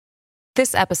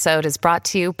This episode is brought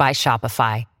to you by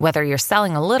Shopify. Whether you're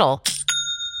selling a little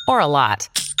or a lot,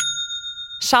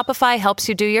 Shopify helps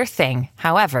you do your thing,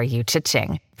 however you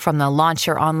cha-ching. From the launch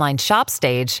your online shop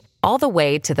stage, all the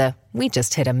way to the we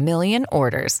just hit 1 million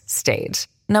orders stage.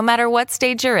 No matter what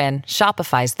stage you're in,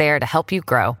 Shopify's there to help you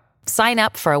grow. Sign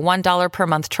up for a $1 per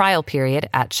month trial period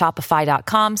at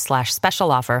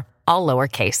shopify.com/special offer, all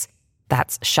lowercase.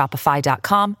 That's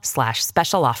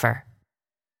shopify.com/special offer.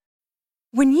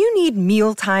 When you need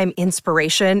mealtime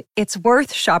inspiration, it's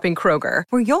worth shopping Kroger,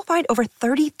 where you'll find over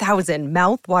 30,000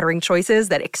 mouth-watering choices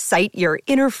that excite your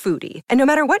inner foodie. And no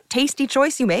matter what tasty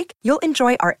choice you make, you'll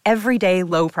enjoy our everyday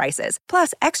low prices,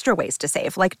 plus extra ways to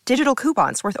save, like digital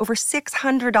coupons worth over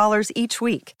 $600 each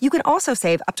week. You can also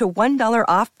save up to $1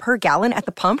 off per gallon at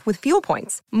the pump with fuel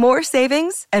points. More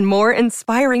savings and more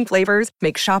inspiring flavors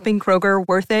make shopping Kroger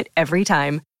worth it every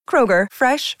time. Kroger,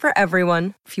 fresh for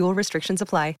everyone. Fuel restrictions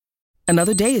apply.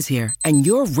 Another day is here, and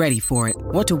you're ready for it.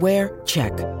 What to wear?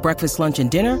 Check. Breakfast, lunch, and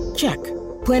dinner? Check.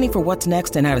 Planning for what's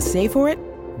next and how to save for it?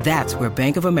 That's where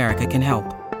Bank of America can help.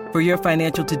 For your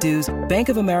financial to-dos, Bank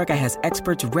of America has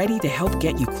experts ready to help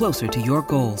get you closer to your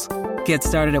goals. Get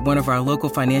started at one of our local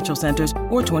financial centers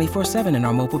or 24/7 in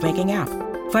our mobile banking app.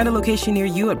 Find a location near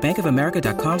you at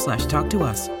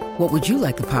bankofamerica.com/talktous. What would you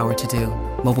like the power to do?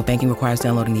 Mobile banking requires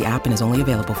downloading the app and is only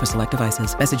available for select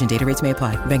devices. Message and data rates may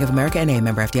apply. Bank of America N.A.,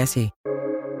 member FDIC.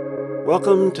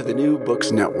 Welcome to the New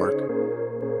Books Network.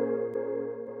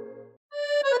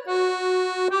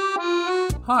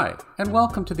 Hi, and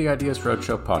welcome to the Ideas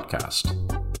Roadshow podcast.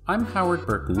 I'm Howard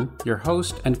Burton, your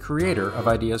host and creator of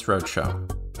Ideas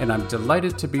Roadshow, and I'm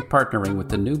delighted to be partnering with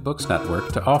the New Books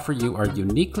Network to offer you our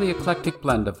uniquely eclectic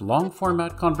blend of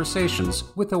long-format conversations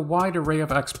with a wide array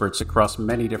of experts across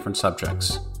many different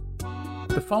subjects.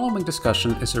 The following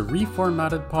discussion is a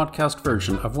reformatted podcast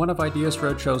version of one of Ideas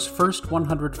Roadshow's first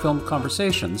 100 film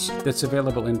conversations that's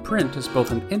available in print as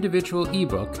both an individual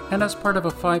ebook and as part of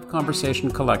a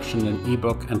 5-conversation collection in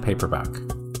ebook and paperback.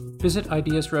 Visit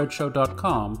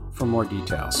ideasroadshow.com for more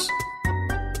details.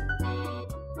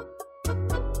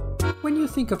 When you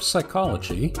think of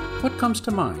psychology, what comes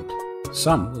to mind?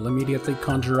 Some will immediately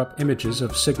conjure up images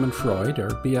of Sigmund Freud or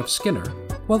B.F. Skinner,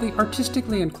 while the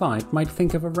artistically inclined might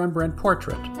think of a Rembrandt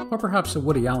portrait, or perhaps a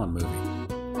Woody Allen movie.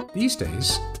 These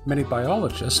days, many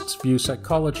biologists view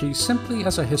psychology simply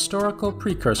as a historical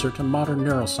precursor to modern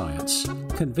neuroscience,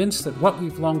 convinced that what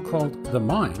we've long called the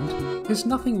mind is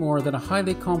nothing more than a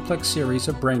highly complex series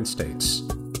of brain states.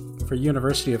 For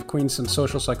University of Queensland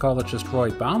social psychologist Roy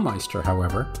Baumeister,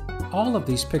 however, all of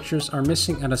these pictures are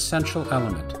missing an essential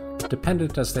element,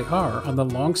 dependent as they are on the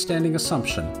long-standing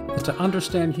assumption that to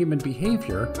understand human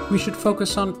behavior, we should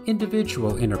focus on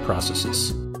individual inner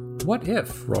processes. What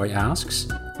if, Roy asks,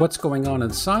 what's going on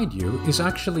inside you is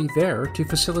actually there to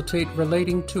facilitate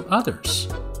relating to others?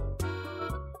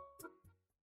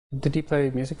 Did you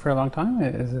play music for a long time?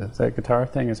 Is it the guitar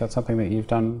thing? Is that something that you've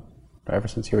done ever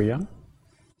since you were young?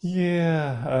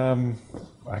 Yeah,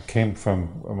 I came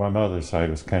from, my mother's side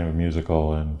was kind of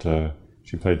musical, and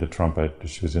she played the trumpet.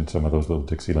 She was in some of those little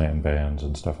Dixieland bands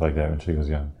and stuff like that when she was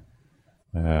young.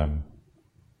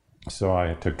 So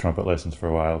I took trumpet lessons for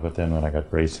a while, but then when I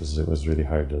got braces, it was really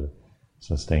hard to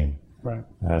sustain. Right.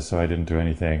 So I didn't do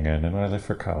anything. And then when I left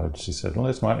for college, she said,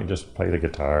 well, why don't you just play the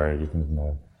guitar? You didn't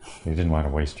want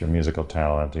to waste your musical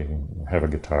talent. You can have a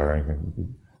guitar.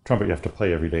 Trumpet you have to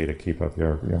play every day to keep up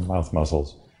your mouth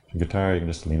muscles. Guitar, you can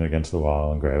just lean against the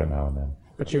wall and grab it now and then.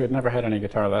 But you had never had any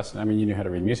guitar lessons. I mean, you knew how to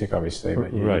read music, obviously.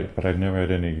 But Right, but I'd never had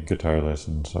any guitar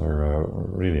lessons or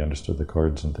really understood the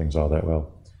chords and things all that well.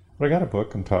 But I got a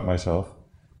book and taught myself,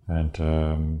 and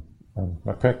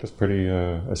I practiced pretty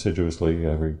assiduously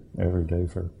every day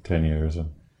for 10 years, and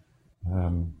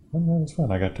it was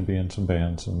fun. I got to be in some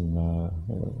bands, and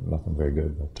nothing very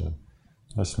good, but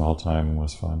a small time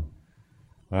was fun.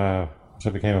 So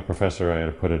I became a professor. I had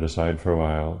to put it aside for a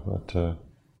while, but a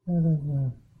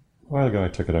while ago I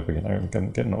took it up again. I'm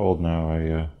getting old now.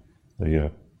 The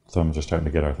thumbs are starting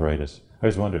to get arthritis. I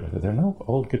was wondering, are there no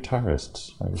old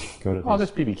guitarists? I would go to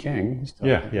there's B.B. King.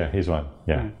 Yeah, he's one.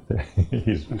 Yeah.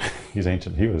 he's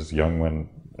ancient. He was young when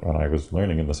I was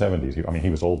learning in the 70s. He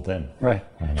was old then. Right.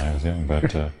 When I was young,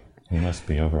 but he must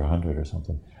be over 100 or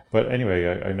something. But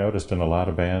anyway, I noticed in a lot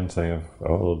of bands they have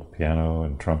old piano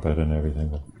and trumpet and everything,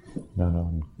 but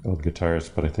no old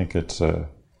guitarists. But I think it's the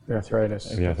arthritis.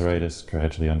 The arthritis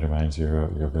gradually undermines your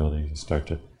ability to start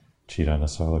to cheat on the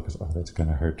solo because that's going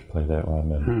to hurt to play that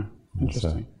one. And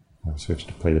Interesting. So I switched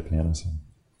to play the piano some.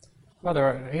 Well,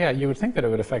 you would think that it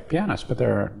would affect pianists, but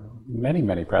there are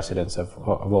many precedents of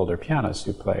older pianists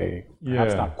who play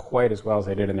perhaps not quite as well as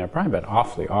they did in their prime, but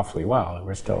awfully well.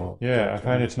 We're still... Yeah, I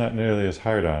find it's not nearly as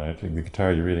hard on it. The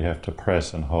guitar, you really have to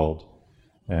press and hold.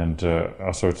 And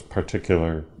also it's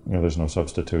particular, there's no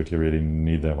substitute. You really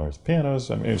need them. Whereas pianos,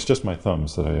 it's just my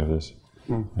thumbs that I have this.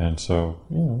 And so,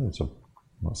 it's a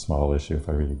small issue if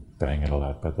I really bang it a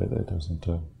lot, but it doesn't...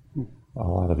 a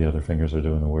lot of the other fingers are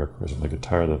doing the work, whereas on the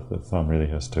guitar, the thumb really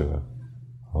has to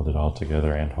hold it all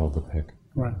together and hold the pick.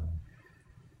 Right.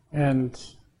 And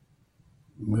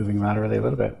moving laterally a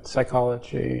little bit,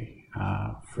 psychology,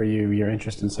 for you, your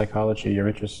interest in psychology,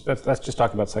 let's just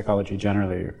talk about psychology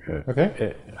generally,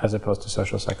 as opposed to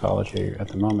social psychology at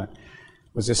the moment.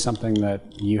 Was this something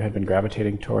that you had been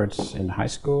gravitating towards in high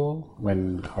school,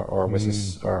 or was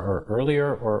this or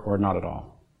earlier, or not at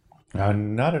all?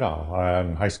 Not at all.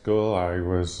 In high school, I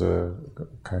was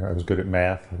good at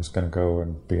math. I was going to go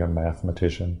and be a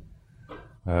mathematician.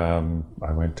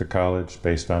 I went to college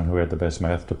based on who had the best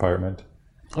math department.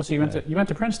 Oh, so you went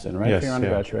to Princeton, right? Yes, for your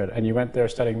undergraduate, and you went there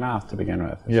studying math to begin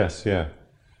with. Yes, yeah.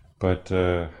 But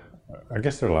I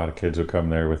guess there are a lot of kids who come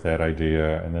there with that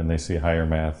idea, and then they see higher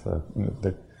math.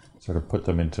 They sort of put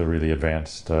them into really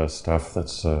advanced stuff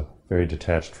that's very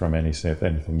detached from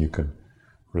anything you could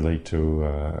relate to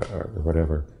or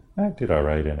whatever. I did all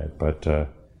right in it, but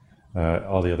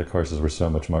all the other courses were so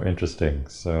much more interesting.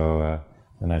 So,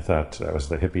 and I thought that was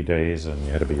the hippie days, and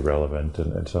you had to be relevant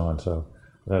and so on. So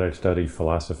that I studied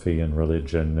philosophy and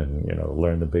religion, and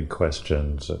learn the big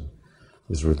questions. And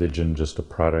is religion just a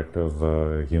product of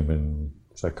human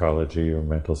psychology or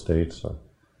mental states?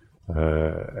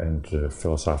 And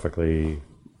philosophically,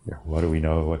 what do we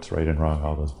know? What's right and wrong?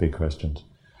 All those big questions.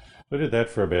 I did that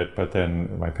for a bit, but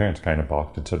then my parents kind of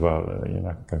balked and said, well, you're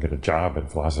not going to get a job in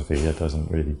philosophy. It doesn't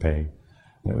really pay.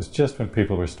 And it was just when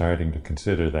people were starting to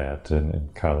consider that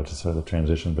in college, sort of the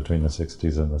transition between the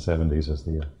 60s and the 70s as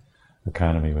the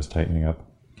economy was tightening up.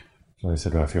 So they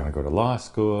said, well, if you want to go to law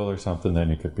school or something, then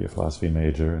you could be a philosophy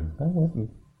major. And I went and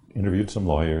interviewed some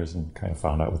lawyers and kind of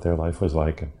found out what their life was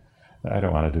like. And I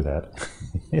don't want to do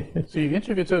that. So you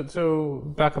interviewed, so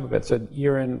back up a bit. So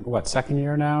you're in, what, second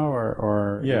year now?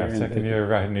 Or yeah, second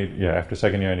year. After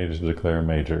second year, I needed to declare a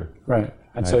major. Right.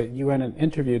 And so you went and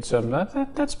interviewed some,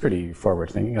 that's pretty forward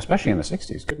thinking, especially in the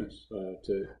 60s, goodness.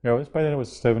 By then it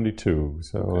was 72,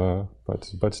 so,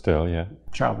 but still, yeah.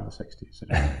 Child of the 60s.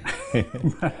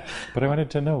 But I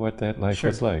wanted to know what that life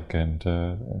was like. And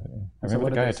I remember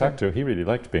the guy I talked to, he really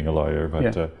liked being a lawyer,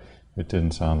 but it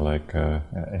didn't sound like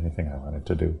anything I wanted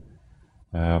to do.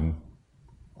 And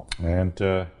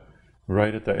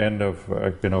right at the end of,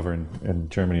 I've been over in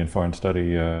Germany in foreign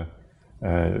study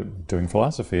doing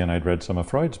philosophy, and I'd read some of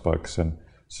Freud's books. And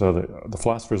so the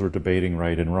philosophers were debating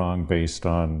right and wrong based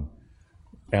on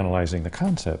analyzing the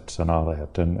concepts and all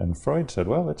that. And Freud said,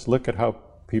 well, let's look at how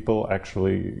people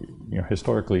actually,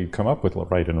 historically come up with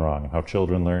right and wrong, and how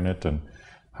children learn it, and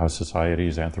how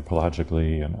societies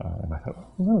anthropologically, and I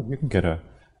thought, you can get an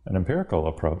empirical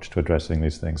approach to addressing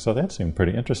these things. So that seemed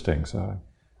pretty interesting. So I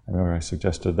remember I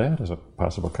suggested that as a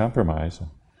possible compromise.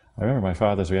 I remember my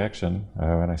father's reaction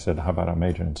when I said, how about a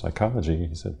major in psychology?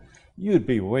 He said, you'd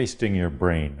be wasting your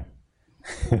brain.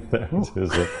 That was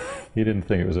he didn't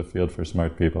think it was a field for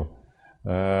smart people,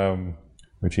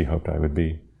 which he hoped I would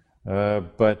be.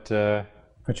 But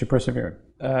you persevered.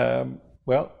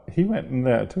 Well, he went and,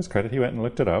 to his credit, he went and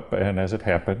looked it up, and as it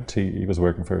happened, he was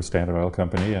working for a Standard Oil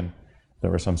company, and there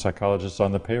were some psychologists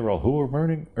on the payroll who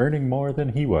were earning more than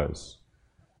he was.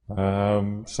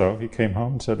 So he came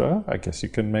home and said, I guess you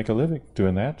can make a living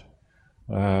doing that.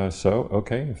 So,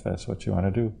 okay, if that's what you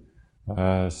want to do.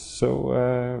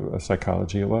 So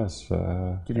psychology it was.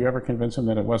 Did you ever convince him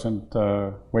that it wasn't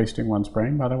wasting one's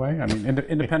brain, by the way? I mean,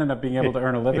 independent of being able to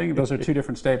earn a living, those are two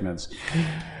different statements.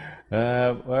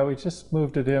 Well, we just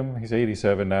moved him, he's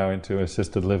 87 now, into an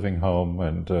assisted living home,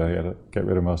 and he had to get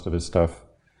rid of most of his stuff.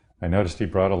 I noticed he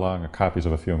brought along copies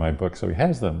of a few of my books, so he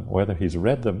has them. Whether he's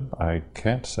read them, I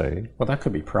can't say. Well, that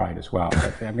could be pride as well.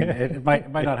 But, I mean, it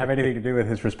might not have anything to do with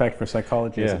his respect for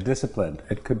psychology as a discipline.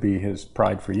 It could be his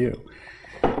pride for you.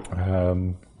 I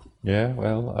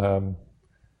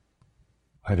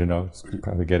don't know. It's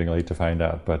probably getting late to find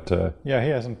out. But he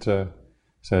hasn't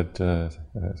said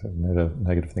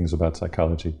negative things about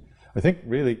psychology. I think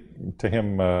really to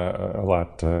him a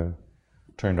lot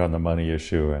turned on the money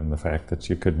issue and the fact that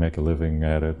you could make a living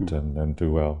at it and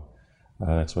do well.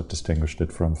 That's what distinguished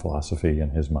it from philosophy in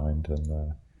his mind,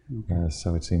 and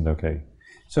so it seemed okay.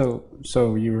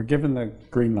 So you were given the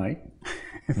green light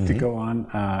to go on,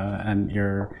 and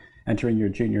entering your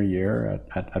junior year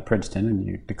at Princeton, and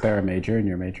you declare a major, and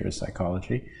your major is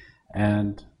psychology.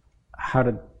 And how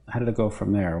did it go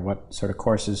from there? What sort of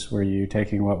courses were you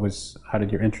taking? How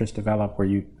did your interest develop? Were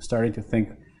you starting to think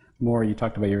more? You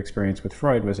talked about your experience with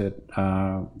Freud.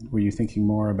 Were you thinking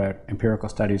more about empirical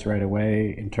studies right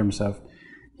away in terms of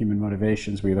human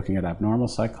motivations? Were you looking at abnormal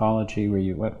psychology?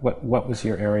 What was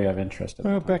your area of interest?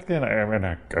 Well, back then,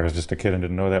 I was just a kid and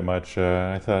didn't know that much.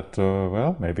 I thought,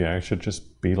 well, maybe I should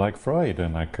just be like Freud,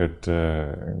 and I could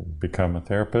become a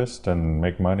therapist and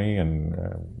make money and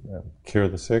cure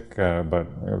the sick. But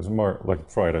it was more like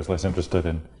Freud. I was less interested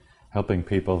in helping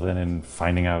people than in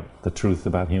finding out the truth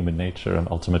about human nature and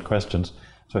ultimate questions.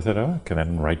 So I thought, I can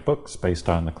then write books based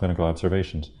on the clinical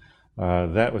observations.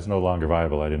 That was no longer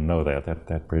viable. I didn't know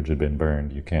that bridge had been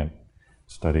burned. You can't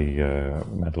study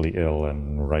mentally ill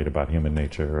and write about human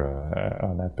nature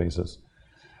on that basis.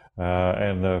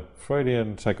 And the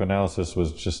Freudian psychoanalysis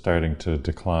was just starting to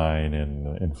decline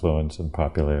in influence and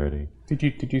popularity.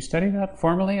 Did you study that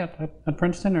formally at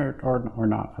Princeton or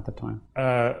not at the time?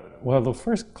 Well, the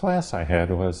first class I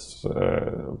had was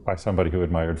by somebody who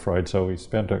admired Freud, so we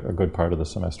spent a good part of the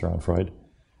semester on Freud.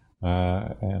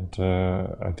 And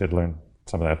I did learn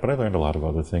some of that, but I learned a lot of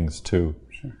other things too.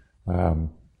 Sure. There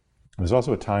was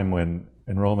also a time when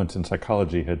enrollments in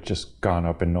psychology had just gone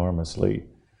up enormously,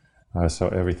 so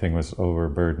everything was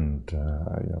overburdened.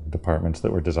 Departments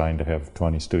that were designed to have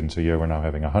 20 students a year were now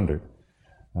having 100.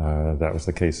 That was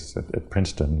the case at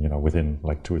Princeton. Within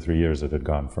like 2 or 3 years, it had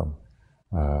gone from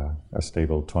a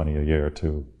stable 20 a year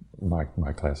to my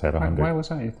class had 100. Why was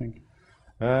that, you think?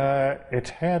 It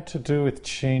had to do with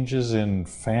changes in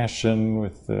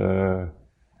fashion,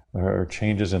 or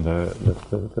changes in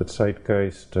the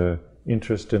zeitgeist.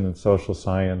 Interest in social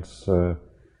science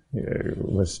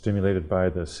was stimulated by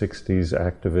the 60s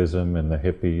activism and the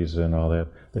hippies and all that.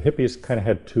 The hippies kind of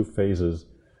had two phases.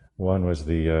 One was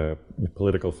the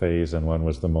political phase, and one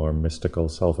was the more mystical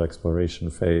self-exploration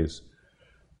phase.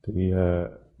 There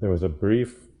was a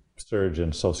brief surge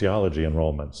in sociology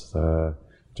enrollments.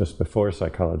 Just before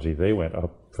psychology, they went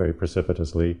up very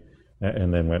precipitously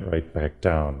and then went right back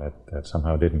down. That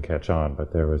somehow didn't catch on,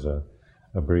 but there was a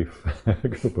brief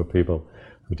group of people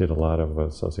who did a lot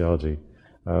of sociology.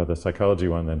 The psychology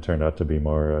one then turned out to be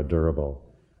more durable.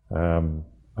 I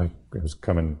was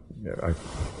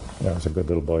a good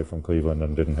little boy from Cleveland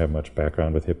and didn't have much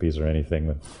background with hippies or anything,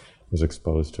 but was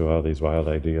exposed to all these wild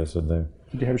ideas. And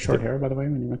did you have short hair, by the way,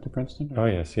 when you went to Princeton? Oh,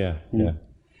 yes, yeah.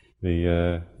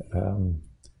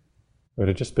 It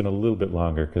had just been a little bit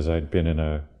longer because I'd been in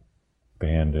a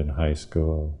band in high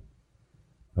school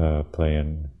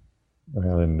playing,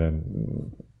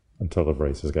 until the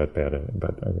braces got bad.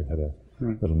 But I had a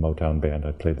little Motown band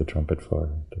I played the trumpet for.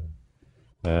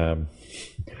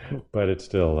 But it's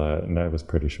still, it was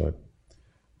pretty short.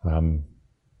 So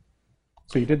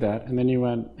you did that, and then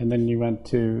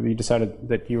you decided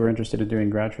that you were interested in doing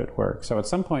graduate work. So at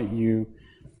some point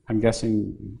I'm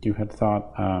guessing you had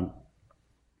thought,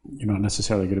 you're not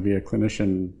necessarily going to be a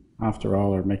clinician after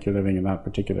all, or make your living in that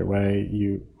particular way.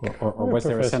 Or was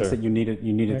there a sense that you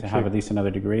needed to have at least another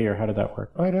degree, or how did that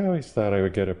work? I'd always thought I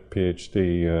would get a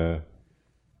PhD.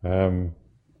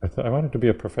 I wanted to be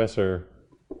a professor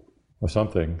of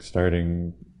something,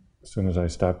 starting as soon as I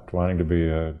stopped wanting to be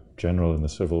a general in the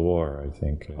Civil War, I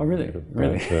think. Oh, really?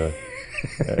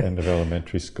 End of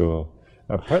elementary school.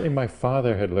 Partly my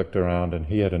father had looked around, and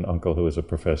he had an uncle who was a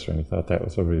professor, and he thought that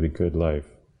was a really good life.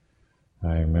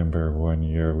 I remember one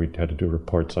year we had to do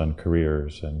reports on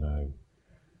careers, and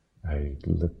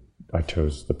I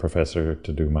chose the professor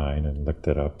to do mine and looked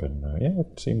it up, and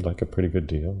it seemed like a pretty good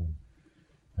deal.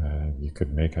 You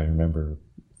could make, I remember,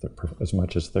 as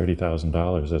much as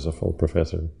 $30,000 as a full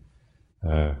professor,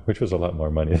 which was a lot more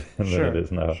money than it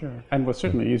is now. Sure, and was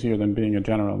certainly easier than being a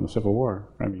general in the Civil War.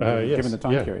 I mean, yes, given the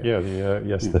time period.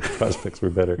 Yes, the prospects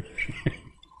were better.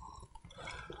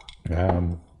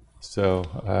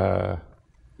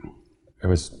 It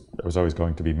was always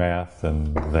going to be math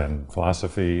and then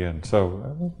philosophy, and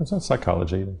so it was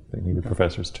psychology. They needed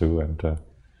professors too, and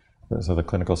so the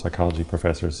clinical psychology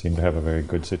professors seemed to have a very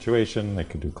good situation. They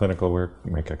could do clinical work,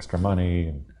 make extra money,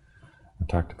 and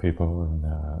talk to people,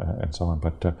 and so on.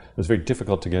 But it was very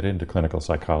difficult to get into clinical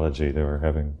psychology. They were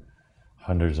having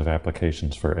hundreds of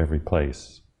applications for every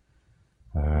place.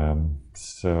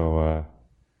 So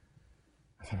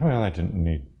I thought, well, I didn't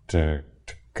need to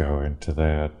go into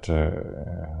that.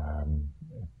 A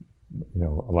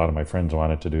lot of my friends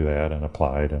wanted to do that and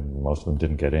applied, and most of them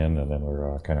didn't get in, and then we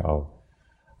were kind of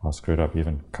all screwed up.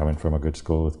 Even coming from a good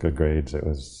school with good grades, it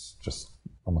was just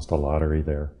almost a lottery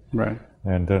there. Right.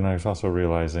 And then I was also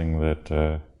realizing that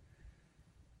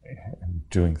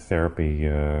doing therapy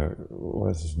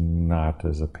was not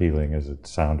as appealing as it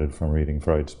sounded from reading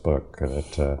Freud's book.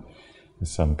 That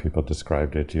some people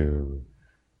described it, you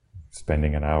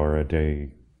spending an hour a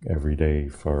day every day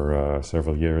for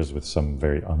several years with some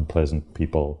very unpleasant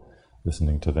people,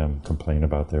 listening to them complain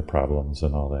about their problems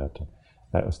and all that.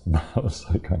 That was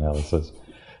psychoanalysis.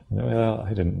 Well,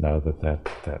 I didn't know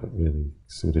that really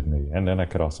suited me. And then I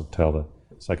could also tell that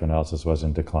psychoanalysis was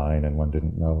in decline and one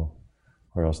didn't know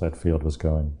where else that field was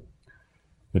going.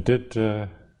 It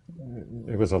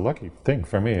was a lucky thing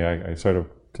for me. I sort of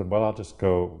said, well, I'll just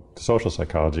go to social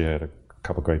psychology. I had a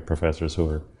couple great professors who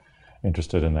were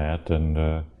interested in that, and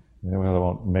well, I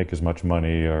won't make as much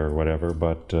money or whatever,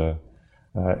 but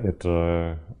it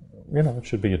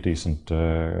should be a decent,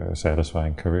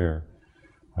 satisfying career.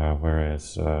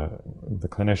 Whereas the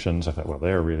clinicians, I thought, well,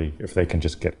 they're really, if they can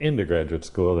just get into graduate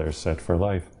school, they're set for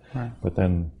life. Right. But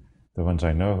then the ones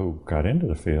I know who got into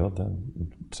the field,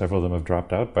 several of them have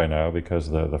dropped out by now because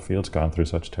the field's gone through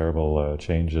such terrible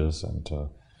changes, and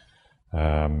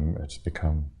it's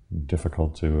become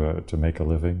difficult to make a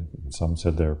living. Some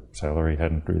said their salary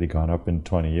hadn't really gone up in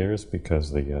 20 years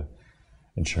because the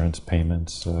insurance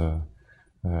payments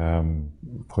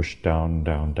pushed down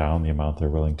the amount they're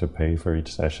willing to pay for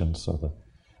each session. So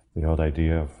the old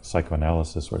idea of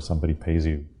psychoanalysis, where somebody pays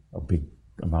you a big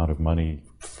amount of money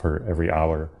for every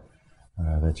hour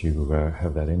that you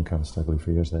have that income steadily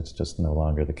for years, that's just no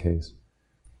longer the case.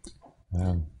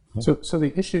 Yeah. So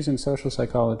the issues in social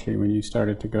psychology, when you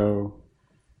started to go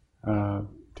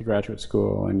to graduate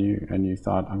school and you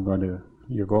thought,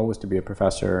 your goal was to be a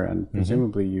professor, and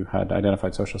presumably you had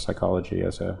identified social psychology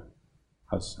as a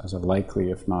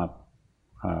likely, if not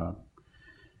a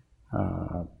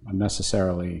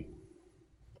necessarily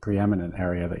preeminent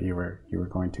area that you were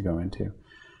going to go into.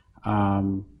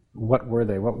 What were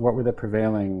they? What were the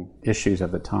prevailing issues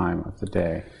of the time, of the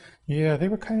day? Yeah, they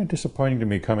were kind of disappointing to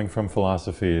me coming from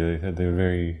philosophy. They were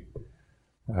very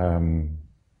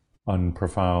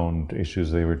unprofound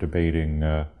issues they were debating.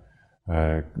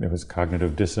 There was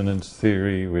cognitive dissonance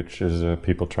theory, which is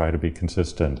people try to be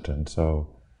consistent, and so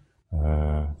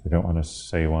they don't want to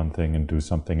say one thing and do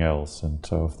something else. And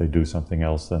so if they do something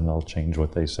else, then they'll change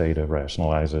what they say to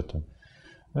rationalize it.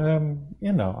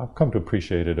 I've come to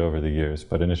appreciate it over the years,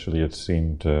 but initially it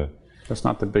seemed that's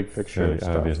not the big picture very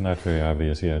stuff. obvious, not very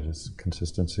obvious. Yeah, just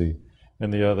consistency.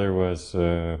 And the other was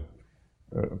it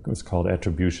was called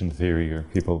attribution theory, or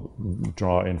people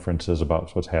draw inferences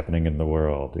about what's happening in the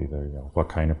world. Either what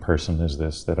kind of person is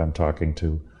this that I'm talking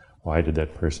to? Why did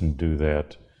that person do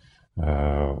that?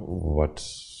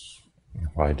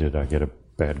 Why did I get a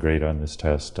bad grade on this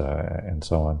test, and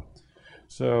so on.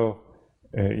 So,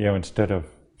 instead of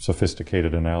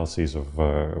sophisticated analyses of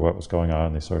what was going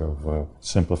on, they sort of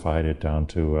simplified it down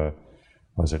to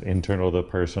was it internal to the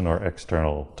person or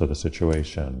external to the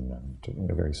situation, and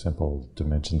very simple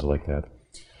dimensions like that.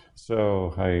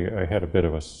 So I had a bit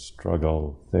of a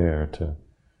struggle there to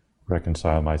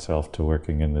reconcile myself to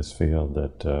working in this field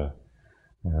that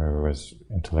was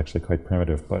intellectually quite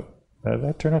primitive, but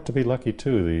that turned out to be lucky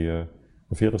too.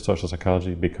 The field of social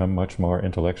psychology become much more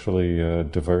intellectually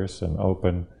diverse and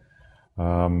open,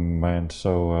 and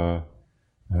so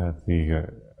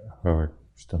we're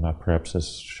still not perhaps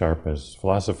as sharp as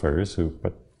philosophers,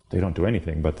 but they don't do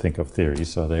anything but think of theory,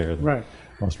 so they're the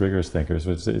most rigorous thinkers.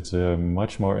 It's a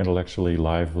much more intellectually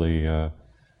lively and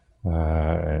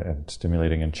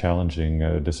stimulating and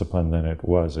challenging discipline than it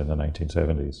was in the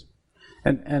 1970s.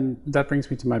 And that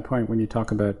brings me to my point when you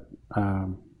talk about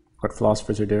what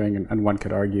philosophers are doing, and one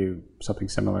could argue something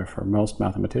similar for most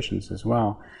mathematicians as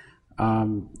well.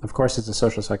 Of course, as a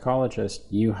social psychologist,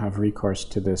 you have recourse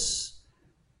to this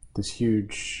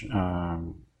huge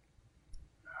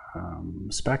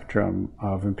spectrum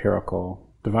of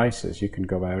empirical devices. You can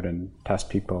go out and test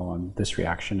people on this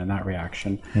reaction and that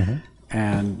reaction,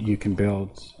 and you can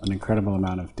build an incredible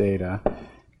amount of data,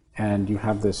 and you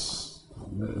have this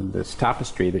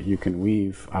tapestry that you can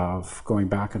weave of going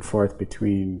back and forth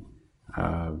between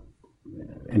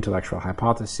intellectual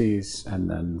hypotheses and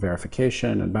then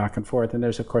verification and back and forth. And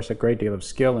there's, of course, a great deal of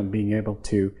skill in being able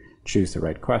to choose the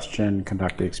right question,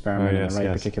 conduct the experiment in the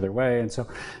right particular way. And so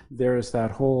there is that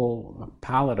whole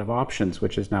palette of options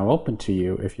which is now open to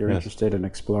you if you're interested in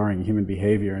exploring human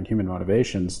behavior and human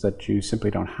motivations that you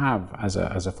simply don't have as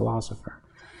a philosopher.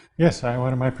 Yes,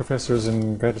 one of my professors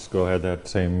in graduate school had that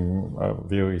same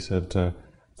view. He said,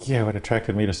 what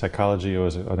attracted me to psychology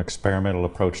was an experimental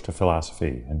approach to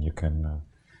philosophy, and you can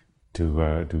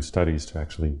do studies to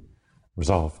actually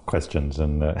resolve questions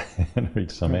and reach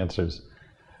some answers.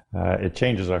 It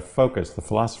changes our focus. The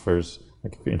philosophers,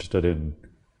 like if you're interested in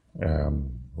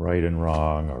right and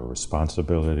wrong or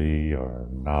responsibility or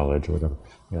knowledge or whatever.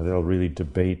 They'll really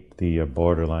debate the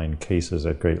borderline cases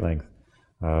at great length.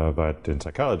 But in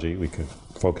psychology, we could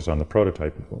focus on the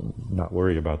prototype, not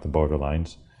worry about the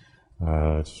borderlines.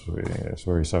 It's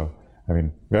very so. I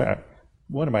mean,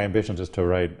 one of my ambitions is to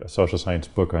write a social science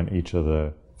book on each of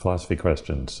the philosophy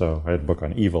questions. So I had a book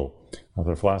on evil. As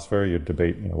a philosopher, you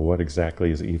debate, what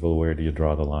exactly is evil, where do you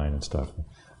draw the line and stuff.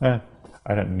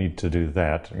 I don't need to do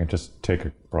that. I can just take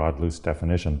a broad, loose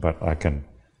definition, but I can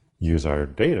use our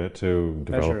data to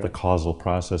develop the causal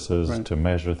processes, to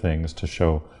measure things, to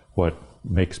show what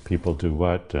makes people do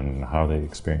what and how they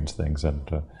experience things.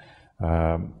 And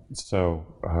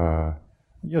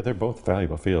they're both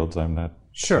valuable fields. I'm not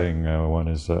saying one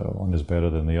is better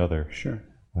than the other. Sure.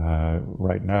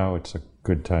 Right now, it's a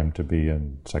good time to be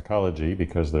in psychology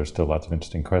because there's still lots of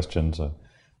interesting questions.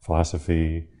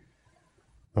 Philosophy,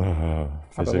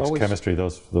 physics, chemistry,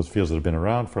 those fields that have been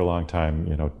around for a long time,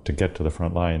 to get to the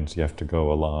front lines, you have to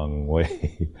go a long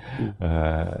way.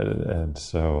 And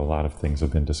so a lot of things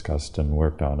have been discussed and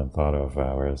worked on and thought of,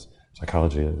 whereas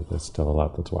psychology, there's still a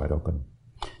lot that's wide open.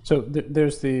 So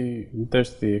there's the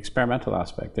experimental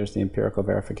aspect, there's the empirical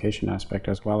verification aspect,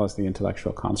 as well as the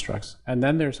intellectual constructs. And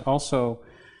then there's also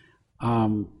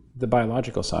the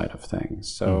biological side of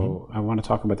things. So I want to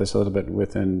talk about this a little bit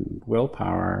within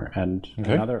willpower and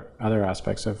other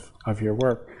aspects of your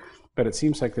work. But it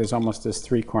seems like there's almost this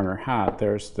three-corner hat.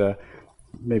 There's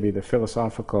maybe the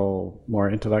philosophical, more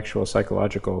intellectual,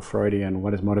 psychological, Freudian,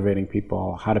 what is motivating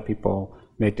people, how do people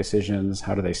make decisions,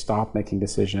 how do they stop making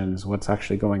decisions, what's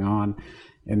actually going on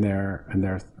in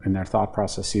their thought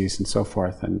processes and so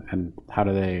forth, and how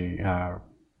do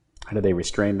they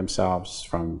restrain themselves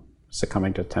from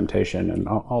succumbing to temptation and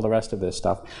all the rest of this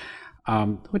stuff,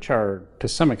 which are to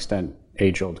some extent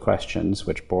age-old questions,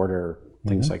 which border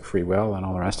things like free will and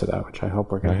all the rest of that, which I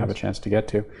hope we're going to have a chance to get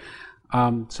to.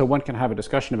 So one can have a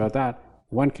discussion about that.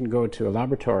 One can go to a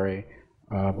laboratory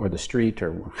or the street,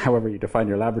 or however you define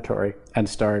your laboratory, and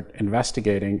start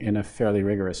investigating in a fairly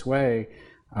rigorous way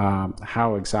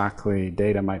how exactly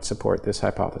data might support this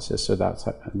hypothesis or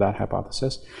that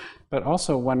hypothesis. But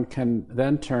also one can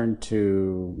then turn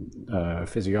to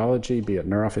physiology, be it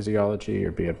neurophysiology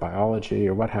or be it biology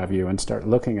or what have you, and start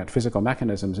looking at physical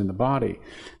mechanisms in the body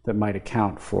that might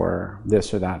account for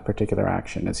this or that particular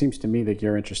action. It seems to me that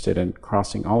you're interested in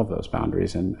crossing all of those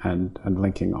boundaries and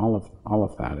linking all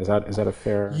of that. Is that a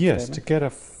fair Yes, statement? To get a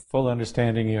full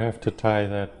understanding, you have to tie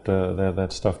that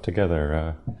stuff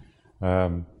together.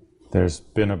 There's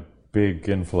been a big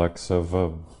influx of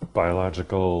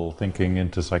biological thinking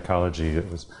into psychology.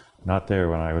 It was not there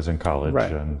when I was in college.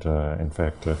 Right. And in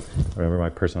fact, I remember my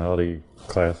personality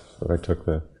class that I took,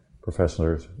 the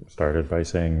professor started by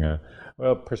saying,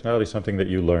 well, personality is something that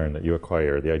you learn, that you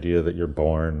acquire. The idea that you're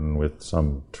born with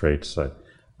some traits, I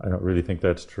don't really think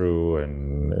that's true.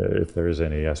 And if there is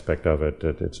any aspect of it,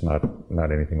 it's not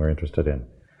anything we're interested in.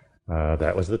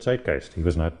 That was the zeitgeist. He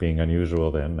was not being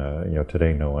unusual then.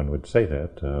 Today no one would say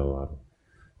that. A lot of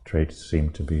traits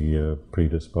seem to be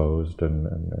predisposed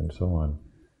and so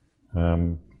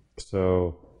on.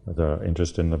 So the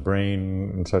interest in the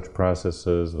brain and such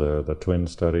processes, the twin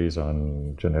studies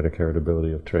on genetic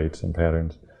heritability of traits and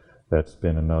patterns, that's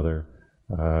been another,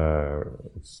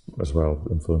 as well,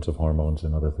 influence of hormones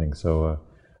and other things. So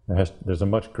there's a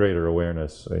much greater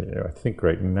awareness. I think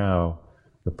right now,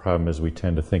 the problem is we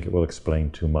tend to think it will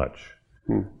explain too much.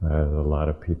 There's a lot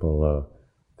of people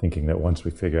thinking that once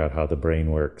we figure out how the brain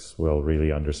works, we'll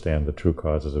really understand the true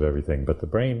causes of everything. But the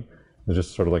brain is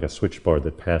just sort of like a switchboard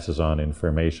that passes on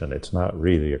information. It's not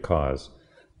really a cause.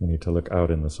 You need to look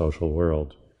out in the social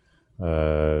world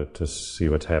to see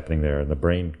what's happening there. And the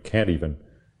brain can't even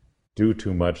do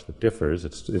too much that differs.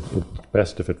 It's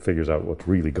best if it figures out what's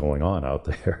really going on out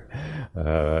there.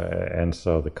 And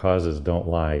so the causes don't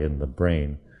lie in the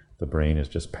brain. The brain is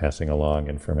just passing along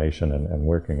information and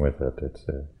working with it.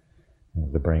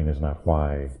 The brain is not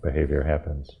why behavior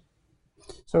happens.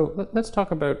 So let's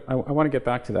talk about, I want to get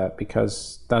back to that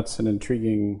because that's an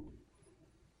intriguing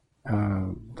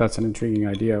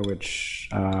idea which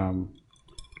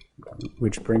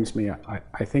brings me,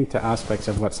 I think, to aspects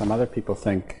of what some other people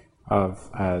think of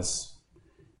as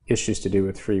issues to do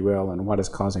with free will and what is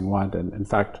causing what. And in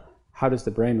fact, how does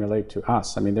the brain relate to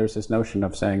us? I mean, there's this notion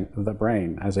of saying the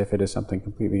brain as if it is something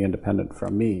completely independent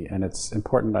from me. And it's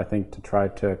important, I think, to try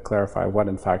to clarify what,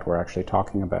 in fact, we're actually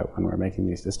talking about when we're making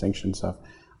these distinctions of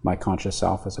my conscious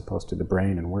self as opposed to the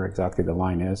brain and where exactly the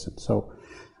line is. And so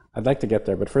I'd like to get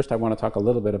there. But first, I want to talk a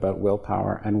little bit about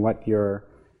willpower and what your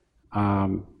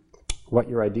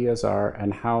ideas are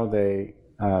and how they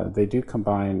do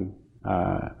combine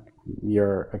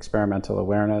your experimental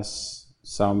awareness,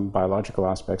 some biological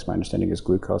aspects. My understanding is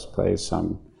glucose plays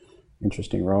some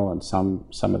interesting role in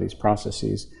some of these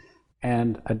processes,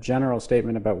 and a general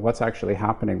statement about what's actually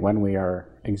happening when we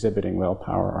are exhibiting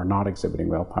willpower or not exhibiting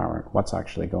willpower, what's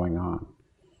actually going on.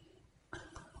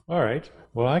 All right.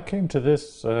 Well, I came to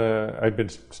this, I've been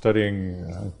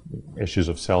studying issues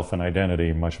of self and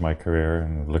identity much of my career,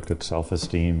 and looked at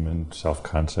self-esteem and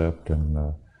self-concept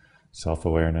and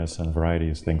self-awareness and a variety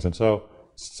of things. And so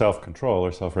self-control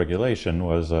or self-regulation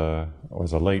was a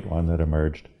late one that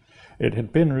emerged. It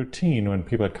had been routine when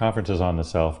people at conferences on the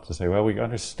self to say, well, we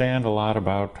understand a lot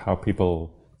about how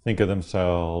people think of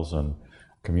themselves and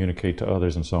communicate to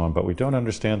others and so on, but we don't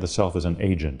understand the self as an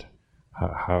agent.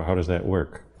 How does that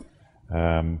work?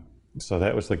 So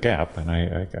that was the gap, and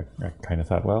I kind of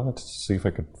thought, well, let's see if I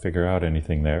could figure out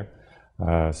anything there.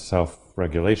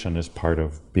 Self-regulation is part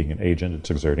of being an agent.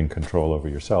 It's exerting control over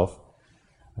yourself.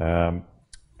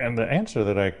 And the answer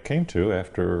that I came to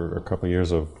after a couple of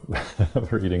years of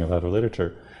reading a lot of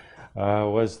literature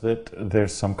was that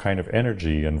there's some kind of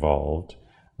energy involved,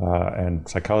 and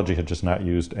psychology had just not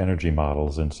used energy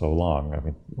models in so long. I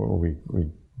mean, we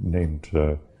named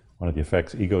one of the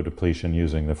effects ego depletion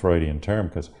using the Freudian term,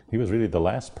 because he was really the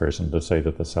last person to say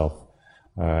that the self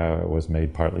was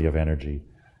made partly of energy.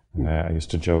 I used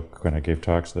to joke when I gave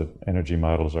talks that energy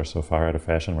models are so far out of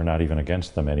fashion we're not even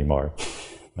against them anymore.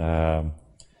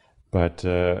 But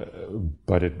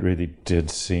it really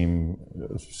did seem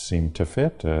to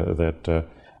fit that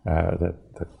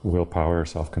willpower,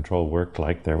 self-control worked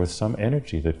like there was some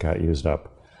energy that got used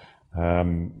up.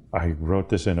 I wrote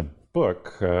this in a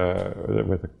book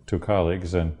with two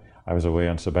colleagues, and I was away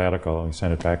on sabbatical, and we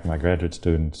sent it back to my graduate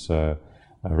students. I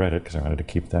read it because I wanted to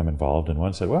keep them involved, and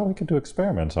one said, well, we could do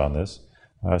experiments on this.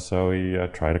 So we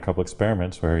tried a couple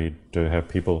experiments where he'd have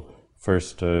people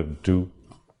first do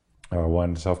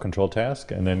one self-control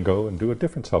task and then go and do a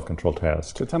different self-control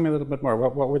task. So tell me a little bit more.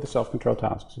 What were the self-control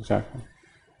tasks exactly?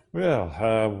 Well,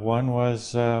 one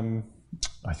was, I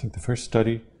think the first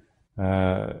study,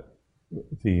 the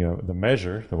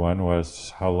measure, the one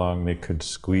was how long they could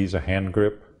squeeze a hand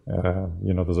grip,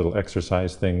 those little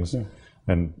exercise things. Yeah.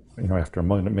 And, after a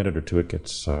minute or two, it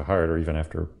gets hard, or even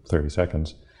after 30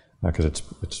 seconds, because it's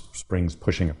springs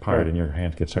pushing apart, right, and your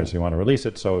hand gets hard, so you want to release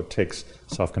it. So it takes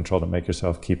self-control to make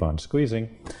yourself keep on squeezing.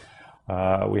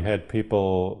 We had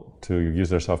people, to use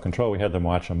their self-control, we had them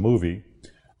watch a movie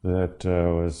that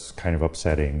was kind of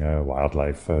upsetting,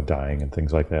 wildlife dying and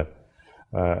things like that.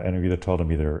 And we either told them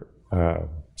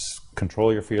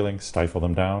control your feelings, stifle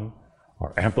them down,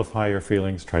 or amplify your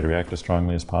feelings, try to react as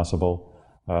strongly as possible,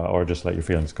 or just let your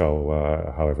feelings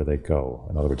go however they go.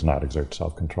 In other words, not exert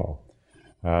self-control.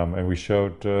 And we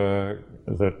showed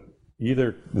that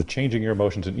either the changing your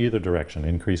emotions in either direction,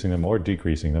 increasing them or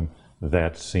decreasing them,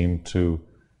 that seemed to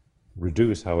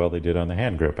reduce how well they did on the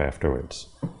hand grip afterwards.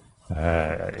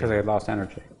 Because they had lost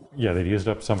energy. Yeah, they'd used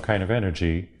up some kind of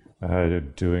energy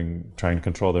trying to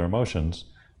control their emotions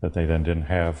that they then didn't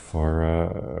have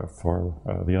for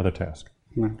the other task.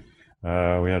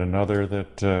 Right. We had another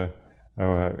that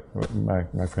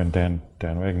my friend Dan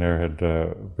Wagner had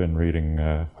been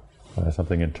reading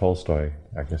something in Tolstoy.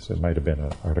 I guess it might have been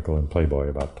an article in Playboy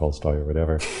about Tolstoy or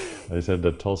whatever. They said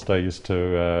that Tolstoy used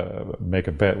to make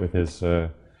a bet with his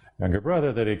younger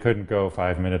brother that he couldn't go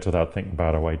 5 minutes without thinking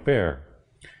about a white bear.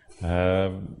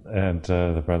 And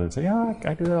the brother would say, yeah,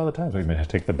 I do that all the time. So we may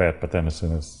take the bet, but then as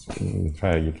soon as you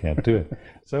try, you can't do it.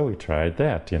 So we tried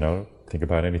that, think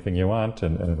about anything you want,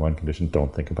 and in one condition,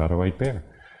 don't think about a white bear.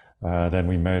 Then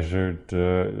we measured,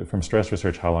 from stress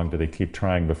research, how long do they keep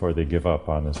trying before they give up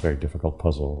on this very difficult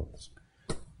puzzle. It's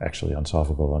actually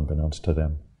unsolvable, unbeknownst to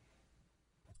them.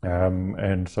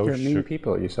 And so you're mean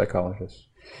people, you psychologists.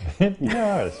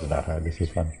 No, this is not hard. This is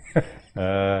fun.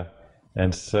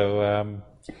 And so,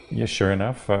 sure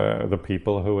enough, the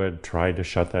people who had tried to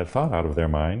shut that thought out of their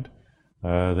mind,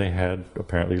 they had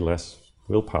apparently less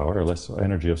willpower or less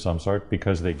energy of some sort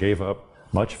because they gave up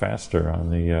much faster on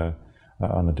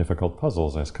the difficult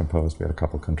puzzles as composed. We had a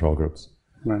couple control groups.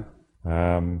 Right.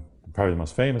 Probably the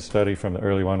most famous study from the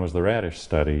early one was the radish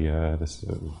study.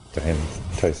 Diane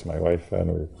Tice, my wife,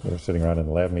 and we were sitting around in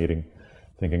the lab meeting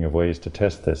thinking of ways to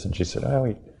test this, and she said,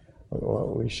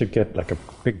 we should get like a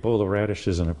big bowl of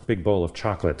radishes and a big bowl of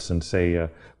chocolates and say,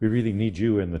 we really need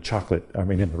you in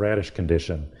the radish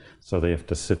condition. So they have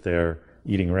to sit there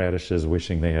eating radishes,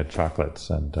 wishing they had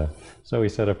chocolates. And so we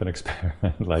set up an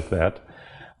experiment like that,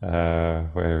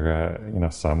 where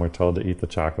some were told to eat the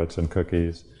chocolates and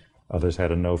cookies, others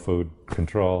had a no food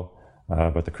control,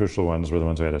 but the crucial ones were the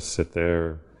ones who had to sit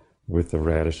there with the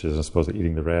radishes and supposedly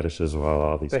eating the radishes while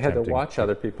all these They had to watch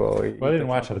other people. Well, they didn't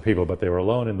watch other people, but they were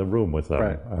alone in the room with them.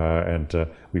 Right. And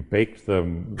we baked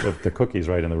them, the cookies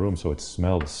right in the room, so it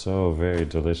smelled so very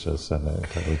delicious and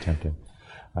totally tempting.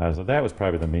 So that was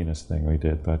probably the meanest thing we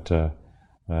did, but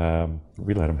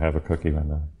we let them have a cookie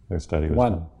when their study was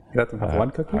done. You let them have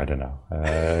one cookie? I don't know.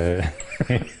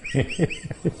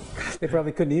 They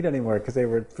probably couldn't eat anymore because they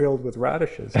were filled with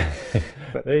radishes.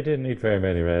 But they didn't eat very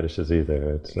many radishes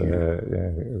either.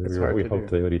 We hoped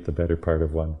they would eat the better part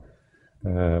of one.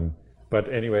 But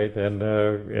anyway, then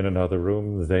in another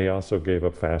room, they also gave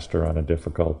up faster on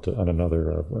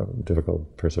another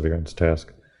difficult perseverance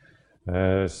task.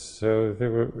 So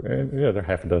there are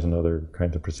half a dozen other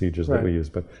kinds of procedures that we use,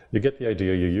 but you get the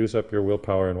idea. You use up your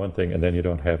willpower in one thing, and then you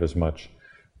don't have as much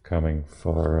coming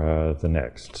for the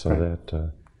next. So that.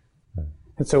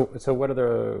 And so what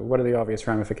are the obvious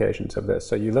ramifications of this?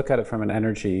 So you look at it from an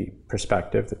energy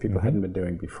perspective that people hadn't been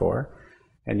doing before,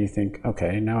 and you think,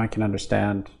 okay, now I can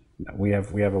understand. We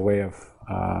have a way of.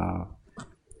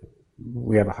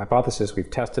 We have a hypothesis.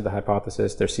 We've tested the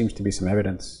hypothesis. There seems to be some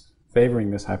evidence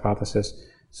favoring this hypothesis.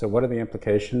 So what are the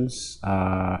implications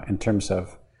in terms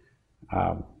of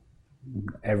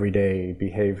everyday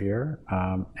behavior,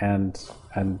 and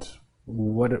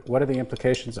what are the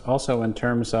implications also in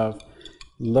terms of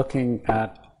looking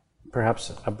at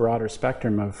perhaps a broader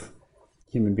spectrum of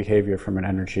human behavior from an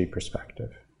energy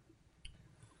perspective?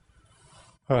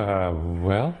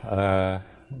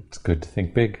 It's good to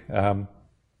think big.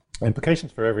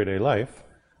 Implications for everyday life.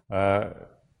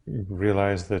 You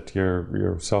realize that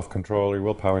your self-control, your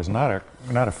willpower is not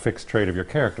a fixed trait of your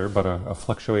character, but a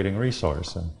fluctuating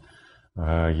resource. And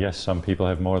yes, some people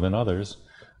have more than others,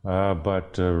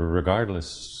 but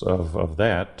regardless of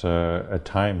that, at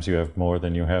times you have more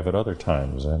than you have at other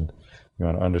times, and you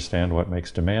want to understand what makes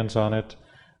demands on it.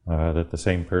 That the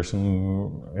same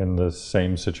person in the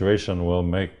same situation will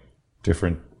make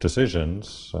different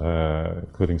decisions,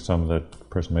 including some that the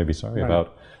person may be sorry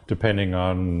about, depending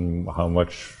on how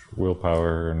much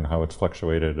willpower and how it's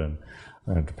fluctuated, and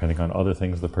depending on other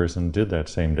things the person did that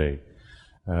same day.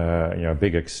 A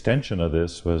big extension of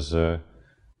this was,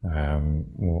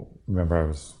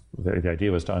 remember, the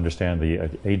idea was to understand the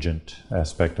agent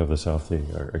aspect of the self,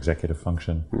 the executive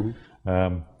function.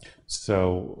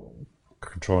 So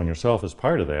controlling yourself is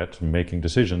part of that. Making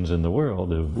decisions in the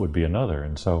world would be another.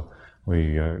 And so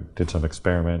we did some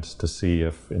experiments to see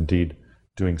if indeed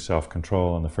doing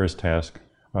self-control on the first task,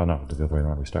 the other way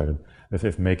around we started,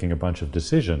 if making a bunch of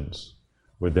decisions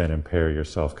would then impair your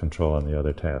self-control on the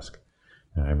other task.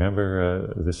 And I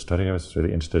remember this study I was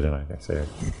really interested in. I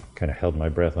kind of held my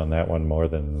breath on that one more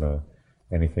than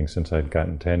anything since I'd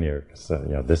gotten tenure. So,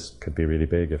 this could be really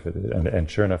big if it, and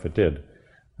sure enough it did.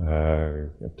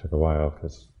 It took a while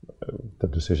because the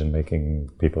decision-making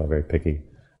people are very picky,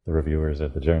 the reviewers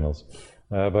at the journals.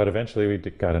 But eventually we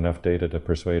got enough data to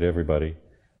persuade everybody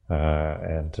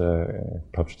and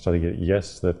published a study,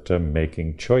 yes, that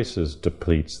making choices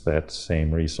depletes that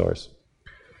same resource.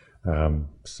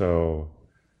 So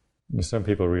some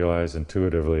people realize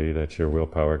intuitively that your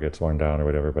willpower gets worn down or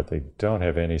whatever, but they don't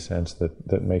have any sense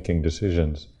that making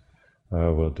decisions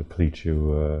will deplete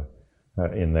you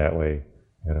in that way.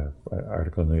 I had an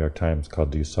article in the New York Times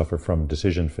called "Do You Suffer from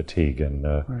Decision Fatigue?" And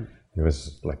it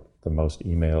was like the most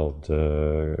emailed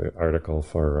article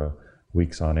for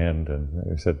weeks on end, and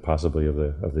it said possibly of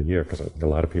the year, because a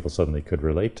lot of people suddenly could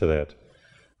relate to that.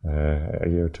 A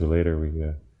year or two later,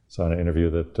 we saw in an interview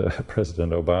that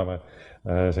President Obama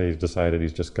he decided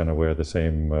he's just going to wear the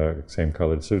same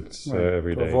colored suits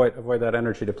every day. Avoid that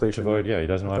energy depletion. He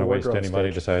doesn't want to waste any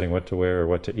money deciding what to wear or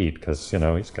what to eat, because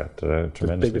he's got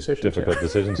tremendously difficult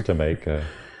decisions to make.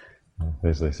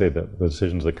 As they say, that the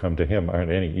decisions that come to him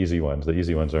aren't any easy ones. The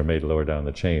easy ones are made lower down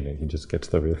the chain, and he just gets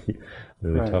the really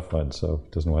tough ones. So he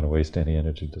doesn't want to waste any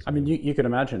energy. I mean, you can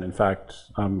imagine, in fact,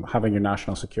 having your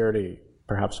national security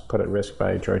perhaps put at risk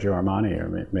by Giorgio Armani, or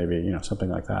maybe something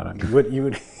like that. I mean, you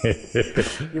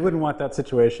wouldn't want that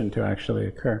situation to actually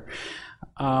occur.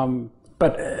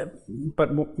 But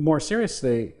more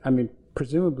seriously, I mean,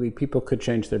 presumably people could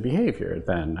change their behavior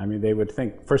then. I mean, they would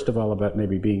think first of all about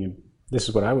maybe being in, this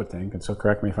is what I would think, and so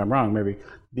correct me if I'm wrong, maybe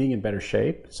being in better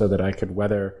shape so that I could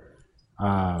weather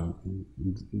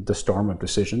the storm of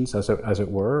decisions, as it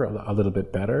were, a little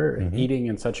bit better, eating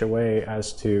in such a way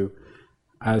as to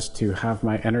have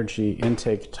my energy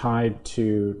intake tied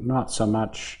to not so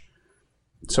much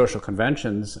social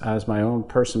conventions as my own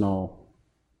personal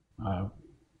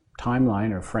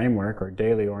timeline or framework or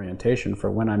daily orientation for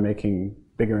when I'm making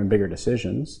bigger and bigger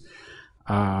decisions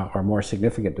or more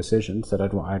significant decisions, that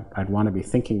I'd want to be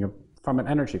thinking from an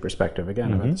energy perspective,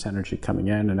 again, about this energy coming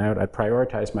in and out, I'd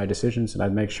prioritize my decisions, and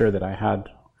I'd make sure that I had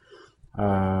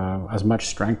as much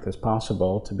strength as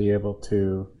possible to be able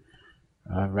to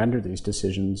render these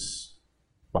decisions,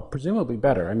 well, presumably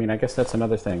better. I mean, I guess that's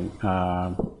another thing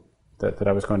that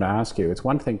I was going to ask you. It's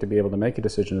one thing to be able to make a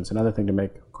decision. It's another thing to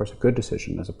make, of course, a good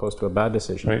decision as opposed to a bad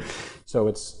decision. Right. So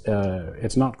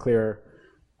it's not clear.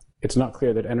 It's not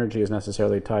clear that energy is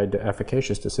necessarily tied to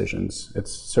efficacious decisions.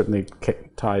 It's certainly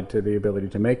tied to the ability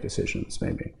to make decisions,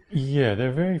 maybe. Yeah,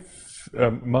 they're very.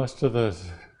 Most of the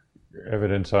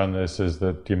evidence on this is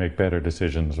that you make better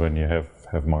decisions when you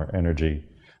have more energy.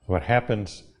 What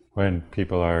happens when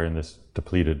people are in this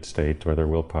depleted state where their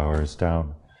willpower is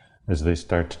down is they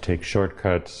start to take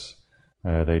shortcuts.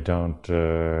 They don't,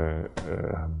 they'll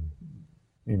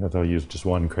use just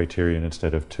one criterion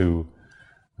instead of two.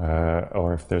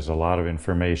 Or if there's a lot of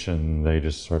information, they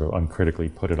just sort of uncritically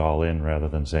put it all in rather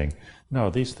than saying, no,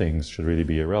 these things should really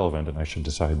be irrelevant and I should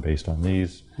decide based on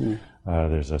these.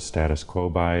 There's a status quo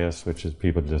bias, which is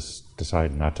people just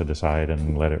decide not to decide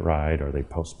and let it ride, or they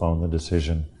postpone the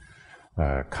decision.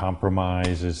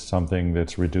 Compromise is something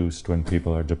that's reduced when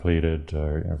people are depleted.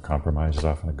 Compromise is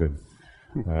often a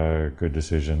good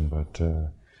decision, but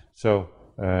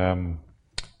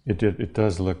it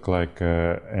does look like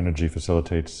energy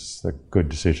facilitates the good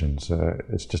decisions.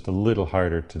 It's just a little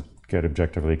harder to get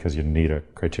objectively because you need a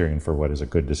criterion for what is a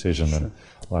good decision, and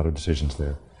a lot of decisions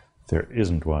there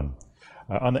isn't one.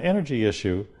 On the energy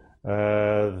issue,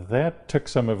 that took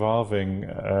some evolving.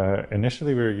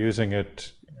 Initially, we were using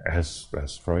it as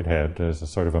Freud had, as a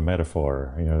sort of a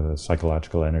metaphor, the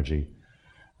psychological energy.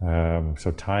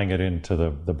 So tying it into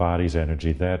the body's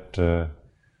energy, that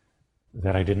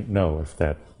I didn't know if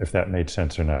that made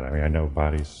sense or not. I mean, I know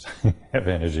bodies have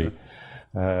energy,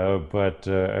 but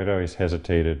I'd always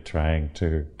hesitated trying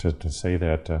to say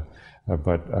that.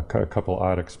 But a couple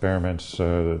odd experiments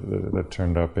that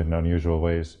turned up in unusual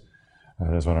ways.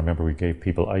 There's one I remember we gave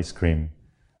people ice cream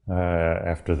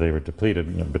after they were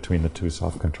depleted between the two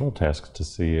self-control tasks to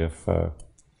see if the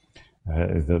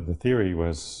theory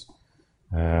was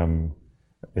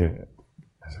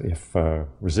if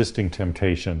resisting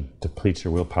temptation depletes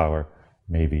your willpower,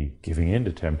 maybe giving in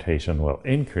to temptation will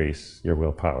increase your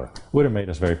willpower. Would have made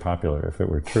us very popular if it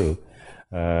were true.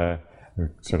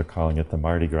 We're sort of calling it the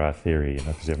Mardi Gras theory,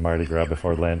 because you have Mardi Gras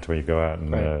before Lent where you go out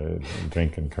and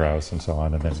drink and carouse and so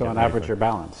on. And then so on average you're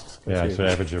balanced. Yeah, so on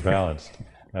average you're balanced.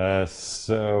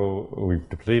 So we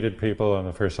depleted people on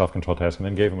the first self-control task and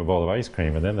then gave them a bowl of ice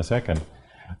cream and then the second.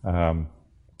 And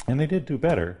they did do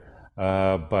better.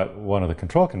 But one of the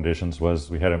control conditions was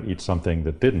we had them eat something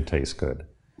that didn't taste good.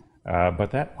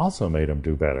 But that also made them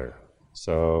do better.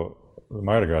 So the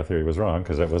Mardi Gras theory was wrong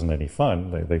because that wasn't any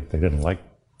fun. They didn't like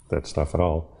that stuff at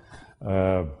all.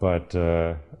 But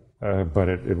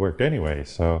it worked anyway.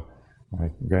 So my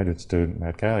graduate student,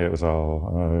 Matt Calliot, was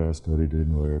all, the study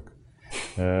didn't work.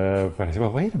 But I said,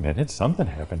 well, wait a minute, something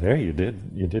happened there. You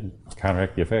did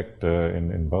counteract the effect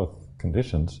in both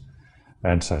conditions.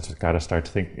 And so it's got to start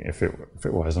to think, if it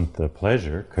wasn't the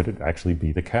pleasure, could it actually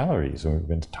be the calories? And we've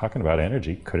been talking about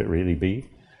energy. Could it really be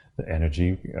the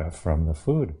energy from the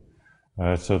food?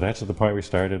 So that's at the point we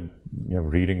started,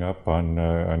 reading up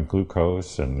on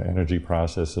glucose and energy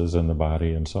processes in the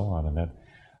body and so on, and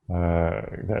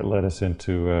that led us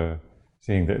into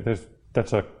seeing that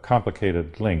that's a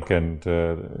complicated link, and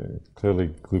clearly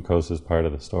glucose is part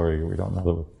of the story. We don't know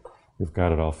that we've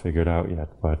got it all figured out yet,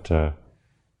 but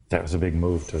that was a big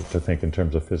move to think in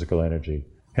terms of physical energy.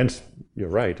 Hence, you're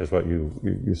right, is what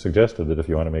you suggested, that if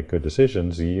you want to make good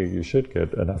decisions, you should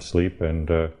get enough sleep and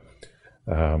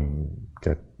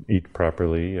eat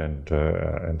properly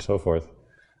and so forth,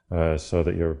 so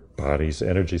that your body's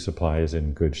energy supply is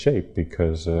in good shape,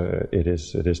 because it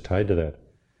is tied to that.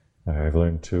 I've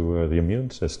learned to the immune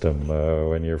system,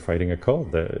 when you're fighting a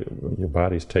cold, your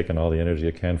body's taking all the energy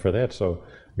it can for that, so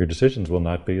your decisions will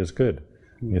not be as good.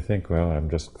 You think, well, I'm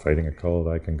just fighting a cold,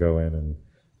 I can go in and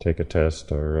take a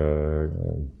test or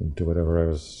do whatever I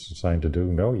was assigned to do.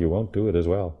 No, you won't do it as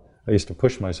well. I used to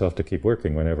push myself to keep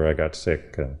working whenever I got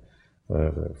sick.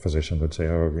 The physician would say,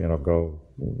 go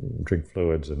drink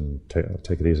fluids and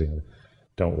take it easy.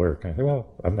 Don't work. I think,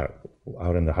 well, I'm not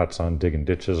out in the hot sun digging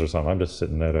ditches or something. I'm just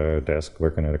sitting at a desk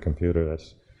working at a computer.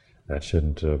 That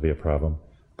shouldn't be a problem.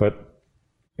 But,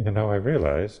 I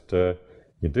realized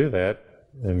you do that,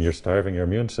 and you're starving your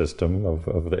immune system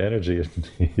of the energy it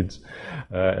needs.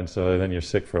 And so then you're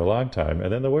sick for a long time.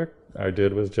 And then the work I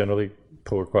did was generally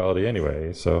poor quality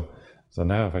anyway. So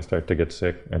now if I start to get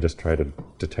sick, I just try to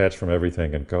detach from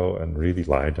everything and go and really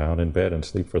lie down in bed and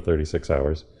sleep for 36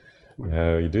 hours.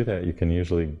 You do that, you can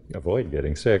usually avoid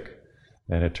getting sick.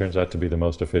 And it turns out to be the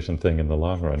most efficient thing in the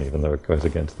long run, even though it goes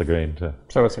against the grain.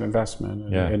 So it's an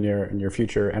investment in your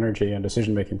future energy and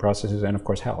decision-making processes, and of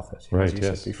course health, as you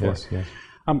said before. Yes.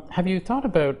 Have you thought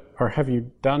about, or have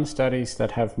you done studies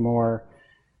that have more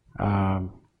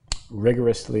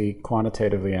rigorously,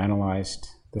 quantitatively analyzed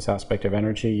this aspect of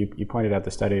energy? You pointed out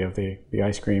the study of the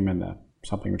ice cream and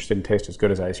something which didn't taste as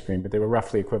good as ice cream, but they were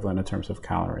roughly equivalent in terms of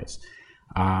calories.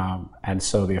 And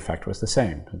so the effect was the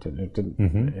same.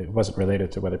 It wasn't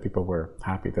related to whether people were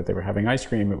happy that they were having ice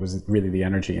cream. It was really the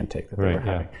energy intake that they were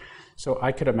having. So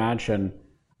I could imagine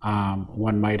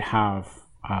one might have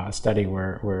a study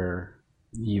where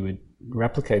you would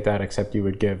replicate that, except you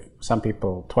would give some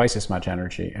people twice as much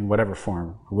energy in whatever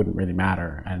form, it wouldn't really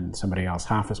matter, and somebody else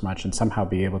half as much, and somehow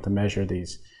be able to measure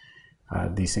these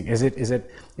things. Is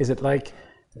it like?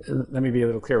 Let me be a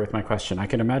little clear with my question. I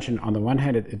can imagine on the one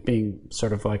hand it being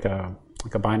sort of like a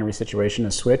binary situation,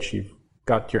 a switch. You've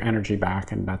got your energy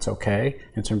back and that's okay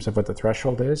in terms of what the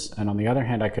threshold is. And on the other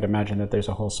hand, I could imagine that there's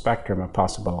a whole spectrum of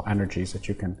possible energies that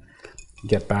you can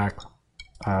get back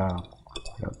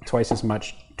twice as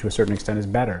much to a certain extent is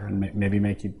better, and maybe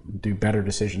make you do better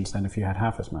decisions than if you had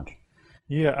half as much.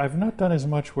 Yeah, I've not done as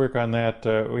much work on that.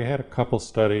 We had a couple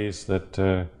studies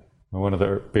that one of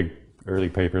the big early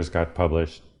papers got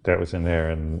published. That was in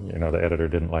there, and the editor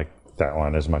didn't like that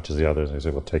one as much as the others. They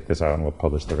said, "We'll take this out and we'll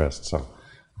publish the rest." So,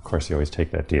 of course, you always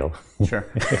take that deal. Sure.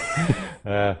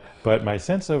 But my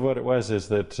sense of what it was is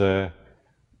that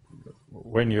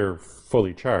when you're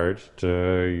fully charged,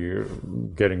 you're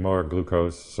getting more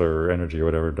glucose or energy or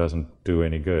whatever doesn't do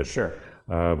any good. Sure.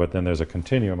 But then there's a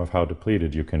continuum of how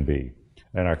depleted you can be.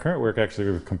 And our current work actually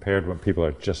we've compared when people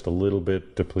are just a little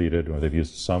bit depleted, or they've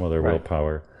used some of their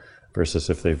willpower, versus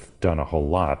if they've done a whole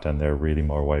lot and they're really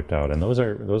more wiped out. And those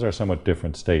are somewhat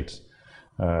different states.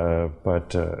 But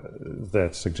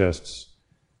that suggests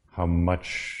how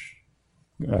much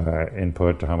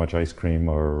input, how much ice cream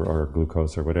or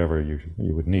glucose or whatever you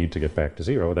would need to get back to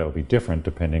zero. That would be different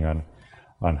depending on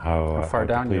how far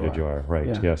down depleted you are.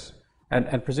 Right, yes.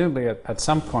 And presumably at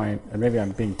some point, and maybe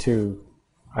I'm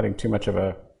adding too much of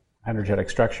a energetic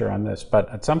structure on this, but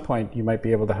at some point you might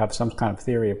be able to have some kind of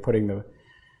theory of putting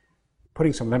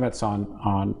some limits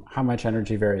on how much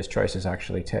energy various choices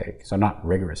actually take. So not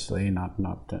rigorously, not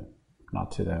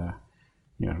to the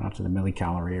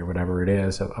millicalorie or whatever it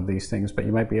is of these things, but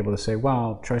you might be able to say,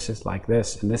 well, choices like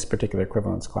this in this particular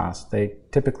equivalence class, they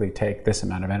typically take this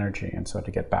amount of energy, and so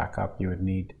to get back up, you would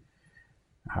need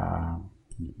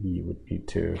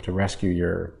to rescue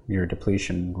your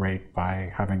depletion rate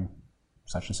by having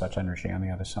such and such energy on the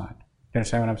other side. You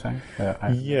understand what I'm saying?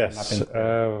 Yes.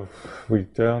 We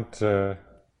don't. I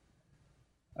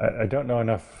don't know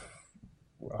enough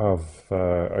of.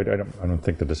 I don't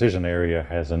think the decision area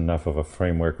has enough of a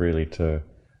framework really to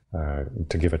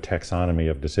give a taxonomy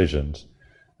of decisions.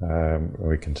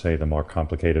 We can say the more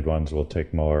complicated ones will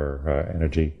take more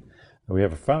energy. We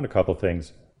have found a couple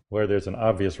things where there's an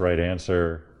obvious right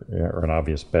answer or an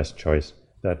obvious best choice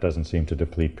that doesn't seem to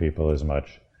deplete people as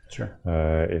much. Sure.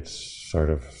 It's sort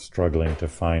of struggling to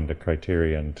find a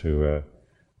criterion to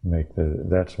make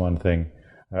that's one thing.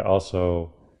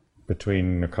 Also,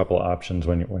 between a couple options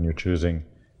when you're choosing,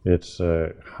 it's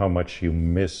how much you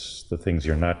miss the things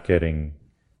you're not getting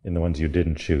in the ones you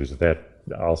didn't choose. That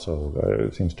also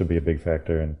seems to be a big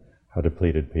factor in how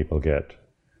depleted people get.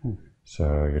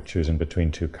 So you're choosing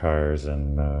between two cars,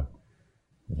 and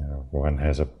one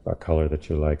has a color that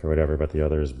you like or whatever, but the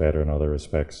other is better in other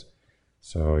respects.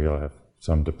 So you'll have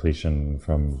some depletion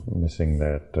from missing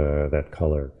that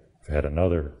color. If you had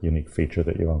another unique feature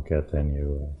that you won't get, then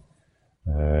you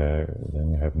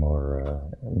have more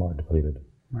depleted.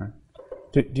 Right.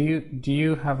 Do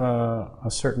you have a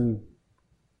certain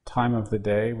time of the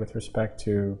day with respect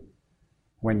to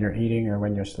when you're eating or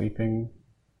when you're sleeping,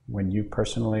 when you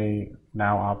personally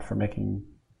now opt for making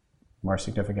more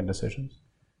significant decisions?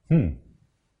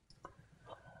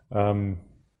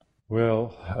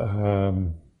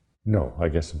 No, I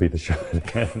guess would be the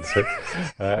short answer.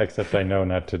 Except I know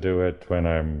not to do it when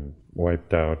I'm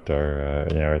wiped out or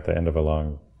at the end of a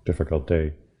long, difficult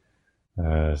day.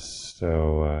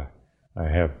 So I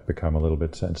have become a little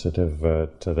bit sensitive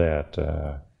to that,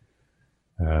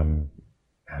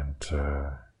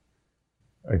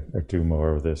 I do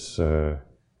more of this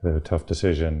tough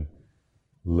decision.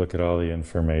 Look at all the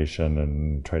information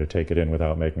and try to take it in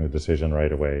without making the decision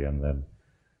right away, and then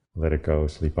let it go,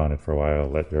 sleep on it for a while,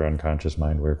 let your unconscious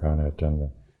mind work on it, and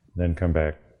then come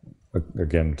back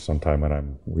again sometime when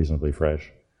I'm reasonably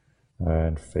fresh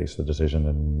and face the decision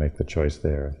and make the choice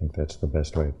there. I think that's the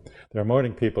best way. There are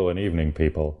morning people and evening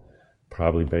people,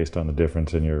 probably based on the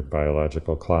difference in your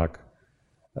biological clock.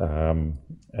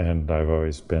 And I've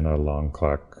always been a long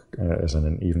clock as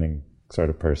an evening sort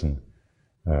of person.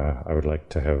 I would like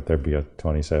to have there be a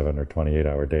 27 or 28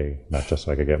 hour day, not just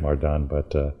so I could get more done,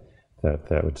 but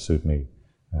that would suit me.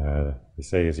 They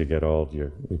say as you get old,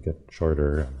 you get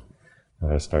shorter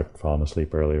and start falling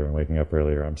asleep earlier and waking up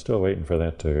earlier. I'm still waiting for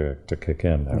that to kick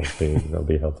in. That'll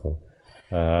be helpful.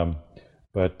 So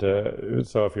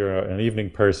if you're an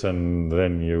evening person,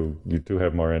 then you do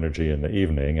have more energy in the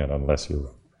evening, and unless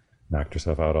you've knocked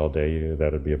yourself out all day,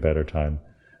 that would be a better time.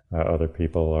 Other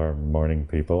people are morning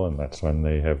people, and that's when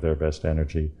they have their best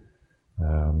energy.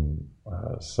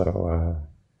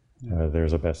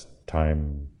 There's a best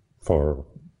time for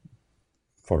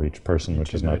each person,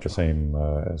 which is not the same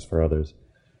as for others.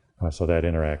 So that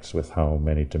interacts with how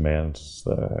many demands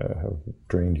have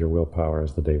drained your willpower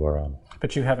as the day wore on.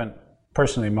 But you haven't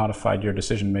personally modified your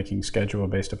decision-making schedule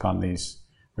based upon these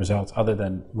results, other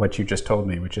than what you just told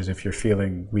me, which is if you're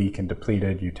feeling weak and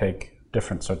depleted, you take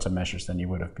different sorts of measures than you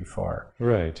would have before.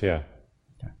 Right, yeah.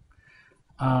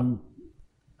 Okay.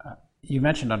 You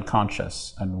mentioned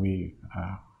unconscious, and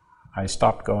I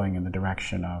stopped going in the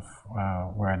direction of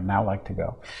where I'd now like to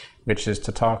go, which is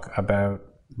to talk about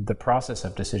the process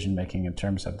of decision-making in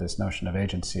terms of this notion of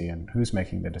agency and who's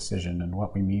making the decision and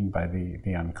what we mean by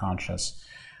the unconscious.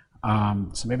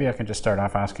 So maybe I can just start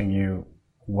off asking you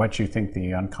what you think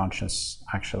the unconscious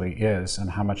actually is and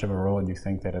how much of a role you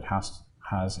think that it has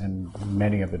in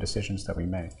many of the decisions that we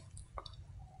make.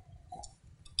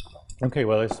 Okay,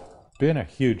 well, it's been a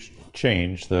huge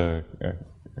change.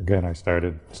 Again, I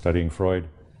started studying Freud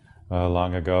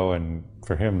long ago, and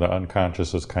for him, the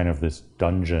unconscious was kind of this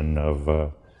dungeon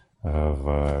of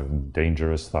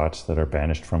dangerous thoughts that are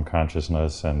banished from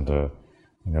consciousness, and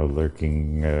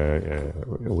lurking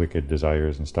wicked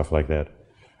desires and stuff like that.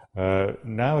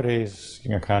 Nowadays,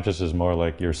 conscious is more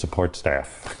like your support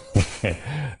staff,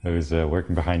 who's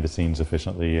working behind the scenes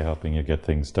efficiently, helping you get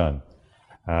things done.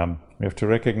 We have to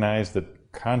recognize that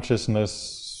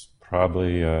consciousness,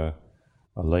 probably a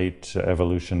late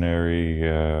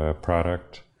evolutionary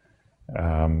product,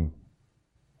 and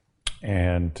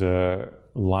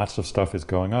lots of stuff is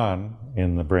going on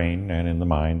in the brain and in the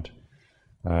mind,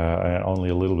 and only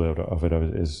a little bit of it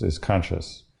is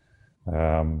conscious.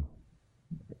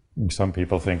 Some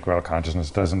people think, well,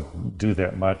 consciousness doesn't do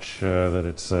that much, that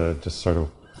it's just sort of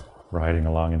riding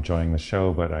along, enjoying the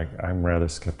show, but I'm rather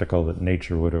skeptical that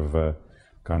nature would have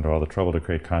gone to all the trouble to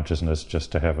create consciousness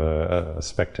just to have a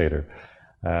spectator.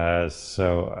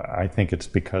 So I think it's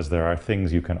because there are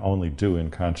things you can only do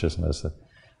in consciousness. I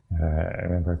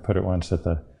remember I put it once that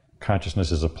the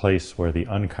consciousness is a place where the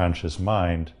unconscious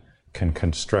mind can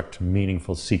construct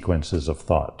meaningful sequences of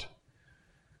thought.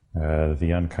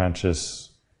 The unconscious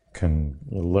can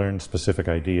learn specific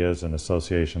ideas and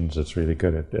associations. It's really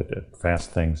good at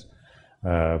fast things.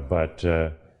 But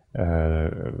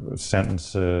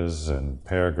sentences and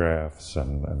paragraphs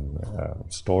and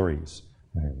stories,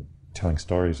 telling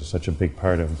stories is such a big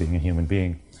part of being a human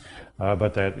being.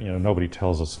 But that, nobody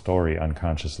tells a story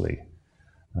unconsciously.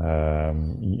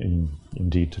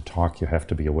 Indeed, to talk, you have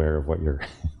to be aware of what you're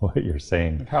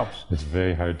saying. It helps. It's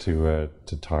very hard to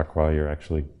talk while you're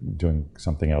actually doing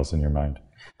something else in your mind.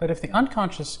 But if the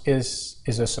unconscious is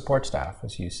a support staff,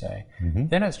 as you say,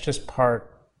 then it's just part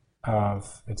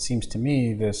of, it seems to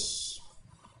me, this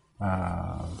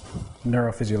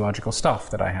neurophysiological stuff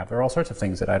that I have. There are all sorts of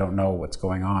things that I don't know what's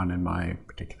going on in my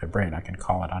particular brain. I can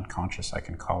call it unconscious. I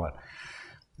can call it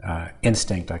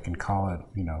instinct. I can call it,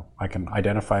 I can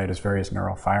identify it as various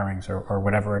neural firings or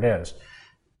whatever it is.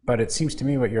 But it seems to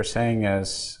me what you're saying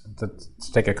is, to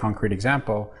take a concrete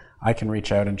example, I can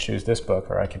reach out and choose this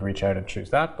book, or I can reach out and choose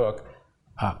that book.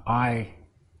 I,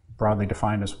 broadly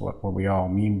defined as what we all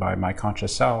mean by my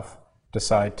conscious self,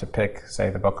 decide to pick,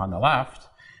 say, the book on the left,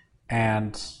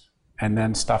 and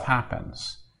then stuff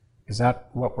happens. Is that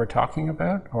what we're talking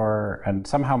about? And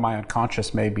somehow my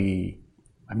unconscious may be,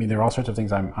 there are all sorts of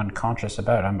things I'm unconscious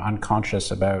about. I'm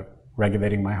unconscious about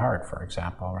regulating my heart, for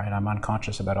example, right? I'm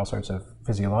unconscious about all sorts of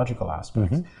physiological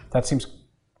aspects. That seems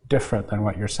different than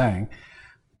what you're saying.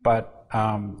 But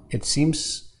it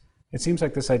seems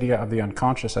like this idea of the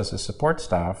unconscious as a support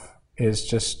staff is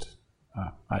just,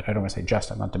 I don't want to say just,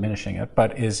 I'm not diminishing it,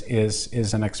 but is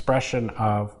an expression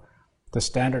of the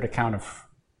standard account of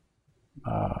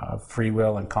free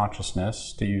will and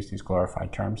consciousness, to use these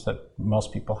glorified terms, that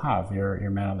most people have,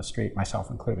 your man on the street, myself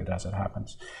included, as it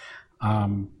happens.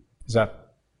 Is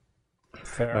that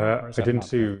fair? I didn't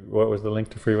see, what was the link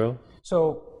to free will?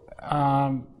 So,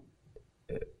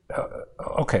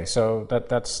 okay, so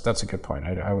that's a good point.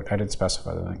 I didn't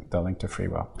specify the link to free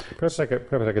will. Perhaps I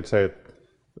could say it.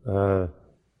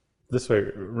 this way.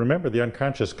 Remember, the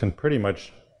unconscious can pretty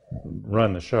much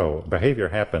run the show. Behavior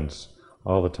happens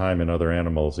all the time in other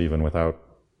animals, even without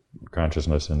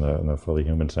consciousness in the fully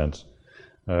human sense.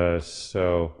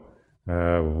 So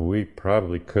we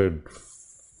probably could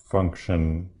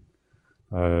function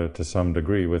to some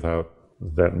degree without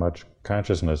that much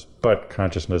consciousness, but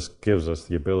consciousness gives us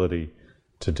the ability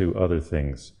to do other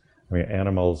things. I mean,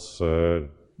 animals,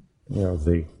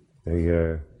 they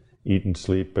eat and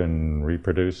sleep and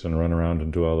reproduce and run around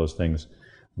and do all those things,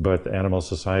 but animal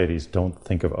societies don't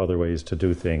think of other ways to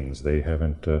do things. They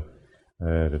haven't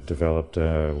developed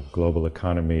a global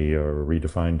economy or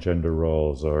redefined gender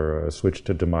roles or switched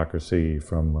to democracy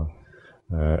from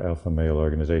alpha male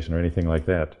organization or anything like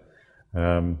that.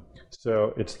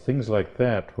 So it's things like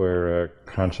that where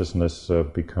consciousness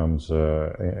becomes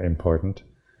important.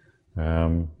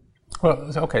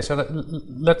 Okay, so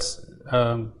let's,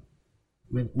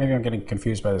 maybe I'm getting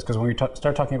confused by this, because when we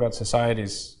start talking about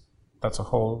societies, that's a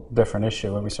whole different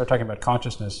issue. When we start talking about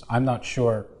consciousness, I'm not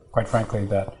sure, quite frankly,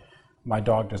 that my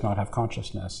dog does not have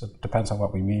consciousness. It depends on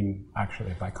what we mean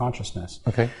actually by consciousness.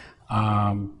 Okay.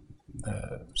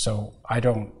 So I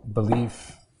don't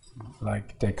believe,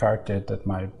 like Descartes did, that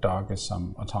my dog is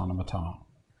some autonoma.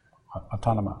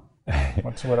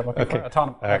 What's the word I'm looking for?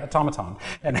 Automaton.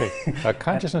 Okay.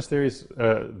 Consciousness theories,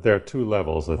 there are two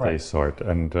levels that they sort,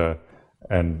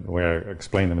 and where I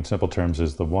explain them in simple terms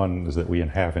is the one is that we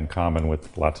have in common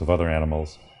with lots of other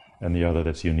animals, and the other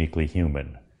that's uniquely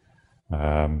human.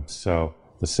 So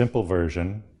the simple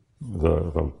version,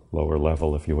 the lower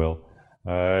level, if you will,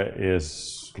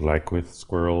 is like with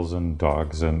squirrels and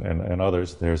dogs and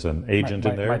others. There's an agent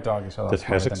in there. My dog is a lot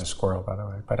smarter than a squirrel, by the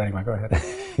way. But anyway, go ahead.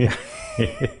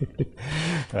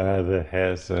 That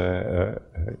has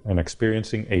an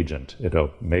experiencing agent.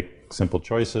 It'll make simple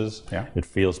choices. Yeah. It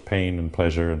feels pain and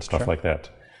pleasure and stuff like that.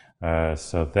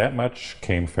 So that much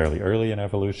came fairly early in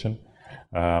evolution.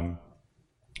 And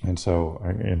so,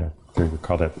 we would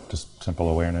call that just simple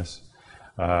awareness.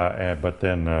 But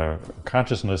then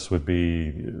consciousness would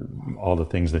be all the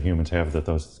things that humans have that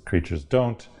those creatures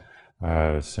don't.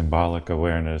 Symbolic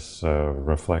awareness,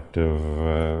 reflective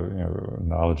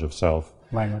knowledge of self.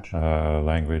 Language.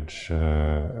 Language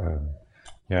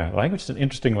is an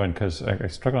interesting one because I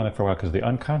struggled on that for a while because the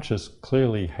unconscious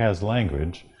clearly has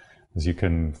language, as you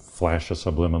can flash a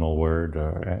subliminal word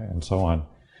and so on.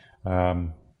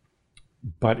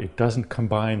 But it doesn't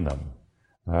combine them.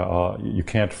 You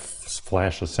can't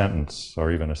flash a sentence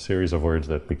or even a series of words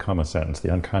that become a sentence.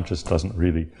 The unconscious doesn't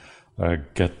really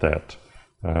get that.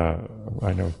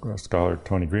 I know scholar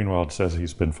Tony Greenwald says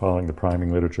he's been following the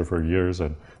priming literature for years,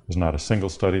 and there's not a single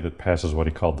study that passes what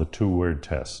he called the two-word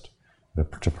test,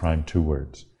 to prime two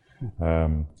words.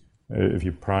 If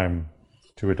you prime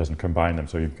two, it doesn't combine them.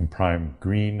 So you can prime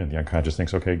green, and the unconscious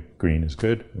thinks, okay, green is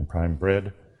good. And prime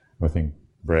bread, I think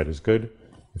bread is good.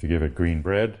 If you give it green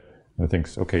bread, it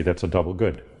thinks, okay, that's a double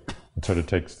good. And so it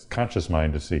takes conscious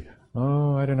mind to see,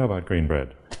 oh, I don't know about green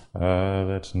bread.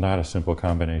 That's not a simple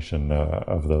combination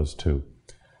of those two.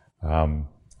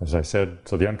 As I said,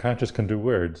 so the unconscious can do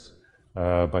words,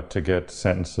 but to get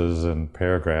sentences and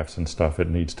paragraphs and stuff, it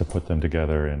needs to put them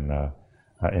together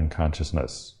in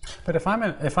consciousness. But if I'm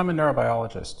a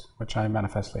neurobiologist, which I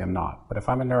manifestly am not, but if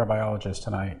I'm a neurobiologist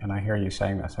and I hear you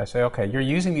saying this, I say, okay, you're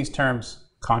using these terms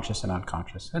conscious and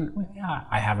unconscious, and yeah,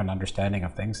 I have an understanding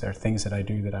of things. There are things that I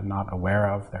do that I'm not aware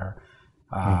of.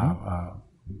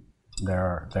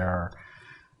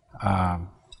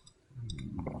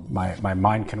 My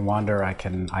mind can wander. I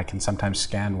can sometimes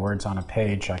scan words on a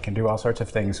page. I can do all sorts of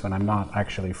things when I'm not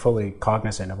actually fully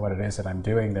cognizant of what it is that I'm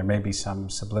doing. There may be some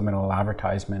subliminal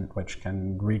advertisement which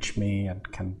can reach me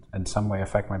and can in some way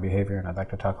affect my behavior, and I'd like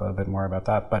to talk a little bit more about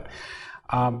that. But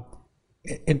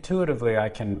intuitively, I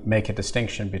can make a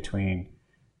distinction between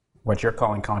what you're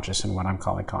calling conscious and what I'm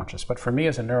calling conscious. But for me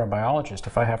as a neurobiologist,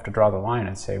 if I have to draw the line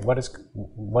and say, what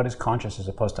is conscious as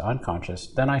opposed to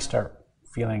unconscious, then I start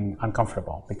feeling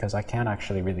uncomfortable because I can't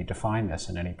actually really define this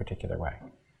in any particular way.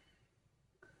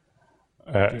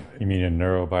 You mean in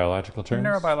neurobiological terms? In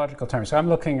neurobiological terms. So I'm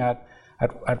looking at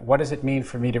what does it mean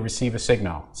for me to receive a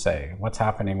signal, say, what's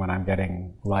happening when I'm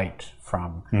getting light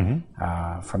from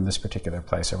this particular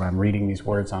place, or when I'm reading these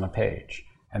words on a page.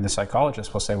 And the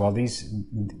psychologist will say, well, these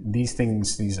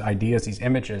things, these ideas, these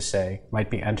images, say, might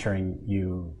be entering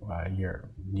you,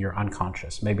 your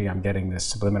unconscious. Maybe I'm getting this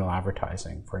subliminal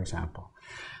advertising, for example.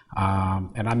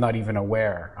 And I'm not even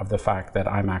aware of the fact that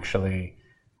I'm actually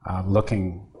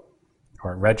looking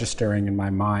or registering in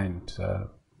my mind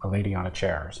a lady on a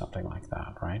chair or something like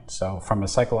that, right? So from a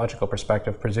psychological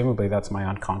perspective, presumably that's my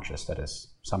unconscious that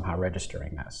is somehow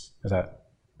registering this. Is that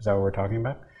what we're talking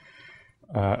about?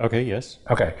 Okay, yes.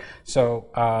 Okay,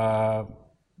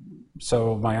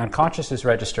 so my unconscious is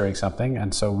registering something,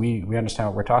 and so we understand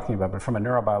what we're talking about. But from a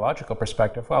neurobiological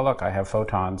perspective, well, look, I have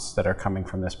photons that are coming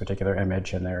from this particular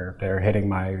image, and they're hitting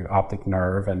my optic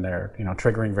nerve, and they're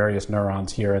triggering various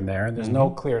neurons here and there. And there's no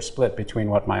clear split between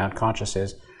what my unconscious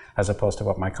is as opposed to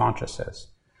what my conscious is.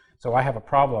 So I have a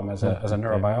problem as a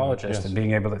neurobiologist in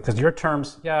being able to, because your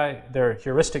terms, they're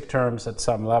heuristic terms at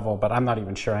some level, but I'm not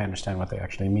even sure I understand what they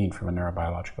actually mean from a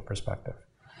neurobiological perspective.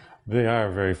 They are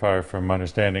very far from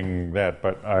understanding that,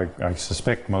 but I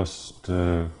suspect most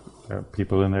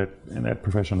people in that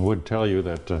profession would tell you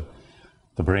that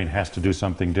the brain has to do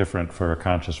something different for a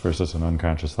conscious versus an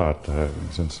unconscious thought,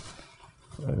 since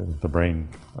the brain,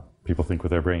 people think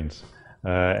with their brains.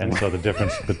 And so the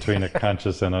difference between a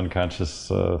conscious and unconscious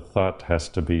thought has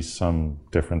to be some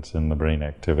difference in the brain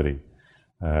activity.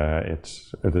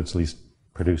 It's at least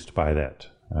produced by that,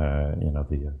 and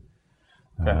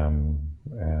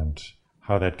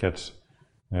how that gets,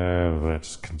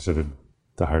 that's considered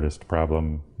the hardest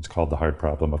problem. It's called the hard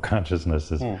problem of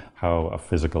consciousness, is how a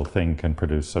physical thing can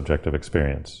produce subjective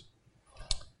experience.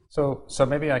 So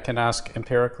maybe I can ask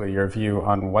empirically your view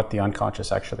on what the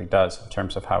unconscious actually does in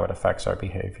terms of how it affects our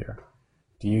behavior.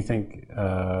 Do you think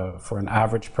for an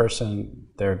average person,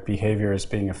 their behavior is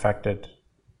being affected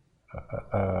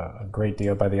a great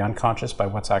deal by the unconscious, by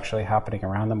what's actually happening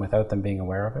around them without them being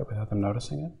aware of it, without them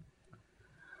noticing it?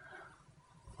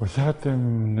 Without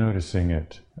them noticing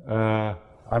it? I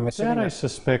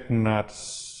suspect not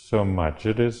so much.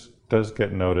 It does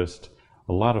get noticed.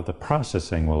 A lot of the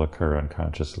processing will occur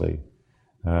unconsciously.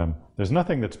 There's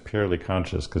nothing that's purely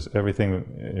conscious, because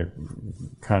everything,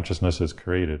 consciousness is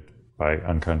created by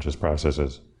unconscious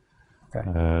processes.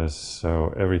 Okay.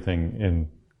 So everything in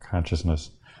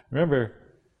consciousness. Remember,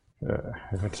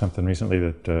 I read something recently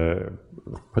that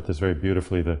put this very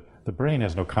beautifully. The brain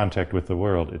has no contact with the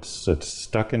world. It's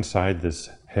stuck inside this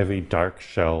heavy, dark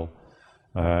shell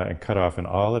and cut off, and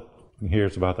all it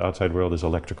hears about the outside world is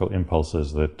electrical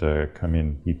impulses that come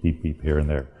in, beep, beep, beep, here and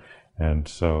there. And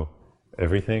so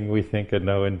everything we think and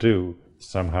know and do,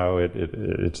 somehow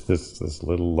it's this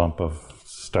little lump of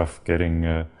stuff getting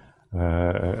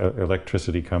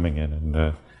electricity coming in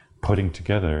and putting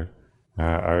together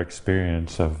our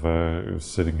experience of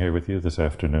sitting here with you this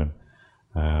afternoon.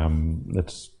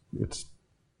 It's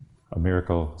a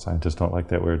miracle. Scientists don't like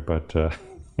that word, but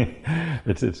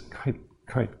it's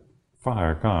quite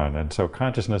far gone. And so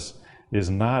consciousness is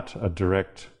not a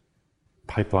direct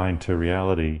pipeline to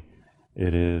reality.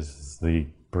 It is the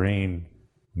brain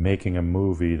making a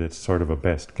movie that's sort of a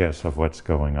best guess of what's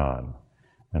going on.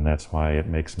 And that's why it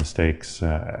makes mistakes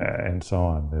and so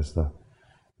on. There's the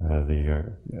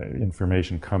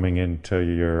information coming into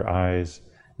your eyes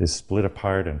is split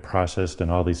apart and processed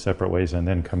in all these separate ways and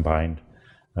then combined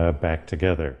back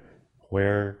together.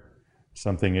 Where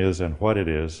something is and what it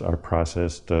is are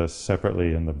processed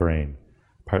separately in the brain.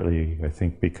 Partly, I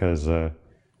think, because the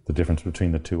difference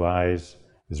between the two eyes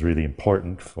is really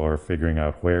important for figuring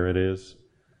out where it is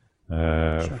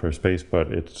for space,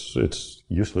 but it's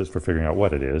useless for figuring out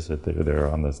what it is. They're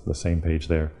on the same page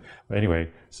there. But anyway,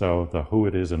 so the who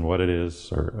it is and what it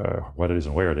is, or what it is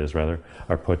and where it is, rather,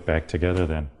 are put back together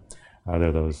then. There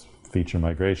are those feature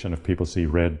migration. If people see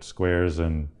red squares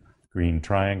and green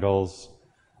triangles,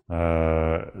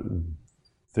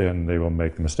 then they will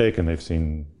make the mistake and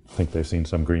think they've seen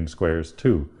some green squares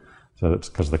too. So that's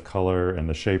because the color and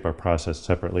the shape are processed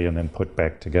separately and then put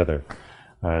back together.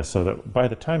 So that by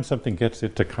the time something gets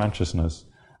into consciousness,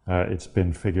 it's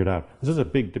been figured out. This is a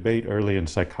big debate early in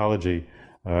psychology,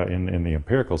 in the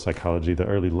empirical psychology. The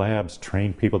early labs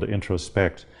trained people to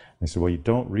introspect. They said, well, you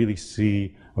don't really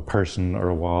see a person or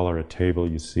a wall or a table.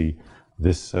 You see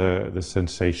this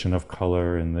sensation of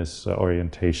color and this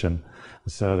orientation.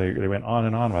 So they went on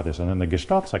and on about this. And then the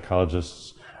Gestalt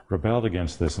psychologists rebelled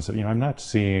against this and said, I'm not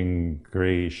seeing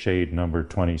gray shade number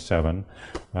 27.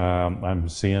 I'm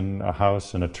seeing a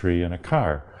house and a tree and a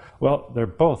car. Well, they're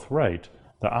both right.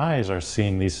 The eyes are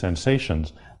seeing these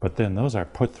sensations, but then those are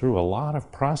put through a lot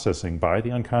of processing by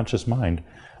the unconscious mind,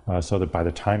 so that by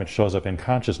the time it shows up in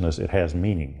consciousness, it has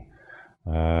meaning.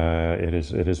 It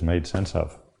is made sense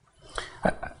of.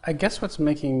 I guess what's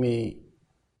making me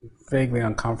vaguely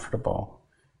uncomfortable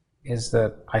is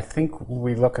that I think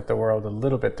we look at the world a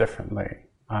little bit differently.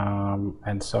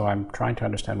 And so I'm trying to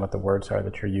understand what the words are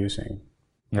that you're using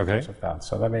in terms of that.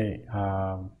 So let me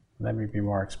be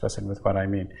more explicit with what I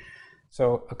mean.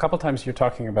 So a couple times you're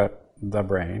talking about the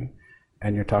brain,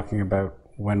 and you're talking about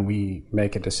when we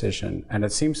make a decision. And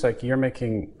it seems like you're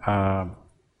making a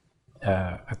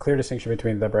clear distinction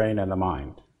between the brain and the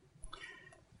mind.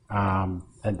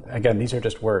 and again, these are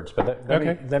just words, but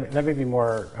let me be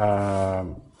more.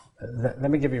 Let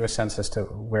me give you a sense as to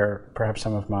where perhaps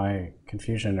some of my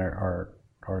confusion or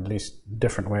at least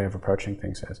different way of approaching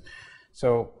things is.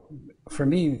 So for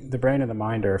me, the brain and the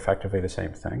mind are effectively the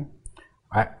same thing.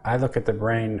 I look at the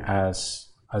brain as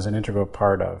an integral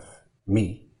part of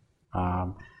me.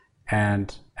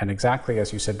 And exactly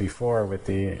as you said before with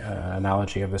the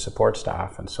analogy of the support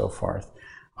staff and so forth,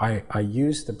 I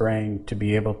use the brain to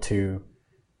be able to,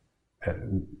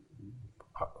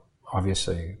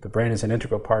 obviously, the brain is an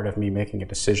integral part of me making a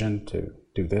decision to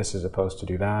do this as opposed to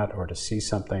do that, or to see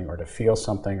something, or to feel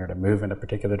something, or to move in a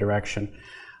particular direction.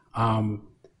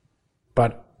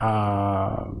 But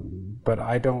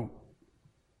I don't,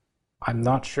 I'm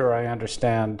not sure I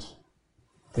understand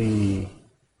the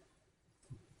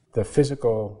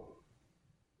physical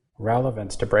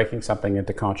relevance to breaking something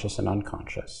into conscious and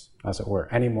unconscious, as it were,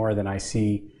 any more than I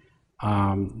see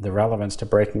the relevance to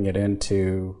breaking it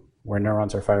into where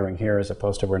neurons are firing here as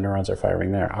opposed to where neurons are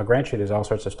firing there. I'll grant you there's all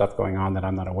sorts of stuff going on that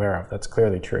I'm not aware of. That's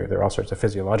clearly true. There are all sorts of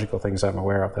physiological things I'm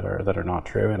aware of that are not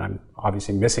true, and I'm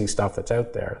obviously missing stuff that's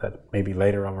out there that maybe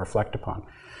later I'll reflect upon.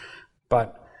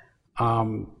 But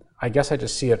I guess I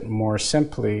just see it more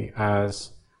simply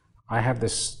as I have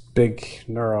this big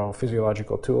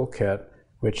neurophysiological toolkit,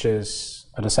 which is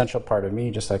an essential part of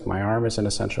me, just like my arm is an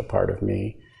essential part of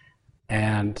me.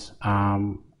 And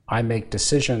I make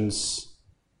decisions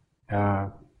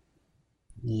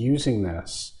using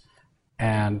this.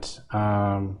 And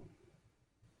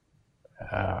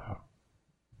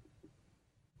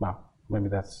well, maybe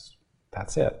that's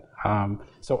it.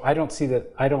 So I don't see the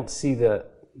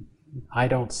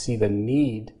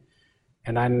need.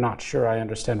 And I'm not sure I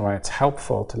understand why it's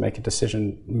helpful to make a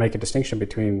distinction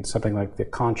between something like the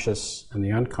conscious and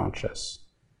the unconscious.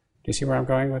 Do you see where I'm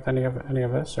going with any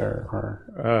of this, or?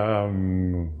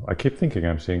 I keep thinking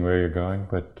I'm seeing where you're going,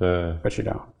 but you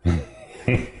don't.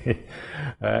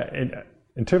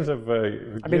 In terms of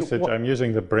usage, I'm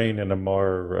using the brain in a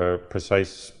more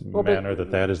precise manner.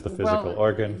 That is the physical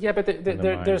organ. Yeah, but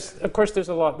there's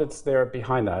a lot that's there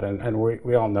behind that, and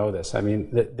we all know this. I mean,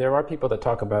 there are people that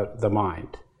talk about the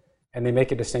mind, and they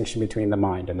make a distinction between the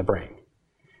mind and the brain.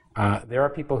 There are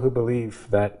people who believe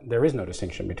that there is no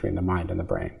distinction between the mind and the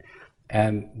brain,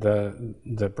 and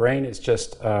the brain is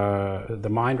just the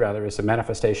mind rather is a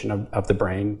manifestation of the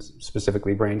brain,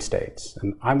 specifically brain states,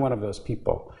 and I'm one of those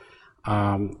people.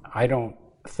 I don't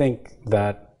think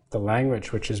that the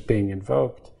language which is being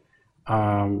invoked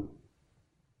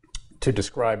to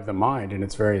describe the mind in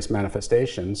its various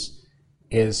manifestations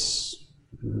is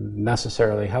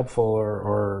necessarily helpful,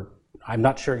 or I'm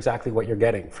not sure exactly what you're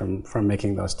getting from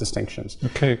making those distinctions.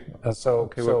 Okay.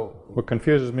 What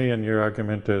confuses me in your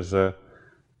argument is you're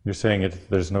saying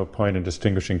there's no point in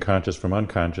distinguishing conscious from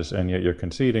unconscious, and yet you're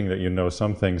conceding that you know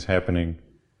some things happening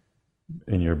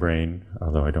in your brain,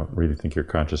 although I don't really think you're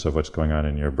conscious of what's going on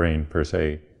in your brain per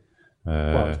se.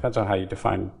 Well, it depends on how you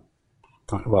define.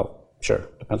 Well, sure,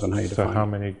 depends on how you define. So how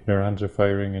many neurons are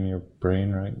firing in your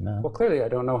brain right now? Well, clearly I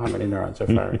don't know how many neurons are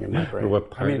firing in my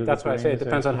brain. That's why I say it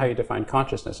depends on how you define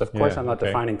consciousness. Of course, I'm not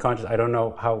defining conscious. I don't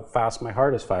know how fast my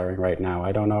heart is firing right now.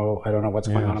 I don't know what's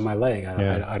going on in my leg.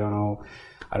 I don't know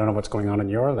what's going on in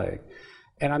your leg.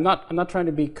 And I'm not trying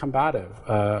to be combative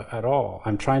at all.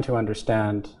 I'm trying to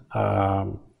understand.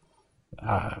 Well,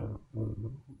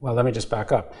 let me just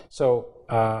back up. So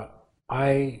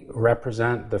I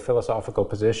represent the philosophical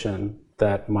position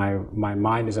that my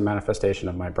mind is a manifestation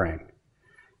of my brain.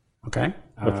 Okay.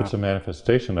 If it's a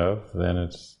manifestation of, then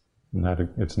it's not.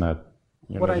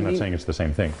 I'm not saying it's the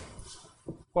same thing.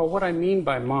 Well, what I mean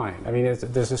by mind, I mean,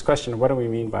 there's this question: what do we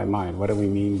mean by mind? What do we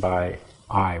mean by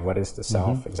I? What is the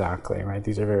self exactly? Right?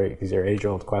 These are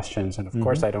age-old questions, and of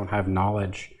course, I don't have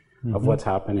knowledge of what's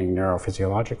happening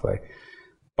neurophysiologically.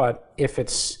 But if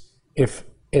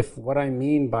what I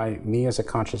mean by me as a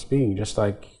conscious being, just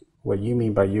like what you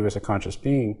mean by you as a conscious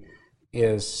being,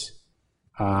 is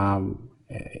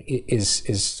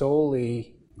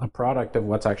solely a product of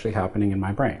what's actually happening in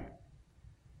my brain.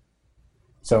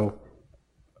 So,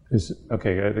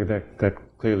 that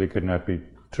clearly could not be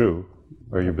true.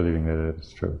 Or are you believing that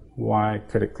it's true? Why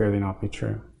could it clearly not be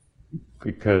true?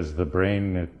 Because the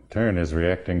brain, in turn, is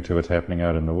reacting to what's happening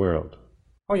out in the world.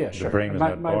 Oh yeah, sure. The brain is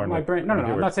not born. My brain. No.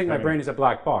 I'm not saying my brain is a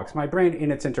black box. My brain,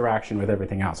 in its interaction with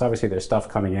everything else, obviously there's stuff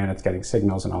coming in. It's getting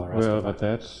signals and all the rest of it. Well, but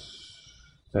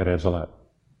that adds a lot.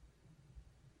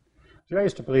 See, I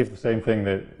used to believe the same thing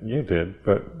that you did,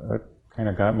 but what kind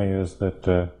of got me is that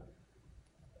how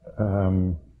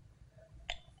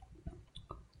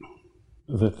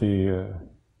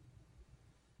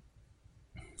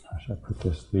should I put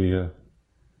this?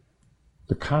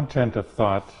 the content of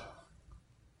thought.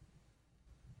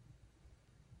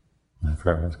 I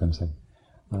forgot what I was going to say.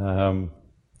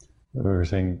 We were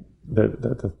saying that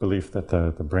the belief that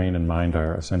the brain and mind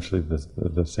are essentially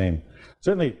the same.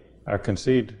 Certainly, I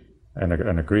concede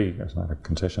and agree, it's not a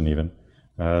concession even,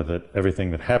 that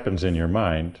everything that happens in your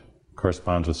mind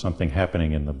corresponds with something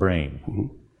happening in the brain. Mm-hmm.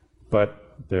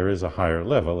 But there is a higher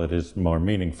level, it is more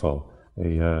meaningful.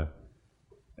 A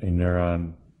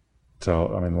neuron,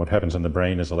 so I mean, what happens in the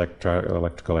brain is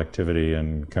electrical activity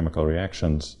and chemical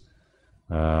reactions.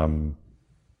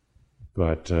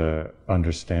 But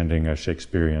understanding a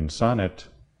Shakespearean sonnet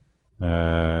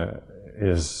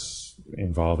is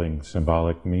involving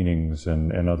symbolic meanings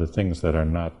and other things that are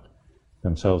not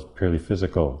themselves purely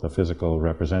physical. The physical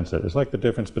represents it. It's like the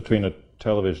difference between a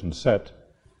television set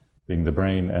being the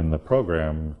brain and the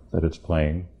program that it's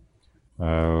playing,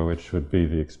 which would be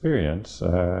the experience.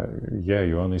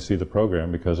 You only see the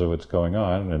program because of what's going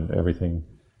on, and everything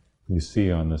you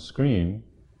see on the screen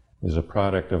is a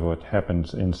product of what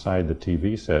happens inside the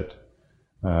TV set.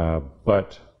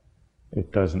 But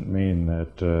it doesn't mean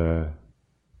that the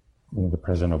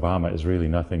President Obama is really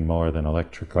nothing more than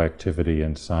electrical activity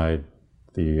inside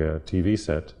the TV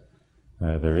set.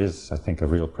 There is, I think, a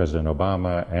real President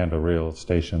Obama and a real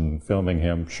station filming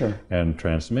him and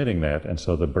transmitting that. And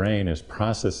so the brain is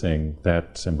processing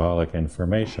that symbolic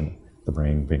information, the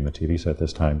brain being the TV set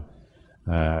this time,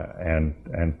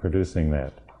 and producing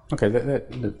that. Okay,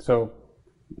 so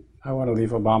I want to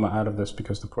leave Obama out of this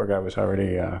because the poor guy was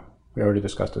already, we already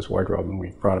discussed his wardrobe and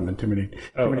we brought him in too many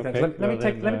times.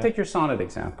 Let me take your sonnet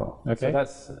example. Okay.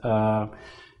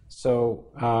 So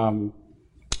that's,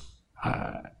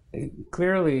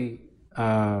 clearly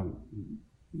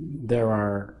there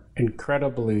are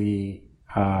incredibly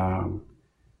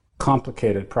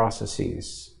complicated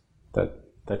processes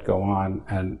that go on,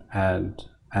 and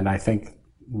I think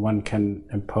one can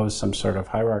impose some sort of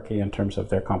hierarchy in terms of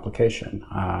their complication,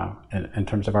 in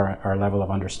terms of our level of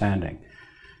understanding.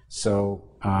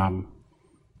 So,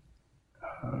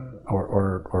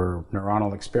 or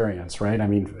neuronal experience, right? I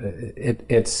mean,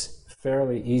 it's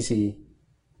fairly easy,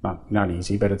 not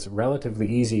easy, but it's relatively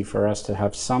easy for us to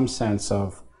have some sense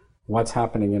of what's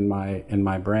happening in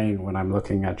my brain when I'm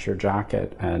looking at your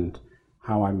jacket and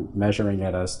how I'm measuring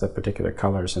it as the particular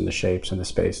colors and the shapes and the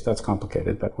space. That's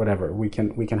complicated, but whatever. We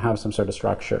can have some sort of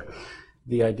structure.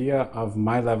 The idea of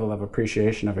my level of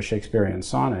appreciation of a Shakespearean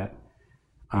sonnet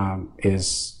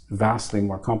is vastly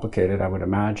more complicated, I would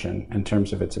imagine, in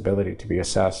terms of its ability to be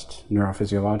assessed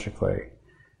neurophysiologically.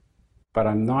 But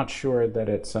I'm not sure that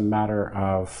it's a matter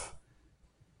of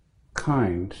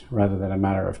kind rather than a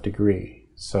matter of degree.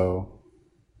 So.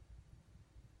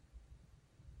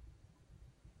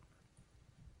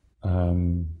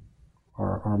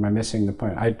 Or am I missing the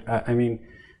point? I mean,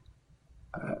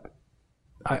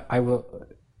 I will.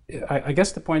 I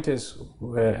guess the point is,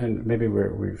 and maybe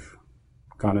we've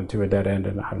gone into a dead end,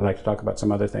 and I'd like to talk about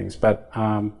some other things. But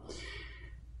I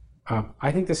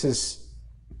think this is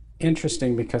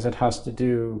interesting because it has to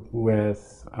do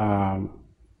with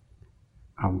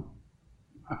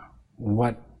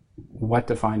what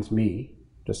defines me.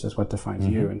 Just as what defines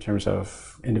you in terms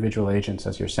of individual agents,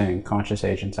 as you're saying, conscious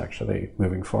agents actually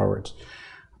moving forwards.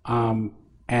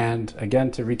 And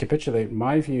again, to recapitulate,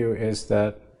 my view is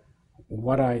that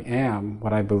what I am,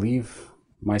 what I believe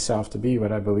myself to be,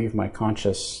 what I believe my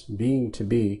conscious being to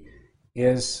be,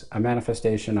 is a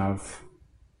manifestation of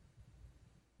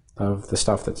the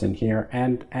stuff that's in here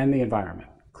and the environment,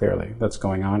 clearly, that's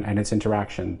going on, and its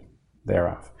interaction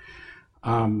thereof.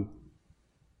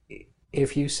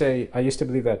 If you say, I used to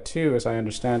believe that too, as I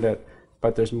understand it,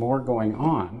 but there's more going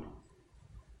on,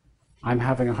 I'm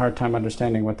having a hard time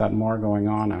understanding what that more going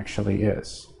on actually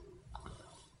is.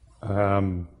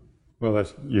 Well,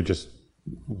 you just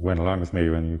went along with me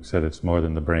when you said it's more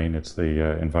than the brain, it's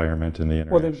the environment and the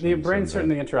interaction. Well, the brain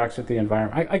certainly interacts with the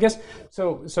environment. I guess,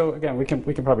 so again, we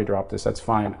can probably drop this, that's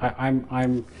fine.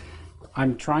 I'm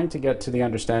trying to get to the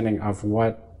understanding of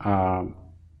what,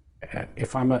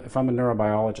 if I'm a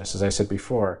neurobiologist, as I said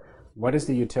before, what is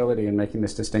the utility in making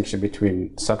this distinction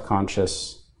between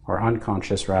subconscious, or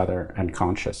unconscious rather, and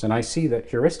conscious? And I see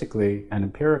that heuristically and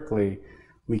empirically,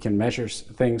 we can measure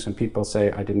things when people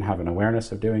say, I didn't have an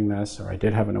awareness of doing this, or I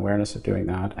did have an awareness of doing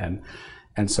that,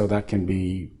 and so that can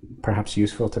be perhaps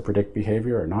useful to predict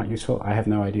behavior or not useful. I have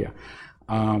no idea.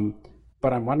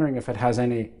 But I'm wondering if it has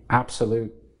any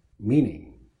absolute meaning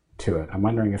to it. I'm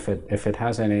wondering if it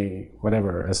has any,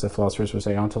 whatever, as the philosophers would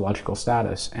say, ontological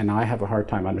status, and I have a hard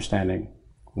time understanding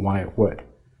why it would.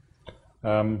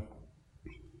 I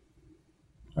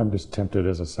I'm just tempted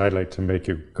as a sidelight to make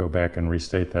you go back and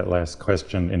restate that last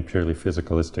question in purely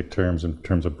physicalistic terms, in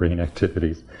terms of brain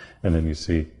activities, and then you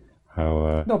see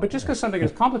how... No, but just because something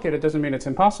is complicated doesn't mean it's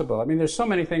impossible. I mean, there's so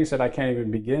many things that I can't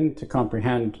even begin to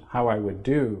comprehend how I would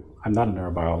do. I'm not a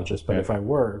neurobiologist, but if I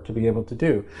were, to be able to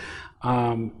do.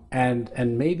 And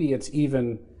maybe it's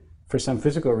even, for some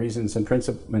physical reasons, in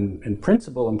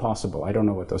principle impossible. I don't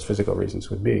know what those physical reasons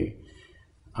would be.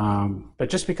 But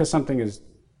just because something is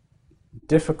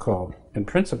difficult in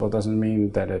principle doesn't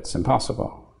mean that it's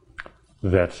impossible.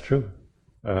 That's true.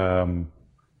 But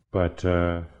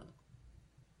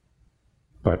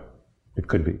it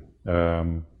could be.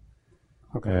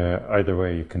 Either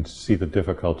way, you can see the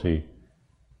difficulty.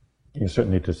 You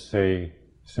certainly need to say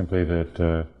simply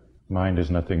that mind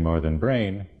is nothing more than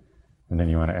brain, and then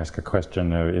you want to ask a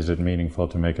question, is it meaningful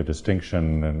to make a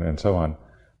distinction, and so on.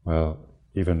 Well,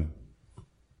 even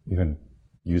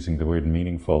using the word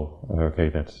meaningful, okay,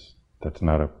 that's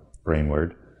not a brain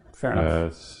word. Fair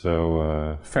enough.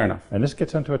 Fair enough. And this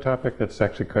gets into a topic that's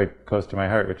actually quite close to my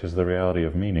heart, which is the reality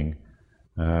of meaning.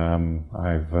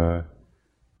 I've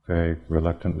very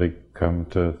reluctantly come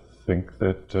to think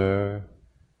that to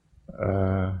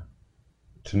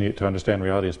understand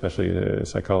reality, especially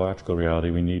psychological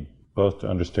reality, we need both to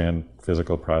understand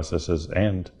physical processes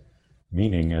and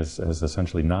meaning as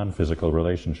essentially non-physical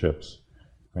relationships.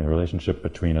 I mean, the relationship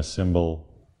between a symbol,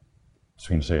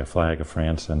 between, say, a flag of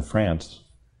France and France,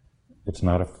 it's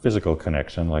not a physical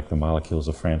connection like the molecules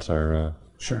of France are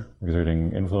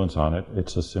exerting influence on it.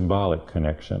 It's a symbolic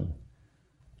connection.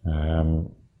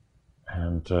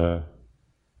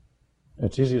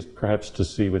 It's easiest perhaps to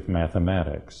see with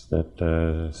mathematics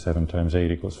that 7 times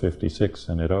 8 equals 56,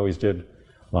 and it always did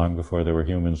long before there were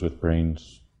humans with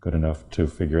brains good enough to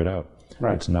figure it out.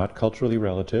 Right. It's not culturally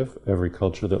relative. Every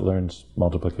culture that learns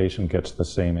multiplication gets the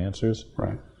same answers.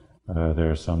 Right. There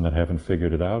are some that haven't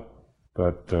figured it out,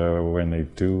 but when they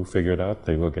do figure it out,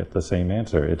 they will get the same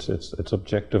answer. It's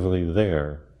objectively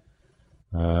there.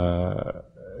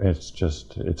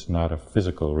 It's not a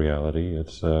physical reality.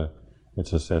 It's a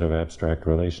set of abstract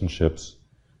relationships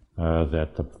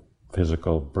that the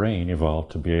physical brain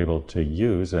evolved to be able to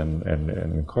use and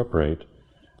incorporate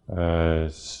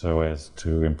so as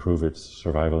to improve its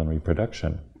survival and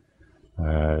reproduction.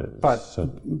 But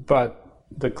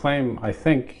the claim, I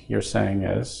think you're saying,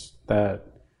 is that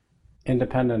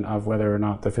independent of whether or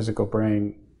not the physical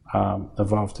brain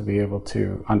evolved to be able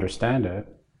to understand it,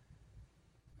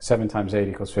 7 times 8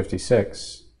 equals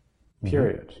 56,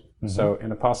 period. Mm-hmm. So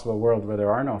in a possible world where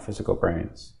there are no physical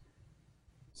brains,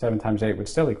 7 times 8 would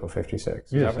still equal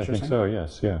 56. Yes, I think so,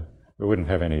 yes, yeah. It wouldn't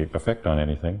have any effect on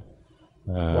anything.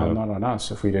 Well, not on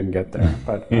us if we didn't get there.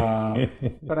 But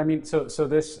I mean, so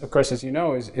this, of course, as you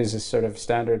know, is a sort of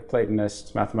standard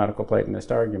Platonist, mathematical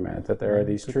Platonist argument that there are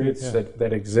these truths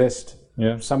that exist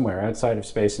somewhere outside of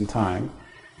space and time.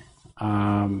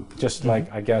 Just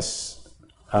like, I guess,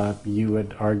 you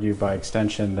would argue by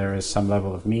extension there is some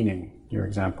level of meaning. Your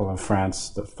example of France,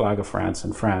 the flag of France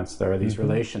and France, there are these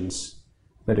relations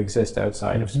that exist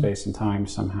outside of space and time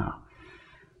somehow.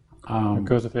 It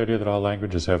goes with the idea that all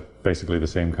languages have basically the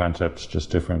same concepts,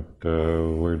 just different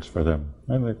words for them.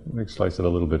 And they slice it a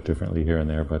little bit differently here and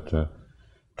there, but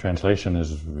translation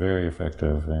is very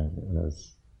effective, and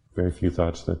there's very few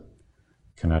thoughts that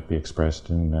cannot be expressed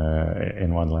in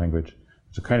one language.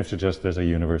 So it kind of suggests there's a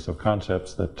universe of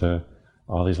concepts that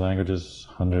all these languages,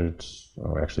 hundreds,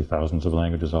 or actually thousands of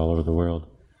languages all over the world,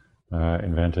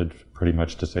 invented pretty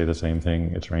much to say the same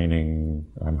thing. It's raining,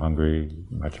 I'm hungry,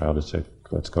 my child is sick,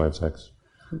 let's go have sex.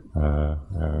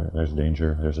 There's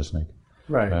danger, there's a snake.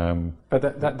 Right.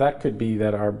 But that could be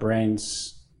that our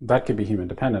brains, that could be human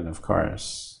dependent, of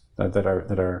course, that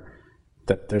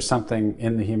there's something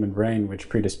in the human brain which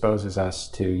predisposes us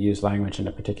to use language in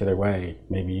a particular way,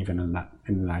 maybe even in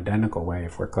an identical way,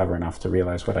 if we're clever enough to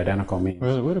realize what identical means.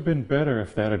 Well, it would have been better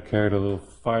if that had carried a little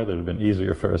farther. It would have been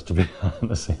easier for us to be on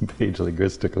the same page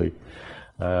linguistically.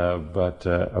 But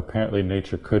apparently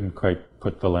nature couldn't quite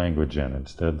put the language in.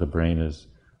 Instead, the brain is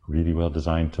really well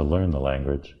designed to learn the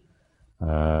language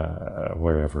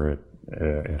wherever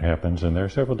it happens. And there are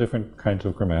several different kinds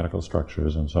of grammatical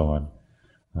structures and so on.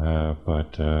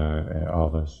 But all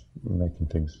this making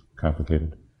things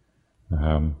complicated.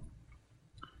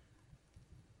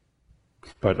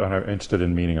 But are interested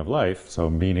in meaning of life. So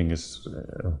meaning is,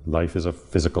 life is a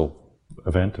physical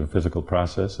event, a physical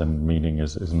process, and meaning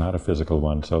is not a physical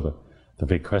one. So the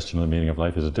big question of the meaning of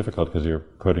life is difficult because you're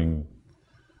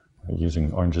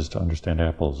using oranges to understand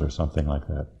apples or something like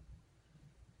that.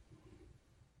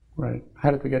 Right.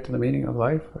 How did we get to the meaning of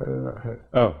life?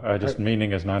 Just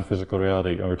meaning as non-physical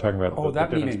reality. And we're talking about the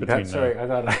difference between,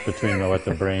 between what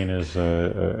the brain is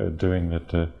doing,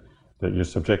 that your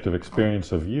subjective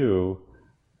experience of you.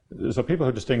 So people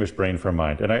who distinguish brain from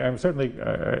mind, and I'm certainly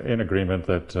in agreement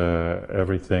that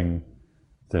everything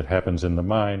that happens in the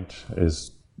mind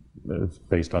is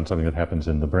based on something that happens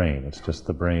in the brain. It's just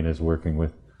the brain is working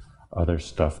with other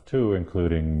stuff too,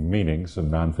 including meanings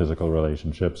and non-physical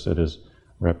relationships. It is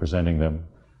representing them,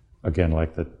 again,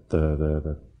 like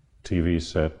the TV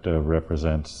set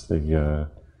represents the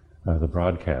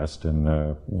broadcast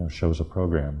and shows a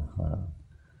program.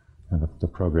 And the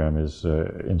program is,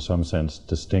 in some sense,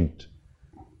 distinct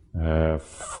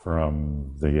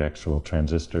from the actual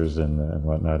transistors and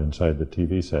whatnot inside the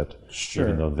TV set, sure,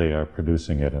 even though they are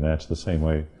producing it. And that's the same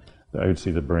way. I would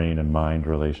see the brain and mind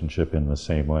relationship in the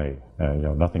same way.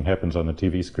 Nothing happens on the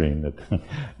TV screen that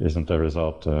isn't a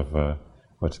result of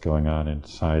what's going on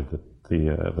inside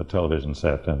the television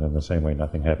set, and in the same way,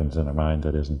 nothing happens in our mind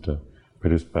that isn't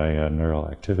produced by neural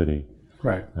activity.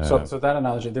 Right. So that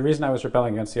analogy, the reason I was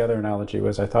rebelling against the other analogy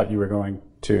was I thought you were going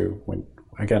to, when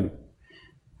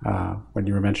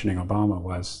you were mentioning Obama,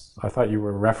 I thought you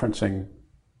were referencing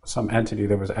some entity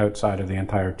that was outside of the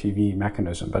entire TV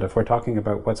mechanism. But if we're talking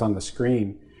about what's on the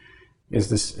screen,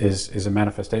 is a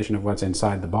manifestation of what's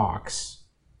inside the box,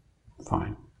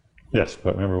 fine. Yes,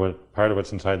 but remember, part of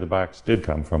what's inside the box did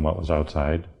come from what was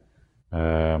outside.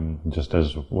 Just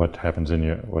as what happens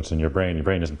what's in your brain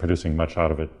isn't producing much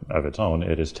out of its own.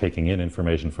 It is taking in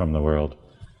information from the world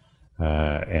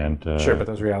and sure, but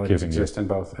those realities exist in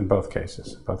both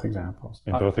cases, both examples.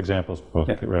 In both examples, both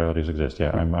realities exist.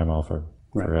 Yeah, right. I'm all for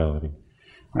reality.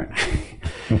 Right.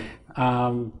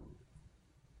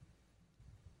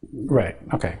 Right.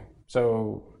 Okay.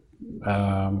 So,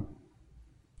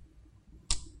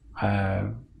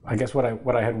 I guess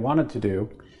what I had wanted to do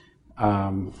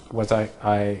was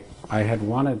I had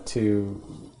wanted to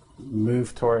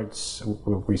move towards,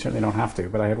 we certainly don't have to,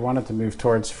 but I had wanted to move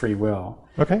towards free will.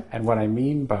 Okay. And what I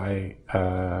mean by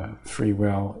free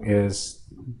will is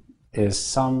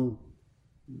some,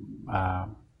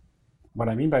 what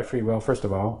I mean by free will, first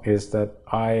of all, is that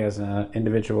I, as an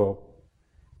individual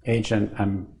agent,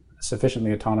 am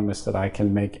sufficiently autonomous that I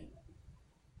can make,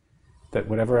 that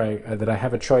that I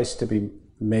have a choice to be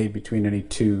made between any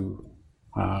two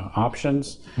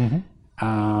options, mm-hmm.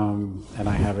 And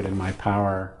I have it in my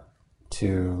power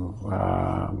to,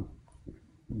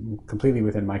 completely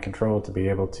within my control, to be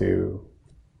able to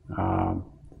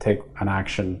take an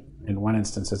action in one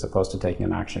instance as opposed to taking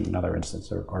an action in another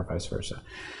instance, or vice versa.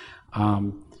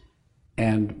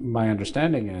 And my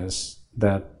understanding is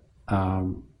that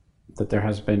that there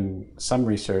has been some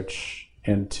research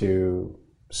into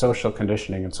social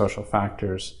conditioning and social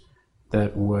factors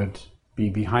that would be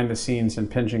behind the scenes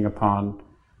impinging upon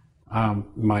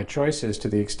my choices to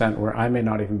the extent where I may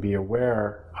not even be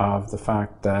aware of the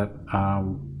fact that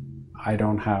I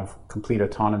don't have complete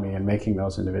autonomy in making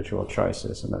those individual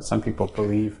choices, and that some people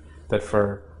believe that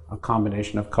for a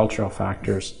combination of cultural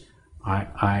factors,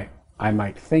 I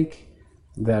might think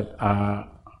that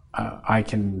I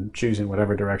can choose in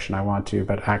whatever direction I want to,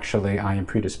 but actually I am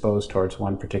predisposed towards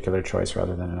one particular choice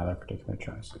rather than another particular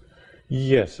choice.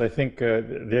 Yes, I think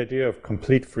the idea of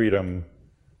complete freedom,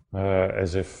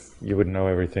 as if you would know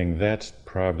everything, that's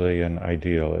probably an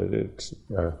ideal.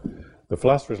 The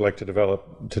philosophers like to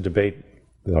debate.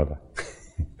 The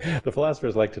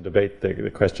philosophers like to debate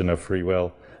the question of free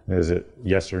will. Is it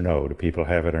yes or no? Do people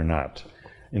have it or not?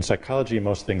 In psychology,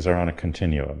 most things are on a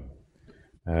continuum.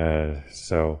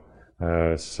 So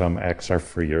some acts are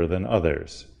freer than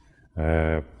others.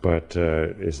 But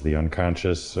is the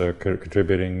unconscious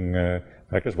contributing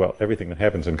factors? Well, everything that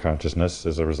happens in consciousness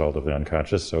is a result of the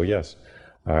unconscious, so yes.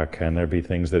 Can there be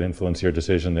things that influence your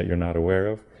decision that you're not aware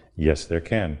of? Yes, there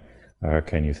can.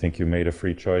 Can you think you made a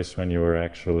free choice when you were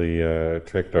actually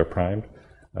tricked or primed?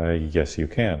 Yes, you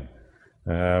can.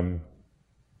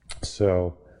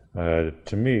 So,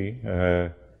 to me,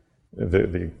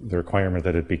 the requirement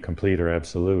that it be complete or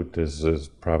absolute is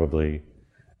probably,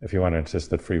 if you want to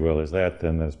insist that free will is that,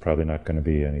 then there's probably not going to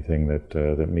be anything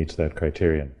that meets that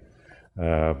criterion.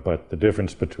 But the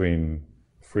difference between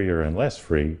freer and less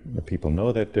free, people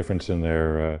know that difference in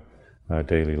their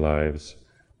daily lives.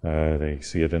 They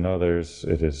see it in others.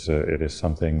 It is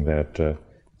something that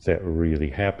really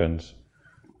happens.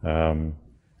 And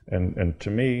to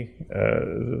me,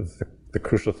 the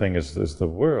crucial thing is the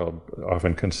world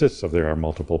often consists of, there are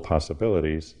multiple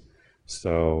possibilities.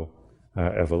 So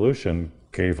evolution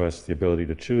gave us the ability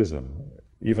to choose them.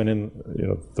 Even in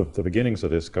the beginnings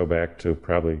of this go back to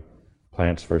probably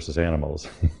plants versus animals.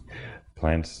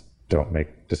 plants don't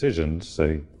make decisions.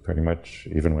 They pretty much,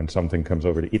 even when something comes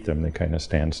over to eat them, they kind of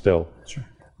stand still. Sure.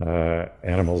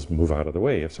 Animals move out of the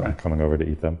way if someone's coming over to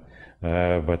eat them.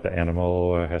 But the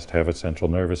animal has to have a central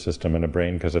nervous system and a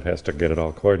brain because it has to get it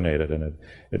all coordinated, and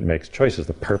it makes choices.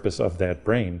 The purpose of that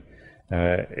brain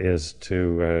is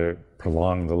to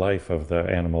prolong the life of the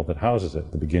animal that houses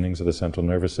it. The beginnings of the central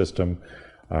nervous system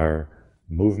are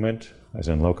movement, as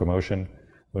in locomotion,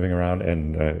 moving around,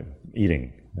 and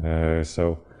eating.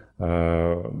 So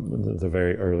the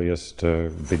very earliest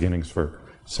beginnings for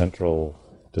central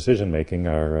decision-making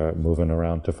are moving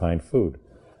around to find food.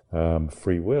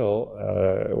 Free will,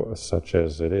 such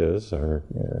as it is, or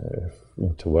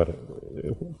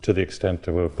to the extent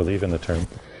to believe in the term,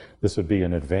 this would be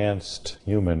an advanced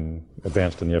in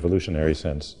the evolutionary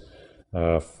sense,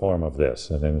 form of this.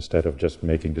 And instead of just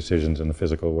making decisions in the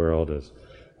physical world as,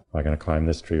 am I going to climb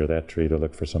this tree or that tree to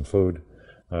look for some food?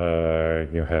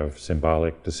 You have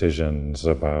symbolic decisions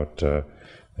about,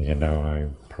 I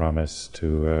promise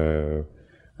to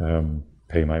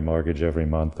pay my mortgage every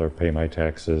month, or pay my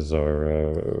taxes,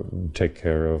 or take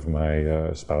care of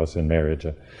my spouse in marriage.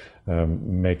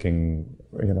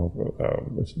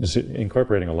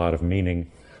 Incorporating a lot of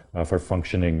meaning for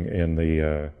functioning in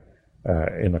the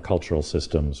cultural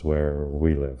systems where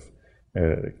we live.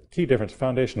 Key difference,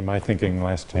 foundation of my thinking in the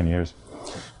last 10 years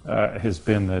has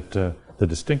been that the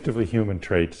distinctively human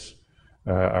traits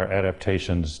are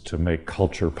adaptations to make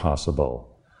culture possible.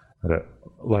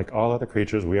 Like all other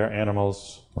creatures, we are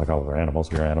animals. Like all other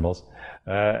animals, we are animals.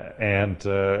 And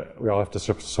we all have to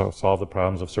solve the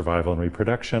problems of survival and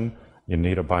reproduction. You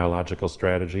need a biological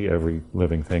strategy. Every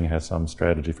living thing has some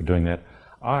strategy for doing that.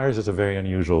 Ours is a very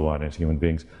unusual one as human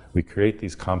beings. We create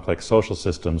these complex social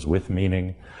systems with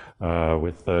meaning,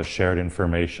 with shared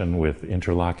information, with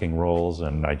interlocking roles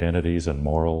and identities and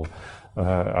moral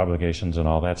obligations and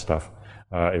all that stuff.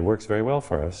 It works very well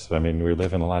for us. I mean, we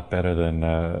live in a lot better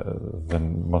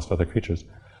than most other creatures.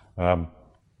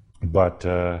 But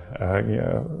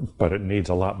it needs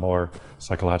a lot more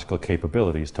psychological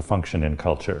capabilities to function in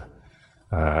culture.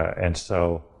 And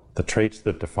so the traits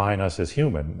that define us as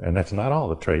human, and that's not all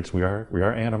the traits. We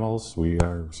are animals. We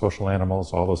are social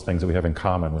animals. All those things that we have in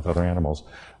common with other animals.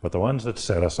 But the ones that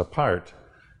set us apart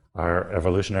are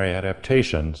evolutionary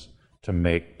adaptations to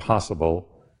make possible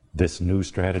this new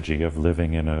strategy of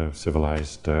living in a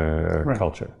civilized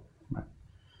culture. Right.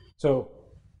 So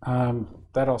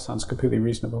that all sounds completely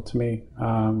reasonable to me.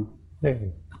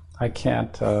 I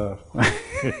can't.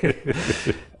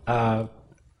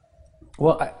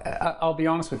 Well, I'll be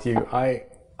honest with you.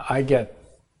 I get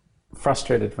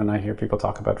frustrated when I hear people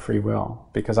talk about free will,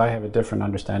 because I have a different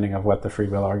understanding of what the free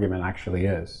will argument actually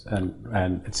is,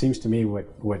 and it seems to me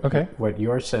what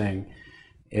you're saying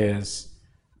is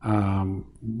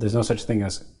there's no such thing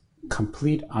as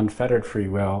complete unfettered free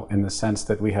will, in the sense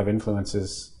that we have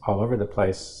influences all over the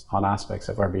place on aspects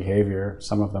of our behavior.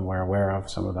 Some of them we're aware of,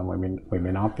 some of them we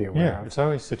may not be aware of. Yeah, it's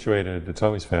always situated, it's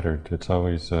always fettered, it's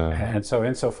always... And so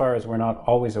insofar as we're not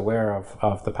always aware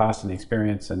of the past and the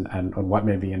experience and what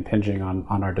may be impinging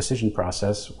on our decision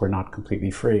process, we're not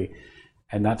completely free.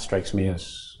 And that strikes me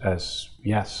as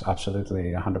yes,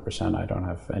 absolutely, 100%. I don't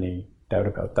have any doubt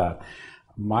about that.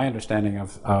 My understanding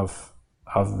of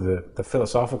the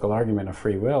philosophical argument of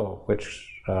free will, which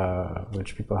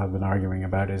people have been arguing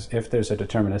about, is if there's a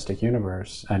deterministic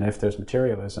universe, and if there's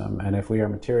materialism, and if we are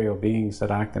material beings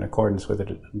that act in accordance with a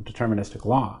deterministic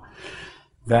law,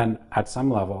 then at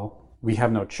some level we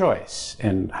have no choice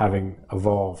in having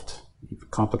evolved,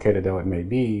 complicated though it may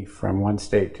be, from one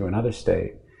state to another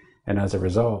state. And as a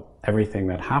result, everything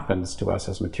that happens to us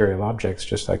as material objects,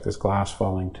 just like this glass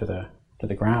falling to the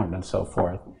ground and so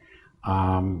forth,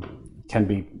 can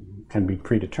be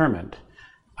predetermined,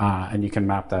 and you can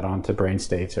map that onto brain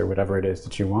states or whatever it is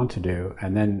that you want to do,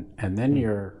 and then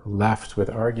you're left with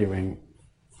arguing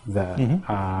that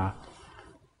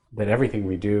that everything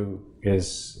we do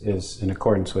is in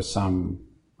accordance with some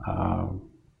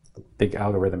big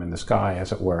algorithm in the sky,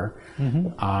 as it were,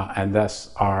 and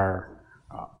thus our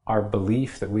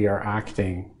belief that we are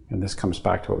acting, and this comes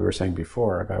back to what we were saying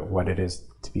before about what it is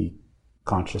to be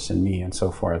conscious in me and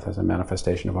so forth, as a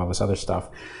manifestation of all this other stuff.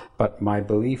 But my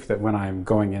belief that when I'm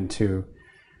going into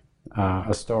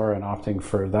a store and opting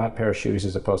for that pair of shoes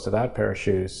as opposed to that pair of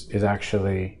shoes is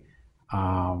actually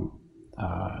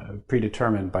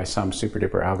predetermined by some super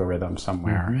duper algorithm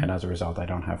somewhere, and as a result I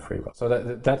don't have free will. So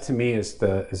that to me is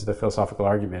the philosophical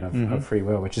argument of free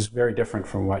will, which is very different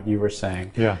from what you were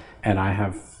saying. Yeah. And I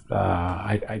have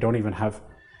I don't even have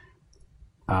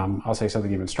I'll say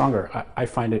something even stronger. I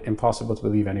find it impossible to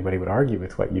believe anybody would argue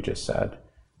with what you just said.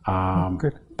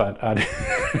 Good. But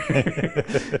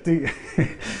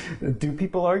Do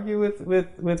people argue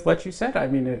with what you said? I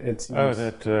mean, it seems... Oh,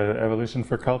 that evolution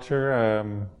for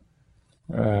culture?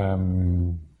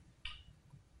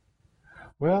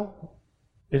 Well,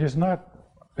 it's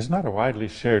not a widely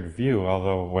shared view,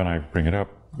 although when I bring it up,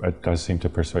 it does seem to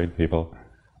persuade people.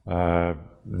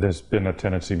 There's been a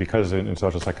tendency, because in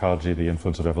social psychology, the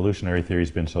influence of evolutionary theory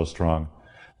has been so strong,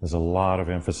 there's a lot of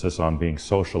emphasis on being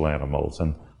social animals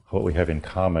and what we have in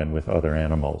common with other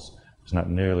animals. It's not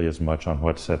nearly as much on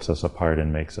what sets us apart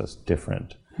and makes us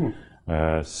different.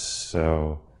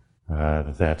 So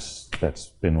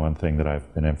that's been one thing that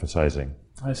I've been emphasizing.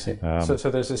 I see. So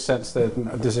there's a sense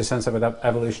of an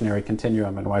evolutionary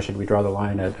continuum, and why should we draw the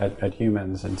line at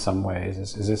humans in some ways?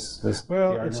 Is this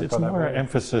well, it's more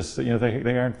emphasis. They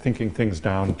aren't thinking things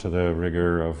down to the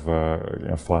rigor of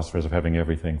philosophers of having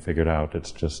everything figured out.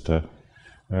 It's just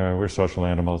we're social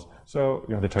animals. So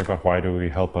they talk about, why do we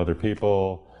help other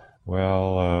people?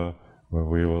 Well,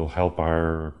 we will help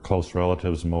our close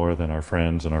relatives more than our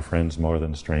friends, and our friends more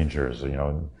than strangers.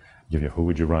 Who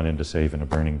would you run in to save in a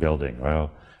burning building?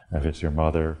 Well, if it's your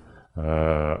mother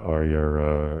or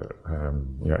your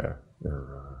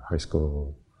high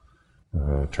school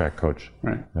track coach,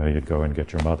 right. You'd go and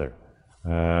get your mother.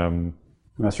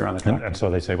 Unless you're on the clock. And so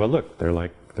they say, well, look,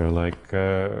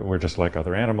 we're just like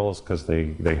other animals because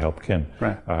they help kin.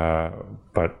 Right.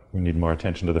 But we need more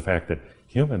attention to the fact that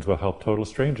humans will help total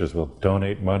strangers. We'll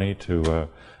donate money to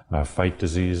fight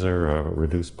disease or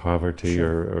reduce poverty,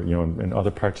 sure. or in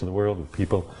other parts of the world with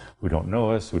people who don't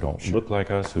know us, who don't sure. look like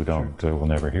us, who don't will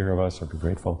never hear of us or be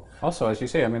grateful. Also, as you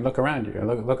say, I mean, look around you.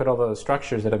 Look at all the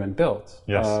structures that have been built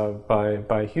yes.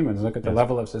 by humans. Look at the yes.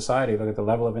 level of society. Look at the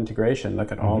level of integration.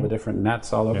 Look at all the different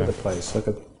nets all over yeah. the place. Look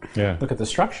at the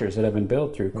structures that have been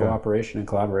built through cooperation and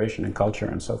collaboration and culture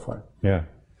and so forth. Yeah.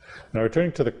 Now,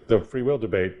 returning to the free will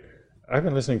debate, I've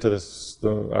been listening to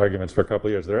the arguments for a couple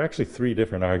of years. There are actually three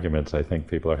different arguments I think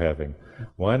people are having.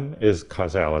 One is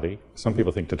causality. Some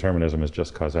people think determinism is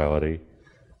just causality,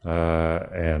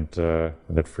 and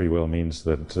that free will means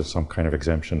that there's some kind of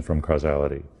exemption from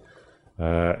causality.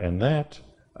 And that,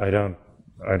 I don't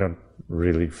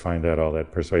really find that all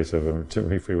that persuasive. To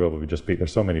me, free will would just be,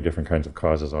 there's so many different kinds of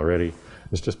causes already.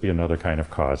 Let's just be another kind of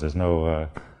cause. There's no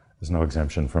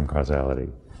exemption from causality.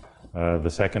 The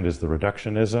second is the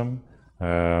reductionism.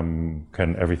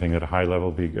 Can everything at a high level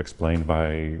be explained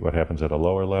by what happens at a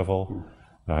lower level?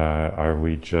 Are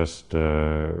we just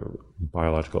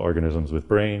biological organisms with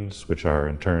brains, which are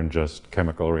in turn just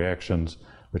chemical reactions,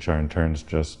 which are in turn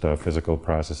just physical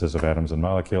processes of atoms and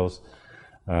molecules?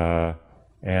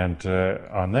 And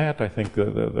on that, I think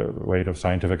the weight of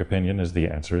scientific opinion is the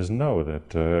answer is no,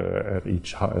 that at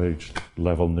each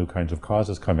level new kinds of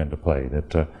causes come into play,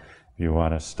 that you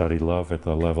want to study love at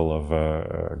the level of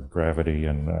gravity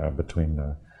and between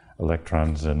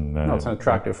electrons and... no, it's an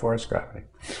attractive force gravity.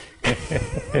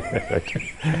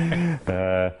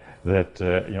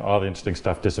 All the interesting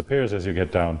stuff disappears as you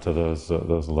get down to those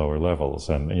lower levels,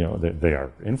 and they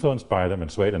are influenced by them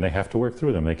and swayed, and they have to work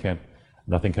through them.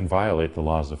 Nothing can violate the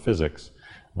laws of physics,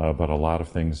 but a lot of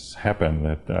things happen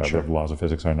that sure. the laws of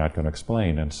physics are not going to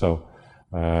explain. And so,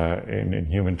 in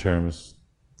human terms,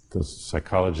 the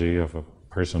psychology of a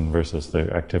person versus the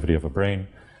activity of a brain,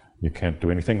 you can't do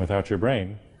anything without your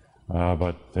brain,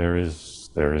 but there is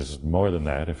more than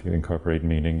that if you incorporate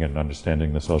meaning and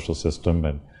understanding the social system,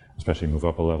 and especially move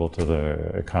up a level to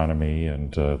the economy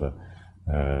and the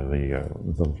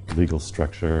legal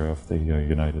structure of the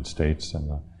United States and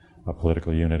the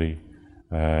political unity.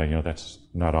 That's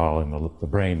not all in the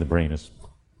brain. The brain is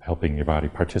helping your body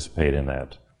participate in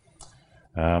that.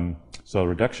 So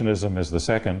reductionism is the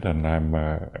second, and I'm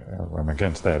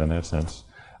against that in that sense.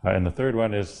 And the third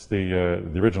one is the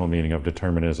original meaning of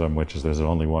determinism, which is there's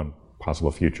only one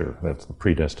possible future. That's the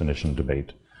predestination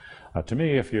debate. To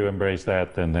me, if you embrace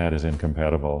that, then that is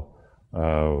incompatible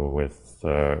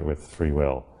with free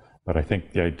will. But I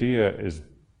think the idea is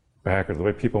backward. The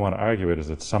way people want to argue it is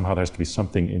that somehow there has to be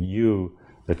something in you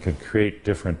that can create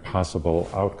different possible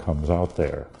outcomes out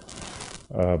there.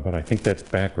 But I think that's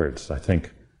backwards. I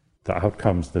think the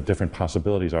outcomes, the different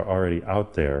possibilities are already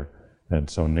out there, and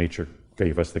so nature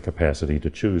gave us the capacity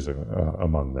to choose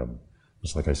among them.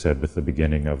 Just like I said with the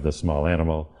beginning of the small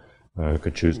animal,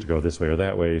 could choose to go this way or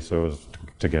that way so as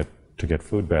to get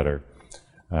food better.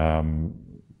 One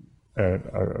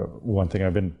thing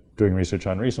I've been doing research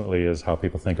on recently is how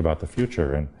people think about the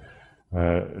future, and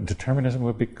determinism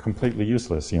would be completely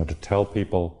useless. To tell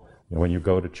people when you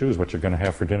go to choose what you're going to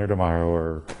have for dinner tomorrow,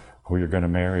 or who you're going to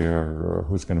marry, or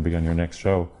who's going to be on your next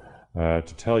show,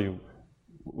 to tell you,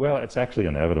 well, it's actually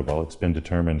inevitable. It's been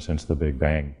determined since the Big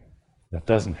Bang. that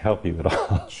doesn't help you at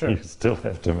all. Sure. You still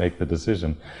have to make the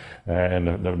decision. And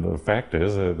the fact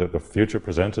is that the future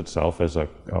presents itself as a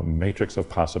matrix of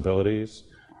possibilities,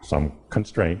 some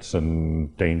constraints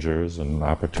and dangers and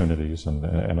opportunities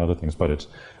and other things. But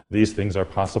these things are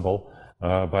possible,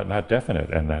 but not definite.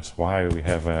 And that's why we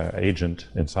have an agent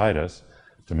inside us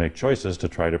to make choices to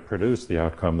try to produce the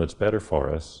outcome that's better for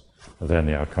us than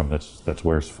the outcome that's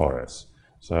worse for us.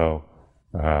 So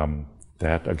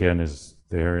that, again, is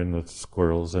there in the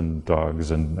squirrels and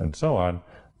dogs and so on,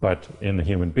 but in the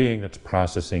human being that's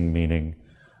processing meaning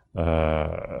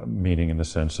in the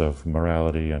sense of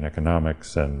morality and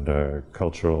economics and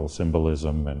cultural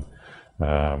symbolism and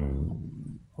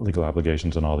legal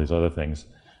obligations and all these other things.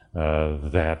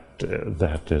 That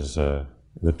is the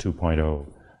 2.0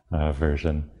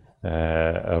 version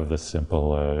of the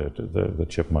simple the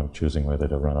chipmunk choosing whether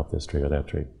to run up this tree or that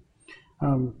tree.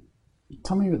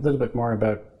 Tell me a little bit more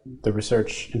about the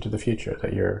research into the future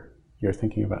that you're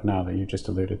thinking about now, that you just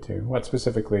alluded to. What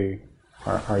specifically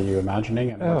are you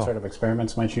imagining, and what sort of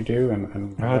experiments might you do?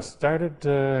 Well, it started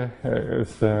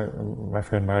with my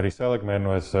friend Marty Seligman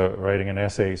was writing an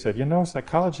essay. He said,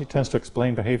 psychology tends to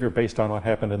explain behavior based on what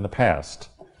happened in the past.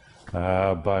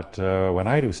 But when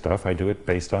I do stuff, I do it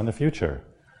based on the future.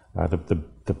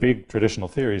 The big traditional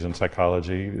theories in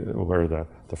psychology were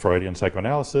the Freudian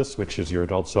psychoanalysis, which is your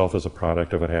adult self as a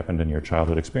product of what happened in your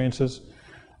childhood experiences,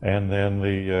 and then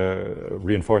the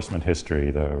reinforcement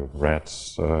history, the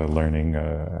rats learning,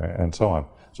 and so on.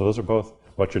 So those are both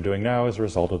what you're doing now as a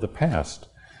result of the past.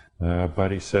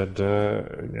 But he said,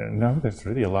 no, there's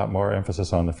really a lot more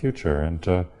emphasis on the future.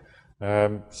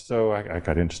 And so I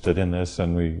got interested in this,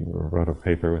 and we wrote a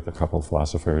paper with a couple of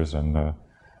philosophers, and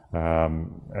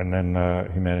then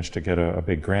he managed to get a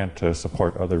big grant to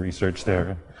support other research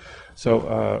there.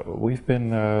 So we've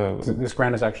been... This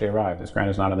grant has actually arrived. This grant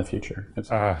is not in the future.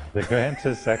 The grant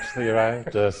has actually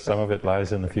arrived. Some of it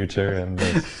lies in the future and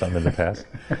some in the past.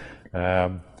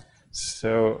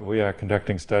 So we are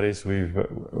conducting studies. We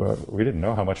didn't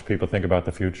know how much people think about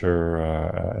the future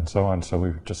and so on. So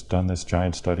we've just done this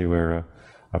giant study where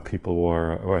people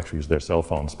actually used their cell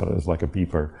phones, but it was like a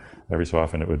beeper. Every so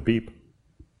often it would beep.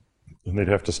 And they'd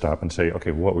have to stop and say,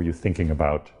 okay, what were you thinking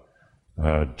about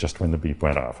just when the beep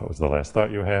went off? What was the last thought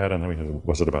you had? And then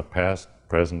was it about past,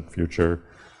 present, future,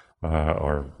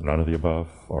 or none of the above,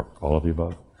 or all of the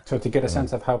above? So to get a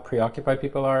sense of how preoccupied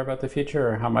people are about the future,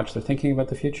 or how much they're thinking about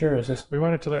the future, is this? We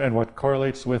wanted to learn, and what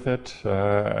correlates with it,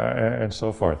 and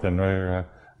so forth. And we've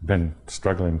been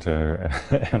struggling to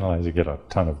analyze and get a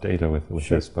ton of data with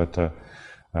sure. This. But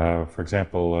for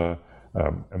example,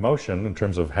 emotion in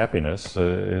terms of happiness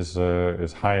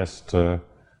is highest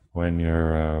when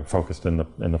you're focused in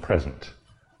the present.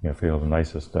 You feel the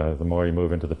nicest. The more you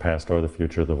move into the past or the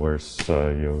future, the worse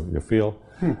you feel.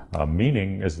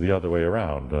 Meaning is the other way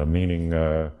around. Meaning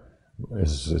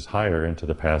is higher into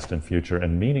the past and future,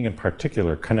 and meaning in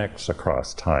particular connects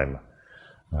across time.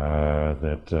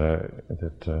 Okay,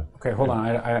 hold on.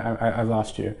 I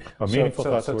lost you. Meaningful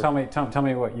thoughts. So tell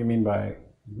me what you mean by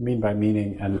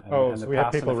meaning and so we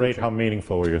had people rate how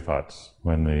meaningful were your thoughts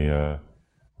when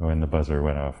the buzzer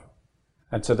went off.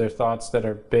 And so their thoughts that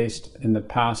are based in the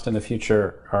past and the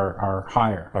future are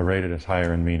higher. Are rated as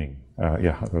higher in meaning.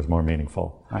 It was more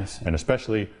meaningful. I see. And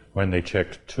especially when they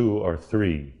checked 2 or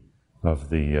 3 of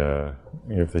the,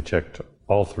 if they checked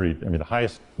all 3, the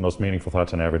highest, most meaningful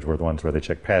thoughts on average were the ones where they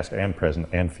checked past and present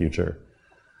and future.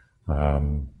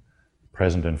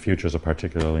 Present and future is a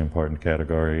particularly important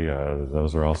category.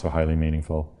 Those are also highly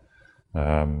meaningful.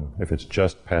 If it's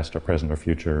just past or present or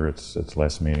future, it's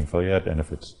less meaningful yet. And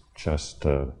if it's just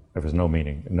if there's no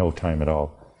meaning, no time at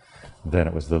all, then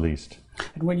it was the least.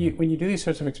 And when you do these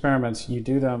sorts of experiments, you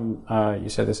do them. You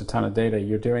said there's a ton of data.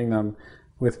 You're doing them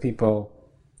with people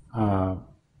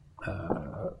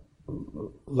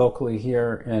locally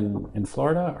here in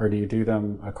Florida, or do you do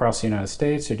them across the United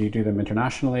States, or do you do them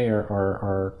internationally,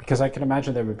 or because I can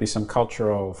imagine there would be some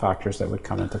cultural factors that would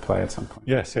come into play at some point.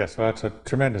 Yes. Well, it's a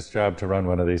tremendous job to run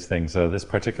one of these things. This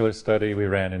particular study we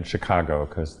ran in Chicago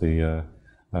because the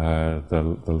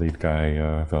lead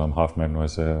guy, Wilhelm Hoffman,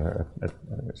 was at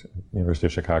University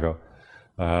of Chicago,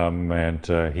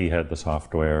 and he had the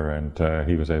software, and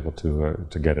he was able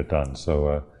to get it done.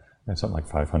 So something like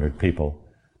 500 people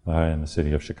in the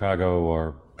city of Chicago,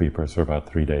 or beepers for about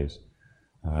 3 days.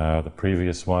 The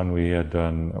previous one we had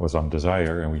done was on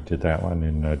Desire, and we did that one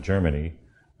in Germany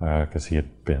because he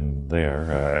had been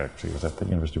there. Actually, it was at the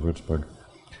University of Würzburg.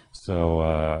 So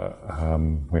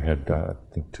we had, I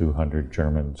think, 200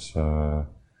 Germans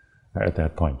at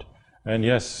that point. And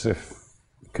yes, if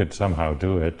could somehow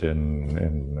do it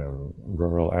in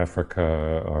rural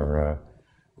Africa or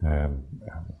a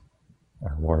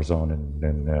war zone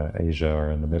in Asia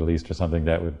or in the Middle East or something,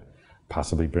 that would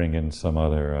possibly bring in some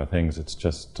other things. It's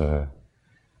just the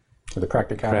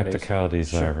practicalities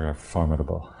sure. are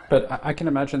formidable. But I can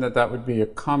imagine that would be a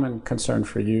common concern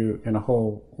for you in a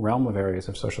whole realm of areas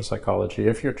of social psychology.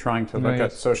 If you're trying to look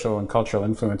at social and cultural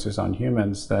influences on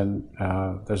humans, then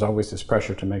there's always this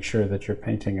pressure to make sure that you're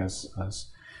painting as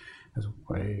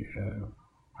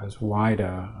wide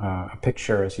a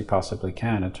picture as you possibly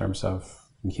can in terms of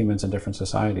humans in different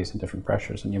societies and different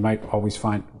pressures. And you might always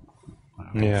find,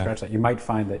 you might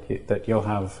find that you'll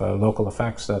have local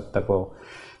effects that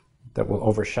will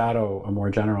overshadow a more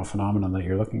general phenomenon that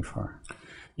you're looking for.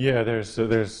 Yeah,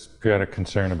 there's got a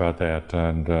concern about that,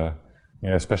 and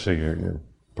especially you're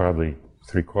probably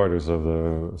 3/4 of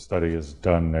the study is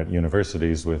done at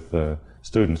universities with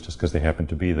students just because they happen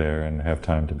to be there and have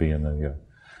time to be in the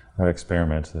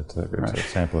experiments. It's a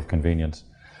sample of convenience.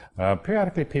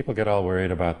 Periodically, people get all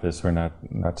worried about this. We're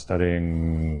not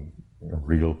studying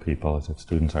real people, as if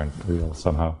students aren't real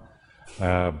somehow.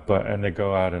 And they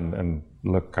go out and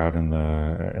look out in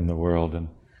the world, and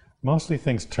mostly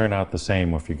things turn out the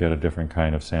same if you get a different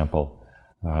kind of sample.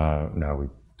 Now we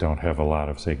don't have a lot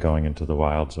of, say, going into the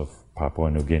wilds of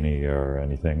Papua New Guinea or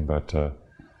anything, but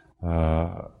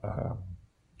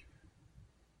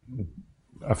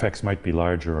effects might be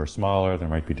larger or smaller. There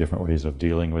might be different ways of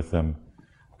dealing with them,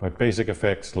 but basic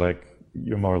effects like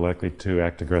you're more likely to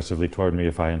act aggressively toward me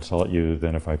if I insult you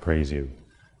than if I praise you.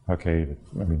 Okay,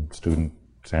 I mean, student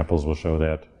samples will show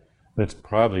that. That's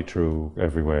probably true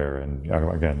everywhere, and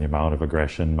again, the amount of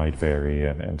aggression might vary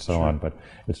and so on, but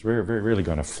it's really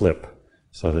going to flip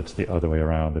so that it's the other way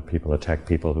around, that people attack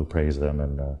people who praise them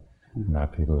and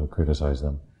not people who criticize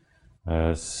them.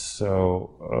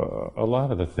 So a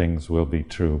lot of the things will be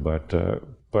true, but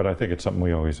I think it's something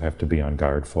we always have to be on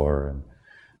guard for, and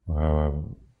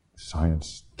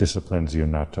science disciplines you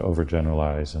not to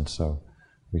overgeneralize, and so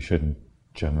we shouldn't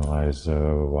generalize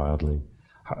wildly.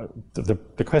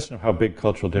 The question of how big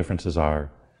cultural differences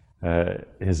are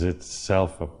is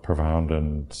itself a profound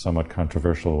and somewhat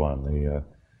controversial one.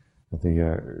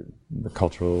 The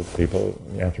cultural people,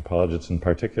 the anthropologists in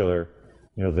particular,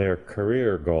 their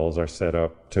career goals are set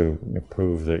up to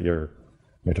prove that you're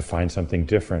to find something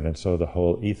different, and so the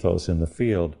whole ethos in the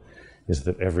field is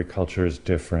that every culture is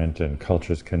different, and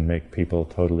cultures can make people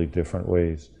totally different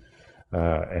ways,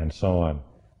 and so on.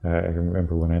 I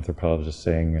remember one anthropologist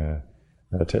saying,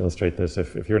 to illustrate this,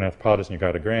 if you're an anthropologist and you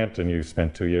got a grant and you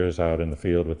spent 2 years out in the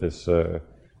field with this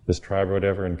tribe or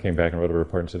whatever, and came back and wrote a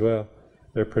report and said, well,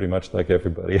 they're pretty much like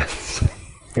everybody else.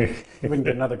 You wouldn't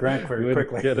get another grant very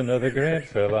quickly. Wouldn't get another grant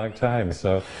for a long time.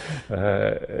 So,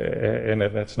 and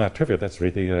that's not trivial. That's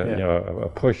really a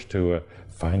push to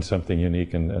find something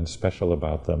unique and special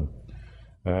about them.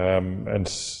 And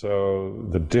so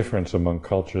the difference among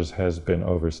cultures has been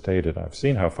overstated. I've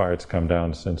seen how far it's come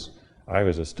down since I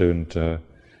was a student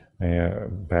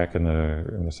back in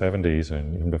the 70s,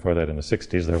 and even before that in the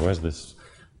 60s. There was this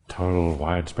total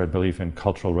widespread belief in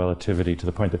cultural relativity to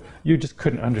the point that you just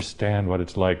couldn't understand what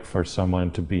it's like for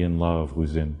someone to be in love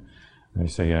who's in,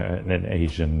 say, an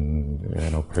Asian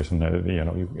person.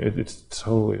 It's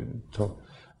so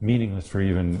meaningless for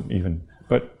even.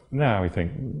 But now we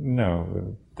think,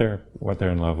 no, what they're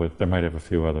in love with. There might have a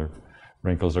few other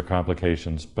wrinkles or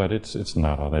complications, but it's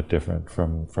not all that different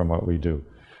from what we do.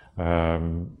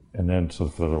 And then, so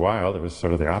for a while, it was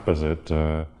sort of the opposite,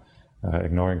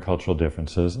 ignoring cultural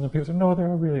differences. And then people say, no, there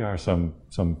really are some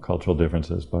cultural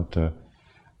differences, but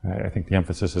I think the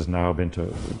emphasis has now been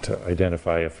to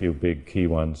identify a few big key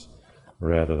ones,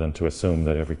 rather than to assume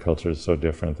that every culture is so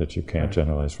different that you can't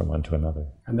generalize from one to another.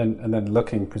 And then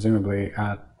looking presumably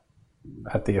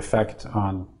at the effect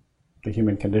on the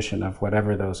human condition of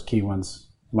whatever those key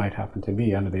ones might happen to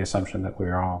be, under the assumption that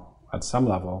we're all at some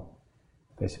level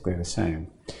basically the same.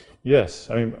 Yes,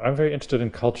 I mean, I'm very interested in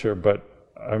culture, but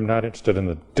I'm not interested in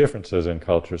the differences in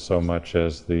culture so much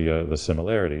as the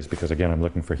similarities, because again, I'm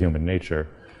looking for human nature.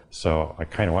 So I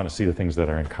kind of want to see the things that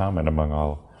are in common among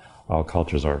all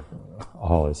cultures, or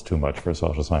all is too much for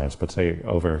social science, but say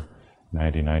over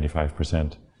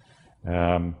 90-95%.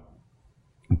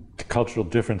 Cultural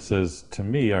differences, to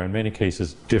me, are in many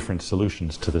cases different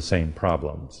solutions to the same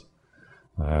problems.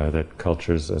 That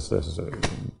cultures, as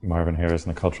Marvin Harris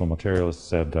and the cultural materialist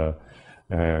said,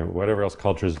 whatever else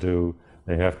cultures do,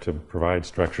 they have to provide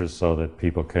structures so that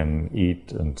people can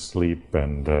eat and sleep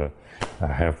and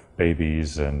have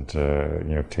babies and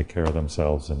take care of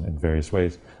themselves in various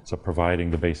ways. So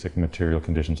providing the basic material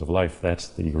conditions of life, that's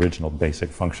the original basic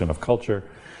function of culture.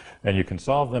 And you can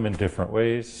solve them in different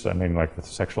ways. I mean, like with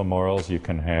sexual morals, you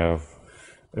can have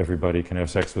everybody can have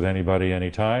sex with anybody,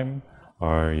 anytime,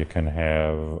 or you can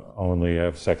only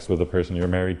have sex with the person you're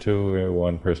married to,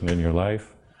 one person in your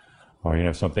life, or you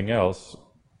have something else.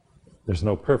 There's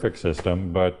no perfect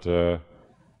system, but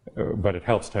it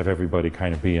helps to have everybody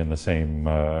kind of be in the same,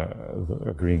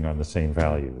 agreeing on the same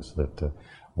values. That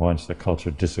once the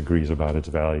culture disagrees about its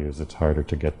values, it's harder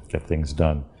to get things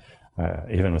done.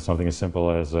 Even with something as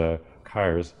simple as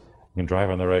cars, you can drive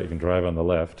on the right, you can drive on the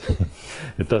left.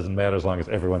 It doesn't matter as long as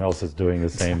everyone else is doing the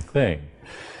same thing.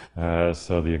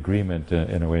 So the agreement,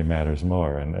 in a way, matters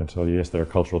more. And so, yes, there are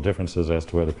cultural differences as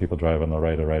to whether people drive on the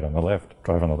right or drive on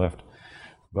the left.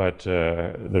 But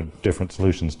there are different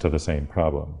solutions to the same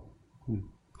problem.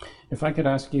 If I could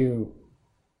ask you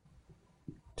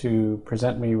to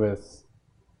present me with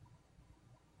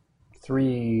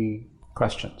 3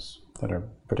 questions that are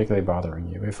particularly bothering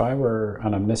you. If I were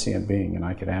an omniscient being and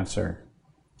I could answer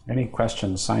any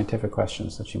questions, scientific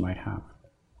questions that you might have,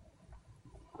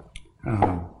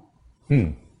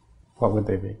 what would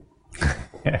they be?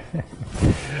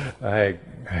 I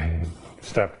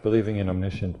stopped believing in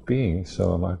omniscient beings,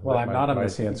 so I'm not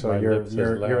omniscient, so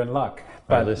you're in luck.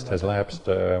 My list has lapsed.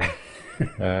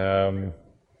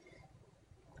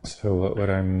 So what would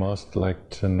I most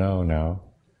like to know now?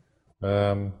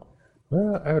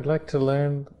 Well, I would like to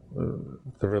learn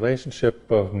the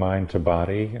relationship of mind to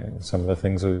body, and some of the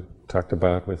things we talked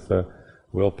about with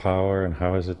willpower and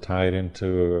how is it tied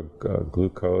into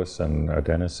glucose and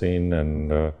adenosine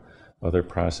and other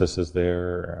processes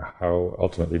there. How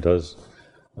ultimately does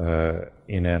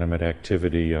inanimate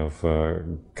activity of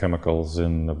chemicals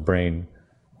in the brain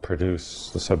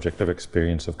produce the subjective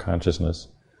experience of consciousness?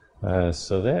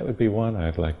 So that would be one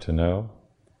I'd like to know.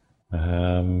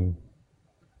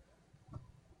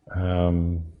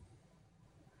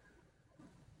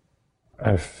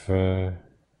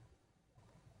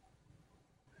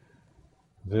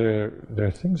 There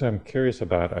are things I'm curious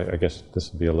about. I guess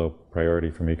this would be a low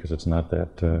priority for me because it's not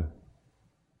that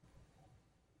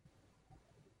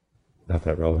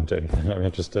relevant to anything I'm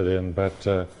interested in. But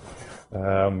there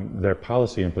are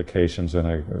policy implications when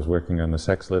I was working on the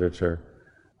sex literature.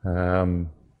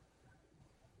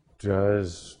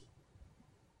 Does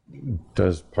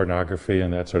pornography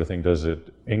and that sort of thing, does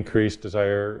it increase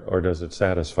desire or does it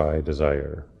satisfy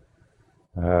desire?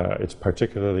 It's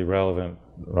particularly relevant,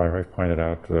 my wife pointed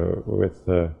out, with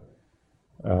the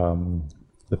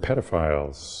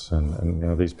pedophiles,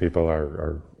 and these people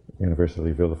are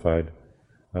universally vilified,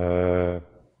 and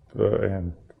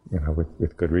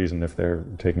with good reason if they're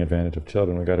taking advantage of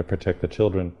children. We've got to protect the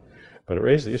children. But it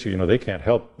raises the issue, they can't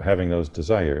help having those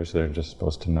desires. They're just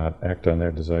supposed to not act on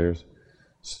their desires.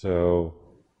 So,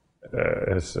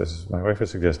 as my wife is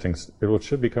suggesting, it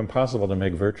should become possible to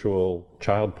make virtual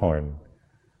child porn.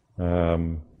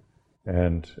 And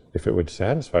if it would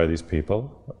satisfy these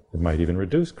people, it might even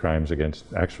reduce crimes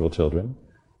against actual children.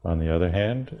 On the other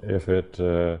hand, if it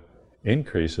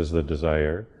increases the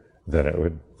desire, then it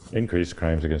would increase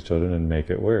crimes against children and make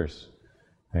it worse.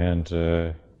 And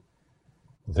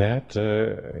that,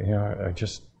 I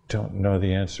just don't know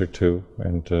the answer to,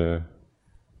 and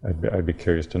I'd be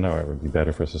curious to know. It would be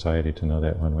better for society to know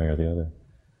that one way or the other.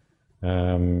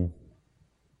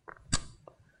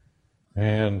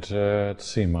 And let's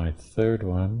see, my third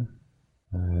one.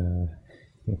 I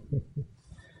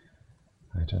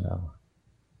don't know.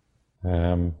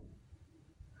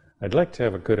 I'd like to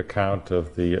have a good account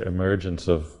of the emergence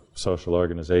of social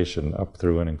organization up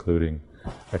through and including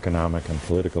economic and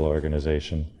political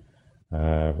organization.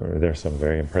 There's some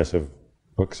very impressive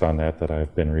books on that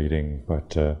I've been reading,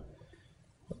 but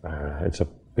it's a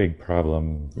big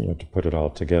problem, to put it all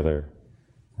together,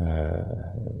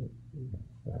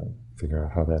 figure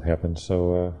out how that happens.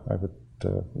 So I would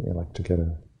like to get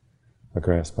a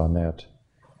grasp on that.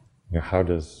 How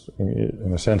does,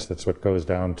 in a sense, that's what goes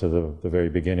down to the very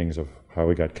beginnings of how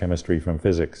we got chemistry from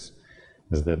physics,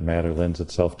 is that matter lends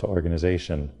itself to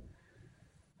organization.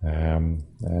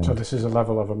 So this is a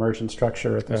level of emergent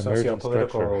structure at the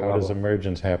socio-political level. How does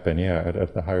emergence happen? Yeah,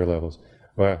 at the higher levels.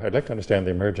 Well, I'd like to understand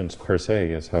the emergence per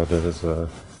se. Is how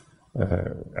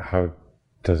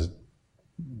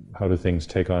do things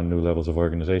take on new levels of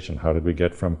organization? How did we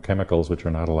get from chemicals which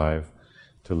are not alive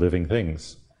to living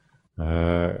things?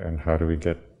 And how do we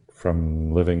get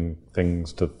from living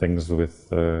things to things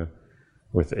with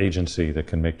agency that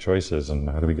can make choices? And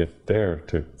how do we get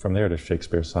from there to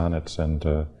Shakespeare's sonnets and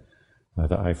the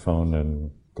iPhone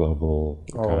and global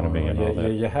economy and all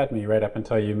that? You had me right up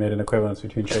until you made an equivalence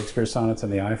between Shakespeare's sonnets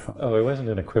and the iPhone. Oh, it wasn't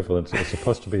an equivalence. It was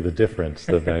supposed to be the difference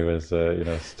that I was,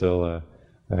 still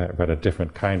but a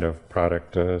different kind of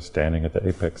product standing at the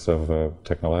apex of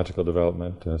technological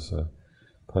development as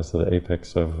opposed to the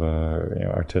apex of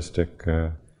artistic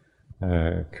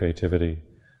creativity.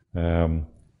 The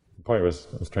point was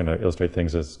trying to illustrate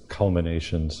things as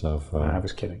culminations of... I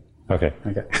was kidding. Okay.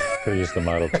 Okay. Could use the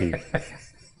Model T.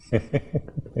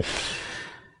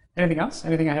 Anything else?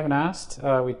 Anything I haven't asked?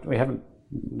 We haven't.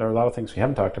 There are a lot of things we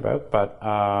haven't talked about, but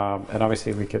and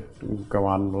obviously we could go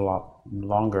on a lot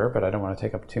longer, but I don't want to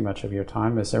take up too much of your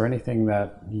time. Is there anything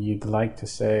that you'd like to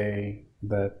say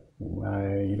that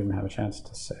you didn't have a chance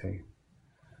to say?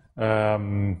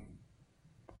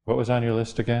 What was on your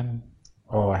list again?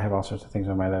 Oh, I have all sorts of things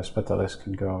on my list, but the list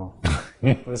can go.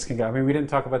 The list can go. I mean, we didn't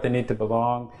talk about the need to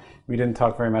belong. We didn't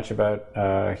talk very much about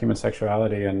human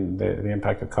sexuality and the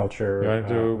impact of culture. You want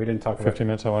to do we didn't talk 15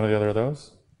 minutes on one or the other of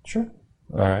those? Sure.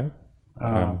 All right.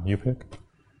 You pick?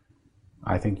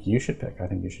 I think you should pick. I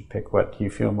think you should pick what you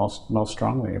feel most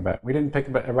strongly about. We didn't pick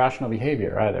about irrational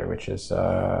behavior either, which is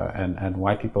and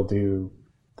why people do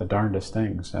the darndest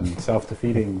things and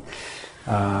self-defeating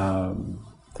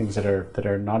things that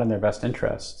are not in their best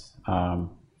interest.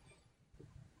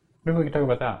 Maybe we can talk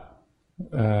about that,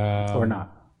 or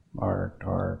not, or.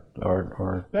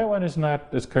 That one is not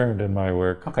as current in my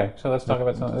work. Okay, so let's talk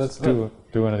about something. Let's do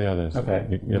one of the others.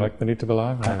 Okay. You like the need to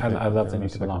belong? I love the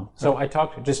need to belong. So I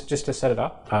talked just to set it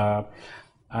up.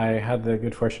 I had the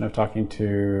good fortune of talking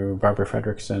to Barbara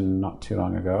Fredrickson not too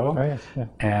long ago. Oh yes, yeah.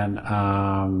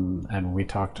 And we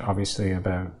talked obviously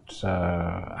about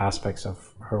aspects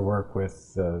of her work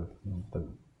with the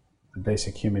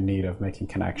basic human need of making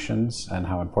connections and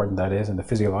how important that is, and the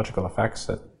physiological effects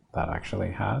that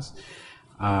actually has,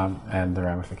 and the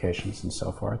ramifications and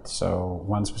so forth. So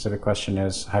one specific question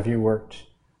is: have you worked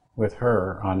with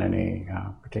her on any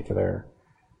particular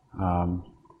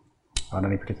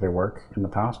work in the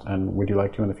past, and would you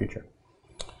like to in the future?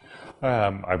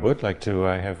 I would like to.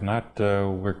 I have not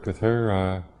worked with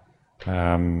her.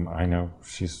 I know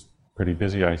she's pretty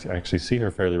busy. I actually see her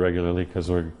fairly regularly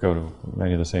because we go to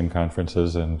many of the same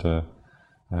conferences, and I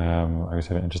always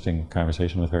have an interesting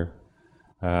conversation with her.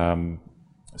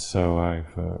 So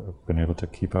I've been able to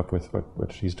keep up with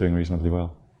what she's doing reasonably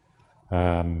well.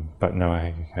 But no,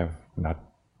 I have not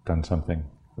done something.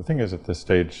 The thing is, at this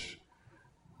stage,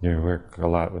 you work a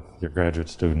lot with your graduate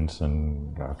students,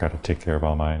 and I've got to take care of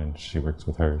all mine, and she works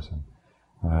with hers.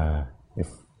 And if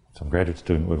some graduate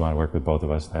student would want to work with both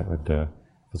of us, that would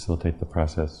facilitate the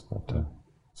process. But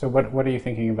so what are you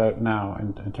thinking about now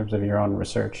in terms of your own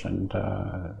research and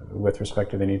with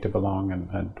respect to the need to belong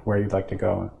and where you'd like to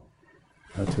go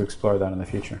to explore that in the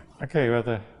future? Okay, well,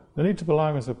 the need to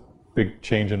belong was a big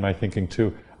change in my thinking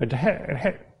too.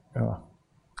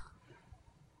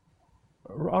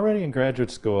 Already in graduate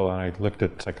school, I looked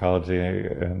at psychology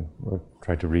and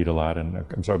tried to read a lot and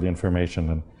absorb the information.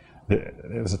 And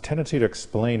there was a tendency to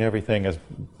explain everything as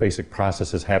basic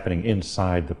processes happening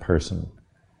inside the person.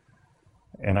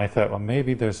 And I thought, well,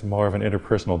 maybe there's more of an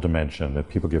interpersonal dimension that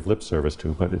people give lip service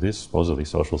to, but it is supposedly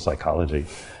social psychology.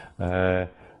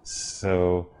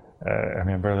 So I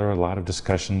remember there were a lot of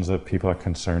discussions that people are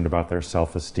concerned about their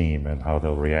self-esteem and how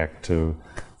they'll react to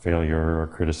failure or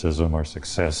criticism or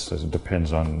success, as it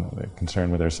depends on concern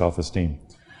with their self-esteem.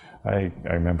 I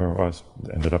remember what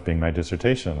ended up being my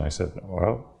dissertation. I said,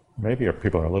 well, maybe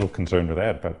people are a little concerned with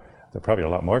that, but they're probably a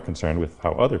lot more concerned with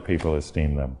how other people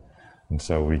esteem them. And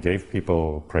so we gave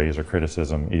people praise or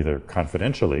criticism either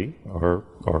confidentially or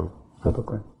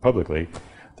publicly,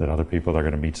 that other people are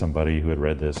going to meet somebody who had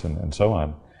read this and so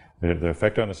on. The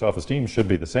effect on the self-esteem should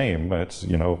be the same. It's,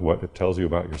 what it tells you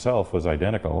about yourself was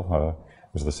identical.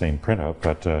 It was the same printout,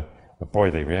 but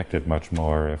boy, they reacted much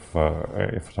more if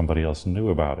somebody else knew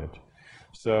about it.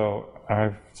 So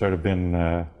I've sort of been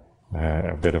a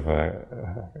bit of a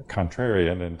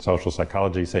contrarian in social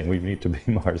psychology, saying we need to be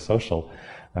more social.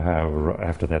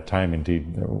 After that time,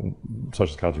 indeed,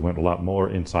 social psychology went a lot more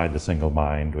inside the single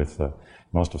mind. With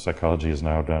most of psychology is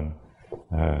now done.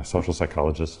 Social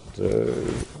psychologists,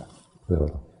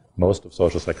 most of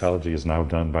social psychology is now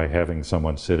done by having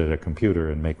someone sit at a computer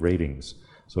and make ratings.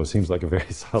 So it seems like a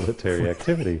very solitary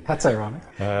activity. That's ironic.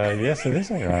 Yes, it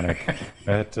is ironic.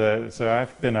 So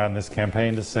I've been on this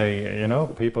campaign to say,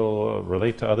 people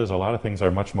relate to others. A lot of things are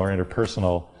much more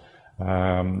interpersonal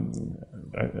than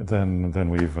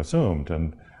we've assumed.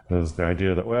 And there's the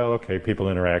idea that, well, okay, people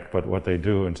interact, but what they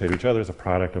do and say to each other is a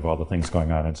product of all the things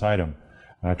going on inside them.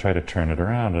 And I try to turn it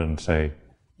around and say,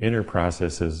 inner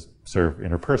processes serve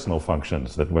interpersonal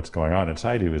functions, that what's going on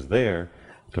inside you is there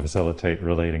to facilitate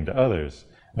relating to others.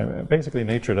 Basically,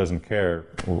 nature doesn't care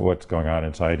what's going on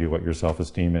inside you, what your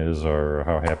self-esteem is, or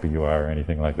how happy you are, or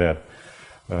anything like that.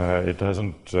 It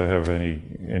doesn't have any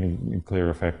clear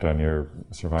effect on your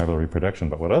survival or reproduction,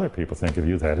 but what other people think of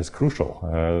you, that is crucial.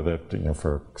 That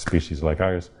for species like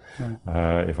ours,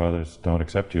 if others don't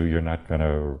accept you, you're not going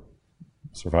to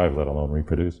survive, let alone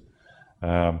reproduce.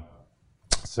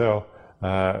 So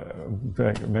I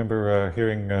remember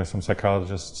hearing some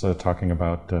psychologists talking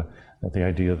about the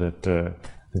idea that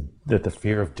the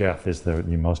fear of death is the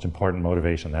most important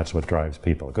motivation. That's what drives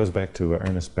people. It goes back to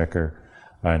Ernest Becker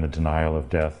in The Denial of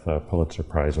Death, a Pulitzer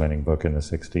Prize-winning book in the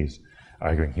 60s,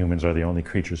 arguing humans are the only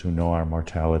creatures who know our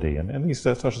mortality. And these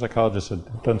social psychologists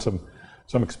had done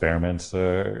some experiments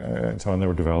and so on. They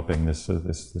were developing this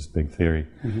big theory.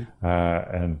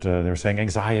 And they were saying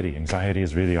anxiety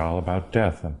is really all about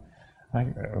death. And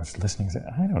I was listening and saying,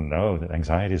 I don't know that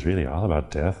anxiety is really all about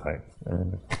death. I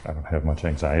don't have much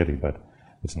anxiety, but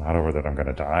it's not over that I'm going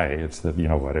to die. It's that,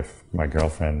 what if my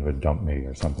girlfriend would dump me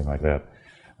or something like that.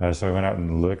 So I went out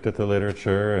and looked at the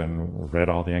literature and read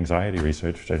all the anxiety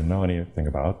research, which I didn't know anything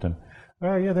about. And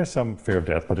there's some fear of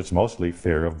death, but it's mostly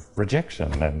fear of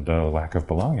rejection and lack of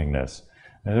belongingness.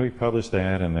 And then we published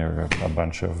that, and there were a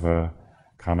bunch of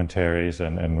commentaries.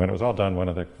 And when it was all done, one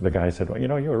of the guys said, well,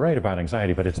 you were right about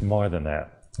anxiety, but it's more than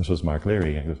that. This was Mark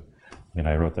Leary. And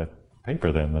I wrote that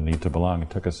paper then, The Need to Belong.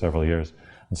 It took us several years.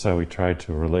 And so we tried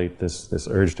to relate this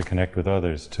urge to connect with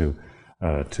others to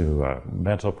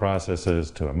mental processes,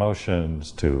 to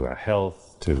emotions, to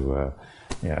health, to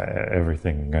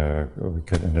everything we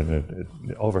could. And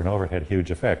over and over, it had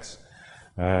huge effects.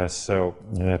 So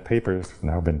that paper has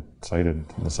now been cited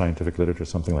in the scientific literature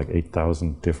something like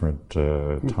 8,000 different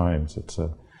times.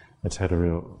 It's had a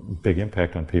real big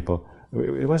impact on people.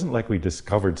 It wasn't like we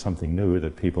discovered something new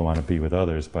that people want to be with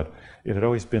others, but it had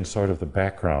always been sort of the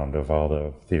background of all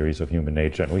the theories of human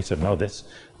nature. And we said, no, this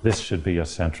should be a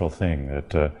central thing.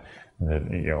 That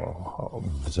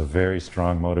it's a very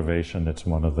strong motivation. It's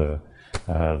one of the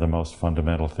most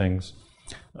fundamental things.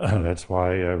 That's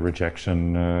why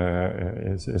rejection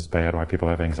is bad. Why people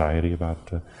have anxiety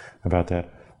about that.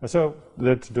 So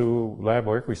let's do lab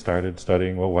work. We started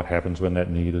studying, what happens when that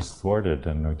need is thwarted?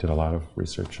 And we did a lot of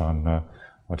research on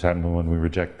what's happening when we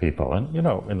reject people. And,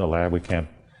 in the lab, we can't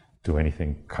do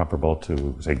anything comparable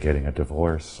to, say, getting a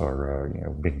divorce or,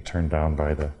 being turned down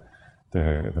by the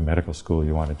medical school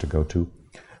you wanted to go to.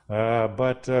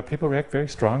 But people react very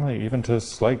strongly, even to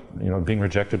slight, being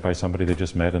rejected by somebody they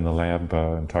just met in the lab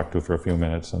and talked to for a few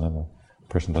minutes, and then the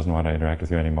person doesn't want to interact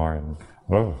with you anymore. And,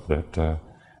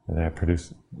 that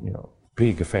produce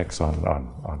big effects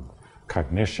on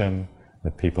cognition.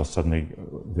 That people suddenly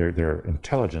their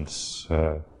intelligence.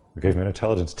 We gave them an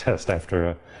intelligence test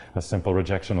after a simple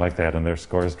rejection like that, and their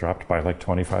scores dropped by like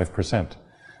 25%.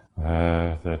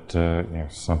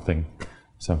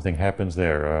 Something happens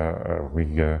there.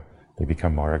 They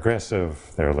become more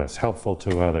aggressive. They're less helpful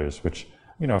to others. Which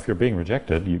if you're being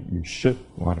rejected, you should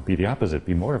want to be the opposite.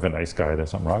 Be more of a nice guy.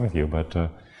 There's something wrong with you, but.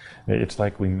 It's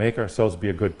like we make ourselves be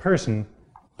a good person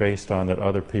based on that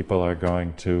other people are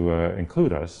going to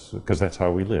include us, because that's how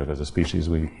we live as a species.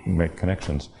 We make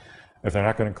connections. If they're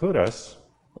not going to include us,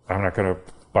 I'm not going to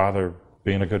bother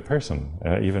being a good person.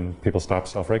 Even people stop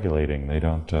self-regulating. They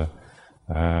don't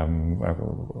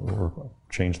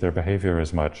change their behavior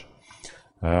as much.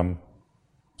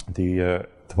 The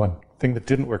one thing that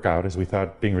didn't work out is we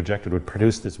thought being rejected would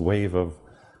produce this wave of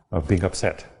being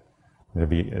upset.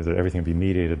 Everything would be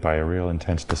mediated by a real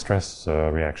intense distress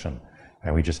reaction.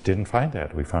 And we just didn't find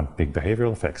that. We found big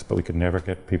behavioral effects, but we could never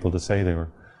get people to say they were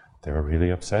really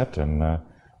upset. And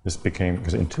this became,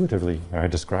 because intuitively I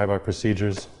describe our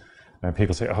procedures, and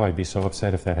people say, I'd be so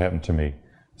upset if that happened to me.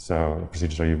 So the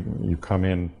procedures are you come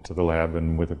into the lab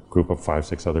and with a group of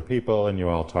 5-6 other people, and you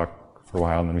all talk for a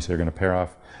while, and then we say, you're going to pair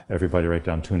off. Everybody write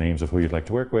down 2 names of who you'd like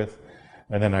to work with.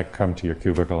 And then I come to your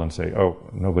cubicle and say,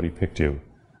 nobody picked you.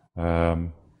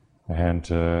 People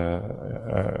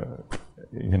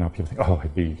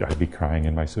think, I'd be crying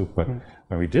in my soup. But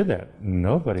when we did that,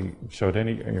 nobody showed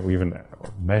any. We even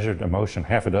measured emotion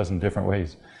 6 different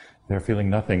ways. They're feeling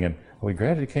nothing. And what we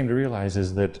gradually came to realize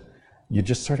is that you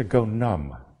just sort of go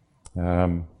numb.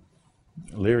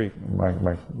 Leary,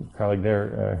 my colleague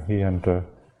there, he and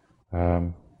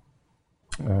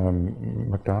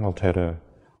McDonald had a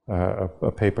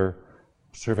paper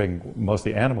surveying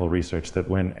mostly animal research, that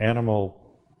when animals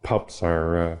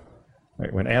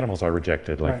are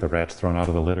rejected, like the rats thrown out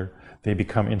of the litter, they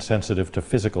become insensitive to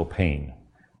physical pain.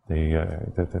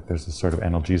 That there's this sort of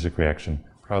analgesic reaction,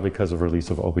 probably because of release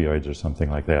of opioids or something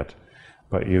like that.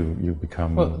 But you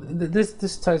become... Well,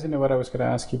 this ties into what I was going to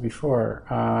ask you before,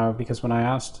 because when I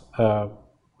asked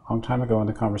long time ago in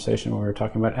the conversation when we were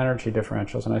talking about energy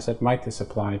differentials, and I said, might this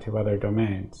apply to other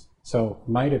domains? So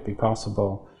might it be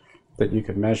possible that you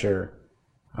could measure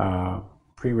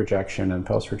pre-rejection and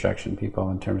post-rejection people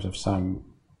in terms of some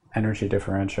energy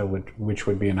differential which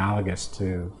would be analogous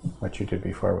to what you did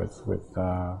before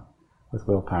with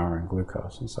willpower and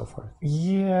glucose and so forth?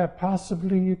 Yeah,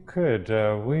 possibly you could.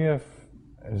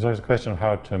 There's always a question of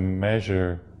how to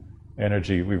measure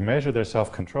energy. We measure their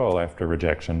self-control after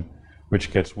rejection,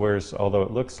 which gets worse, although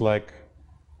it looks like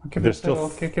give them a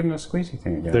squeezy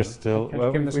thing again. They're still,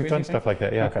 we've done stuff like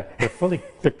that, yeah. Okay.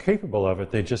 They're capable of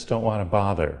it, they just don't want to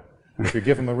bother. If you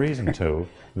give them a reason to,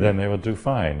 then they will do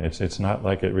fine. It's not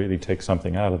like it really takes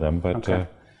something out of them,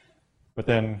 but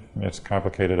then it's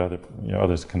complicated.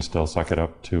 Others can still suck it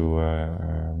up to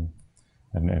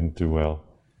and do well.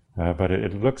 But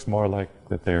it looks more like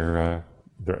that they're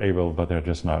able, but they're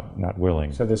just not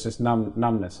willing. So there's this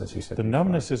numbness, as you said. The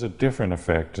numbness is a different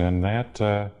effect, and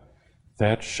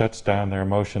that shuts down their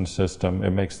emotion system.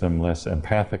 It makes them less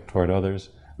empathic toward others.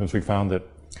 As we found that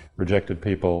rejected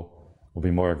people will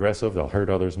be more aggressive, they'll hurt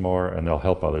others more, and they'll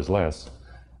help others less.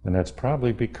 And that's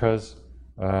probably because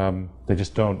they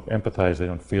just don't empathize, they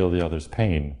don't feel the other's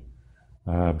pain,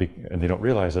 and they don't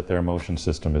realize that their emotion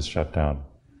system is shut down.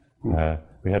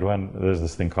 We had there's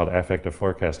this thing called affective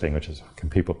forecasting, which is, can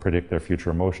people predict their future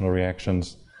emotional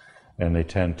reactions? And they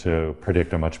tend to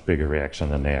predict a much bigger reaction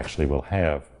than they actually will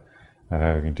have.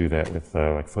 You can do that with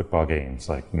like football games,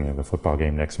 like the football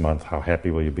game next month. How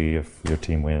happy will you be if your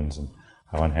team wins, and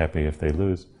how unhappy if they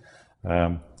lose?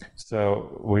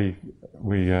 So we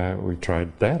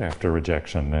tried that after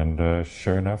rejection, and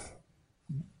sure enough,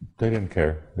 they didn't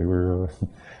care. They were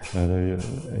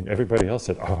everybody else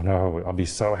said, "Oh no, I'll be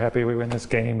so happy we win this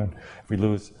game, and if we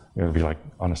lose, it'll be like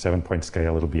on a 7-point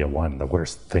scale, it'll be a 1, the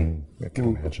worst thing I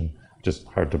can imagine." Just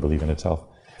hard to believe in itself.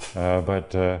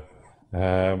 But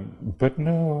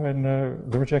no, and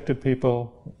the rejected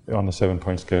people on the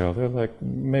 7-point scale, they're like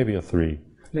maybe a 3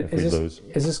 if we lose.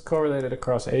 Is this correlated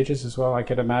across ages as well? I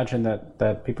could imagine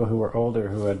that people who were older,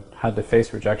 who had to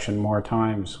face rejection more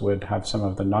times, would have some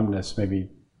of the numbness maybe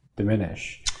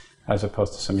diminish, as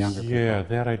opposed to some younger people. Yeah,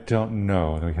 that I don't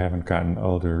know. We haven't gotten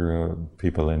older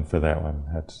people in for that one.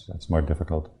 That's more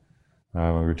difficult. We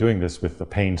were doing this with the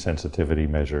pain sensitivity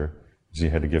measure, because you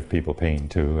had to give people pain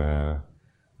too,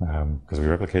 because we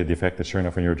replicated the effect that sure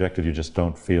enough when you're rejected, you just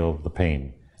don't feel the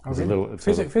pain.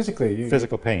 Physically?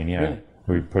 Physical pain, yeah. Really?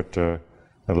 We put a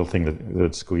little thing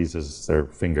that squeezes their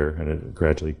finger, and it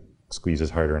gradually squeezes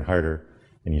harder and harder.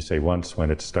 And you say once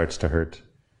when it starts to hurt,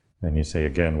 and you say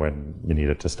again when you need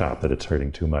it to stop, that it's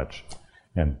hurting too much.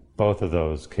 And both of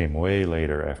those came way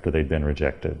later after they'd been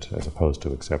rejected, as opposed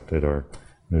to accepted or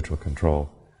neutral control.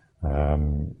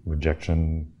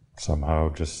 Rejection somehow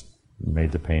just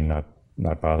made the pain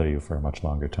not bother you for a much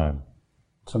longer time.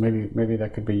 So maybe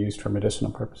that could be used for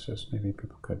medicinal purposes. Maybe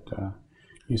people could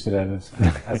use it as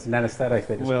an anesthetic.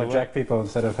 They just reject people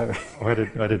instead of having...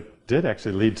 What it did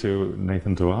actually lead to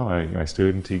Nathan Dual, my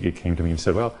student. He came to me and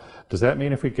said, well, does that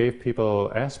mean if we gave people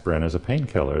aspirin as a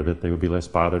painkiller that they would be less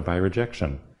bothered by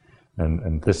rejection?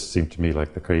 And this seemed to me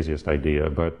like the craziest idea,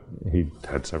 but he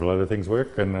had several other things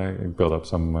work, and I built up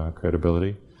some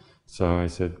credibility. So I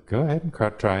said, go ahead and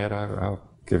try it. I'll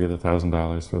give you the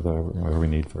 $1,000 for whatever we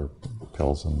need for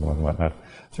pills and whatnot.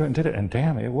 So I did it, and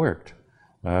damn, it worked.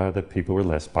 That people were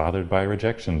less bothered by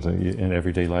rejections. In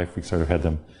everyday life, we sort of had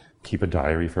them keep a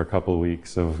diary for a couple of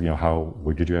weeks of,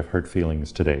 did you have hurt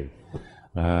feelings today?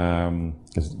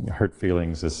 Because hurt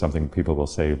feelings is something people will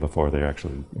say before they're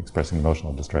actually expressing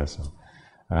emotional distress.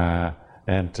 The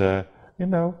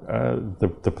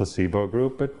placebo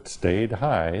group, it stayed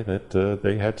high, that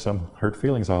they had some hurt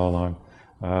feelings all along.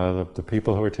 The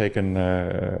people who were taking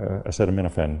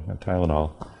acetaminophen,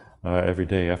 Tylenol, every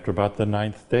day, after about the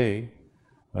 9th day,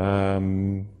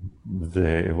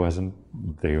 they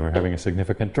were having a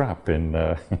significant drop in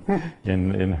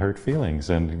hurt feelings,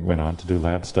 and went on to do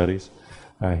lab studies.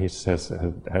 He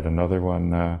had another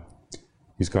one.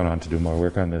 He's gone on to do more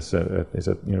work on this. He's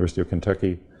at University of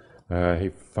Kentucky. He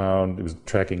found it was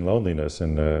tracking loneliness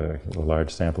in a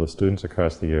large sample of students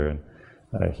across the year, and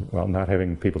not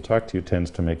having people talk to you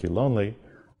tends to make you lonely,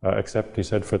 except, he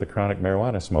said, for the chronic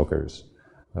marijuana smokers.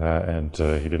 He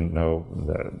didn't know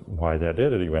why that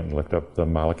did it. He went and looked up the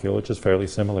molecule, which is fairly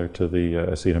similar to the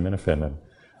acetaminophen. And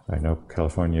I know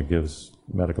California gives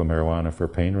medical marijuana for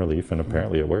pain relief, and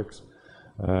apparently it works.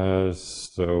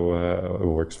 It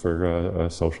works for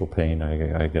social pain,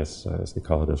 I guess, as they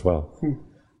call it as well.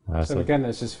 So again,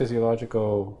 there's this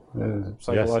physiological,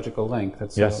 psychological link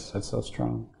that's so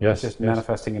strong. Yes. It's just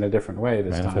manifesting in a different way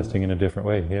this time. Manifesting in a different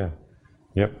way, yeah.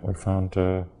 Yep, we found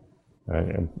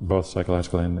both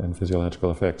psychological and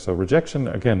physiological effects. So rejection,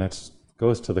 again,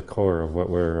 goes to the core of what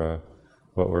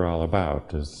we're all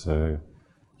about. Is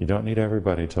you don't need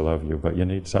everybody to love you, but you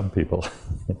need some people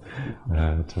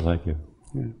to like you.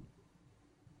 Yeah.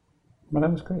 Well,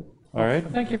 that was great. All right.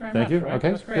 Thank you very much. Thank you. Right? Okay.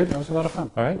 That was great. Good. That was a lot of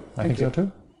fun. All right. I think so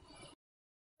too.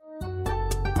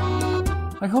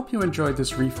 I hope you enjoyed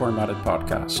this reformatted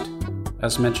podcast.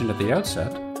 As mentioned at the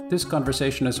outset, this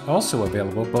conversation is also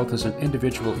available both as an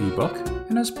individual ebook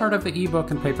and as part of the ebook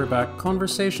and paperback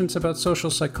Conversations about Social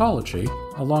Psychology,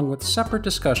 along with separate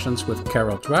discussions with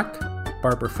Carol Dweck,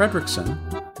 Barbara Fredrickson,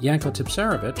 Janko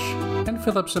Tipsarevic, and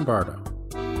Philip Zimbardo.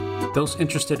 Those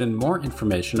interested in more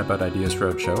information about Ideas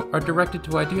Roadshow are directed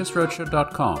to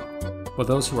ideasroadshow.com, while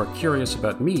those who are curious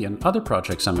about me and other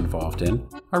projects I'm involved in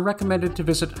are recommended to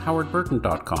visit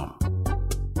howardburton.com.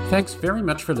 Thanks very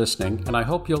much for listening, and I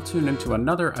hope you'll tune into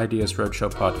another Ideas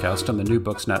Roadshow podcast on the New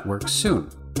Books Network soon.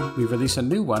 We release a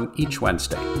new one each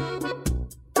Wednesday.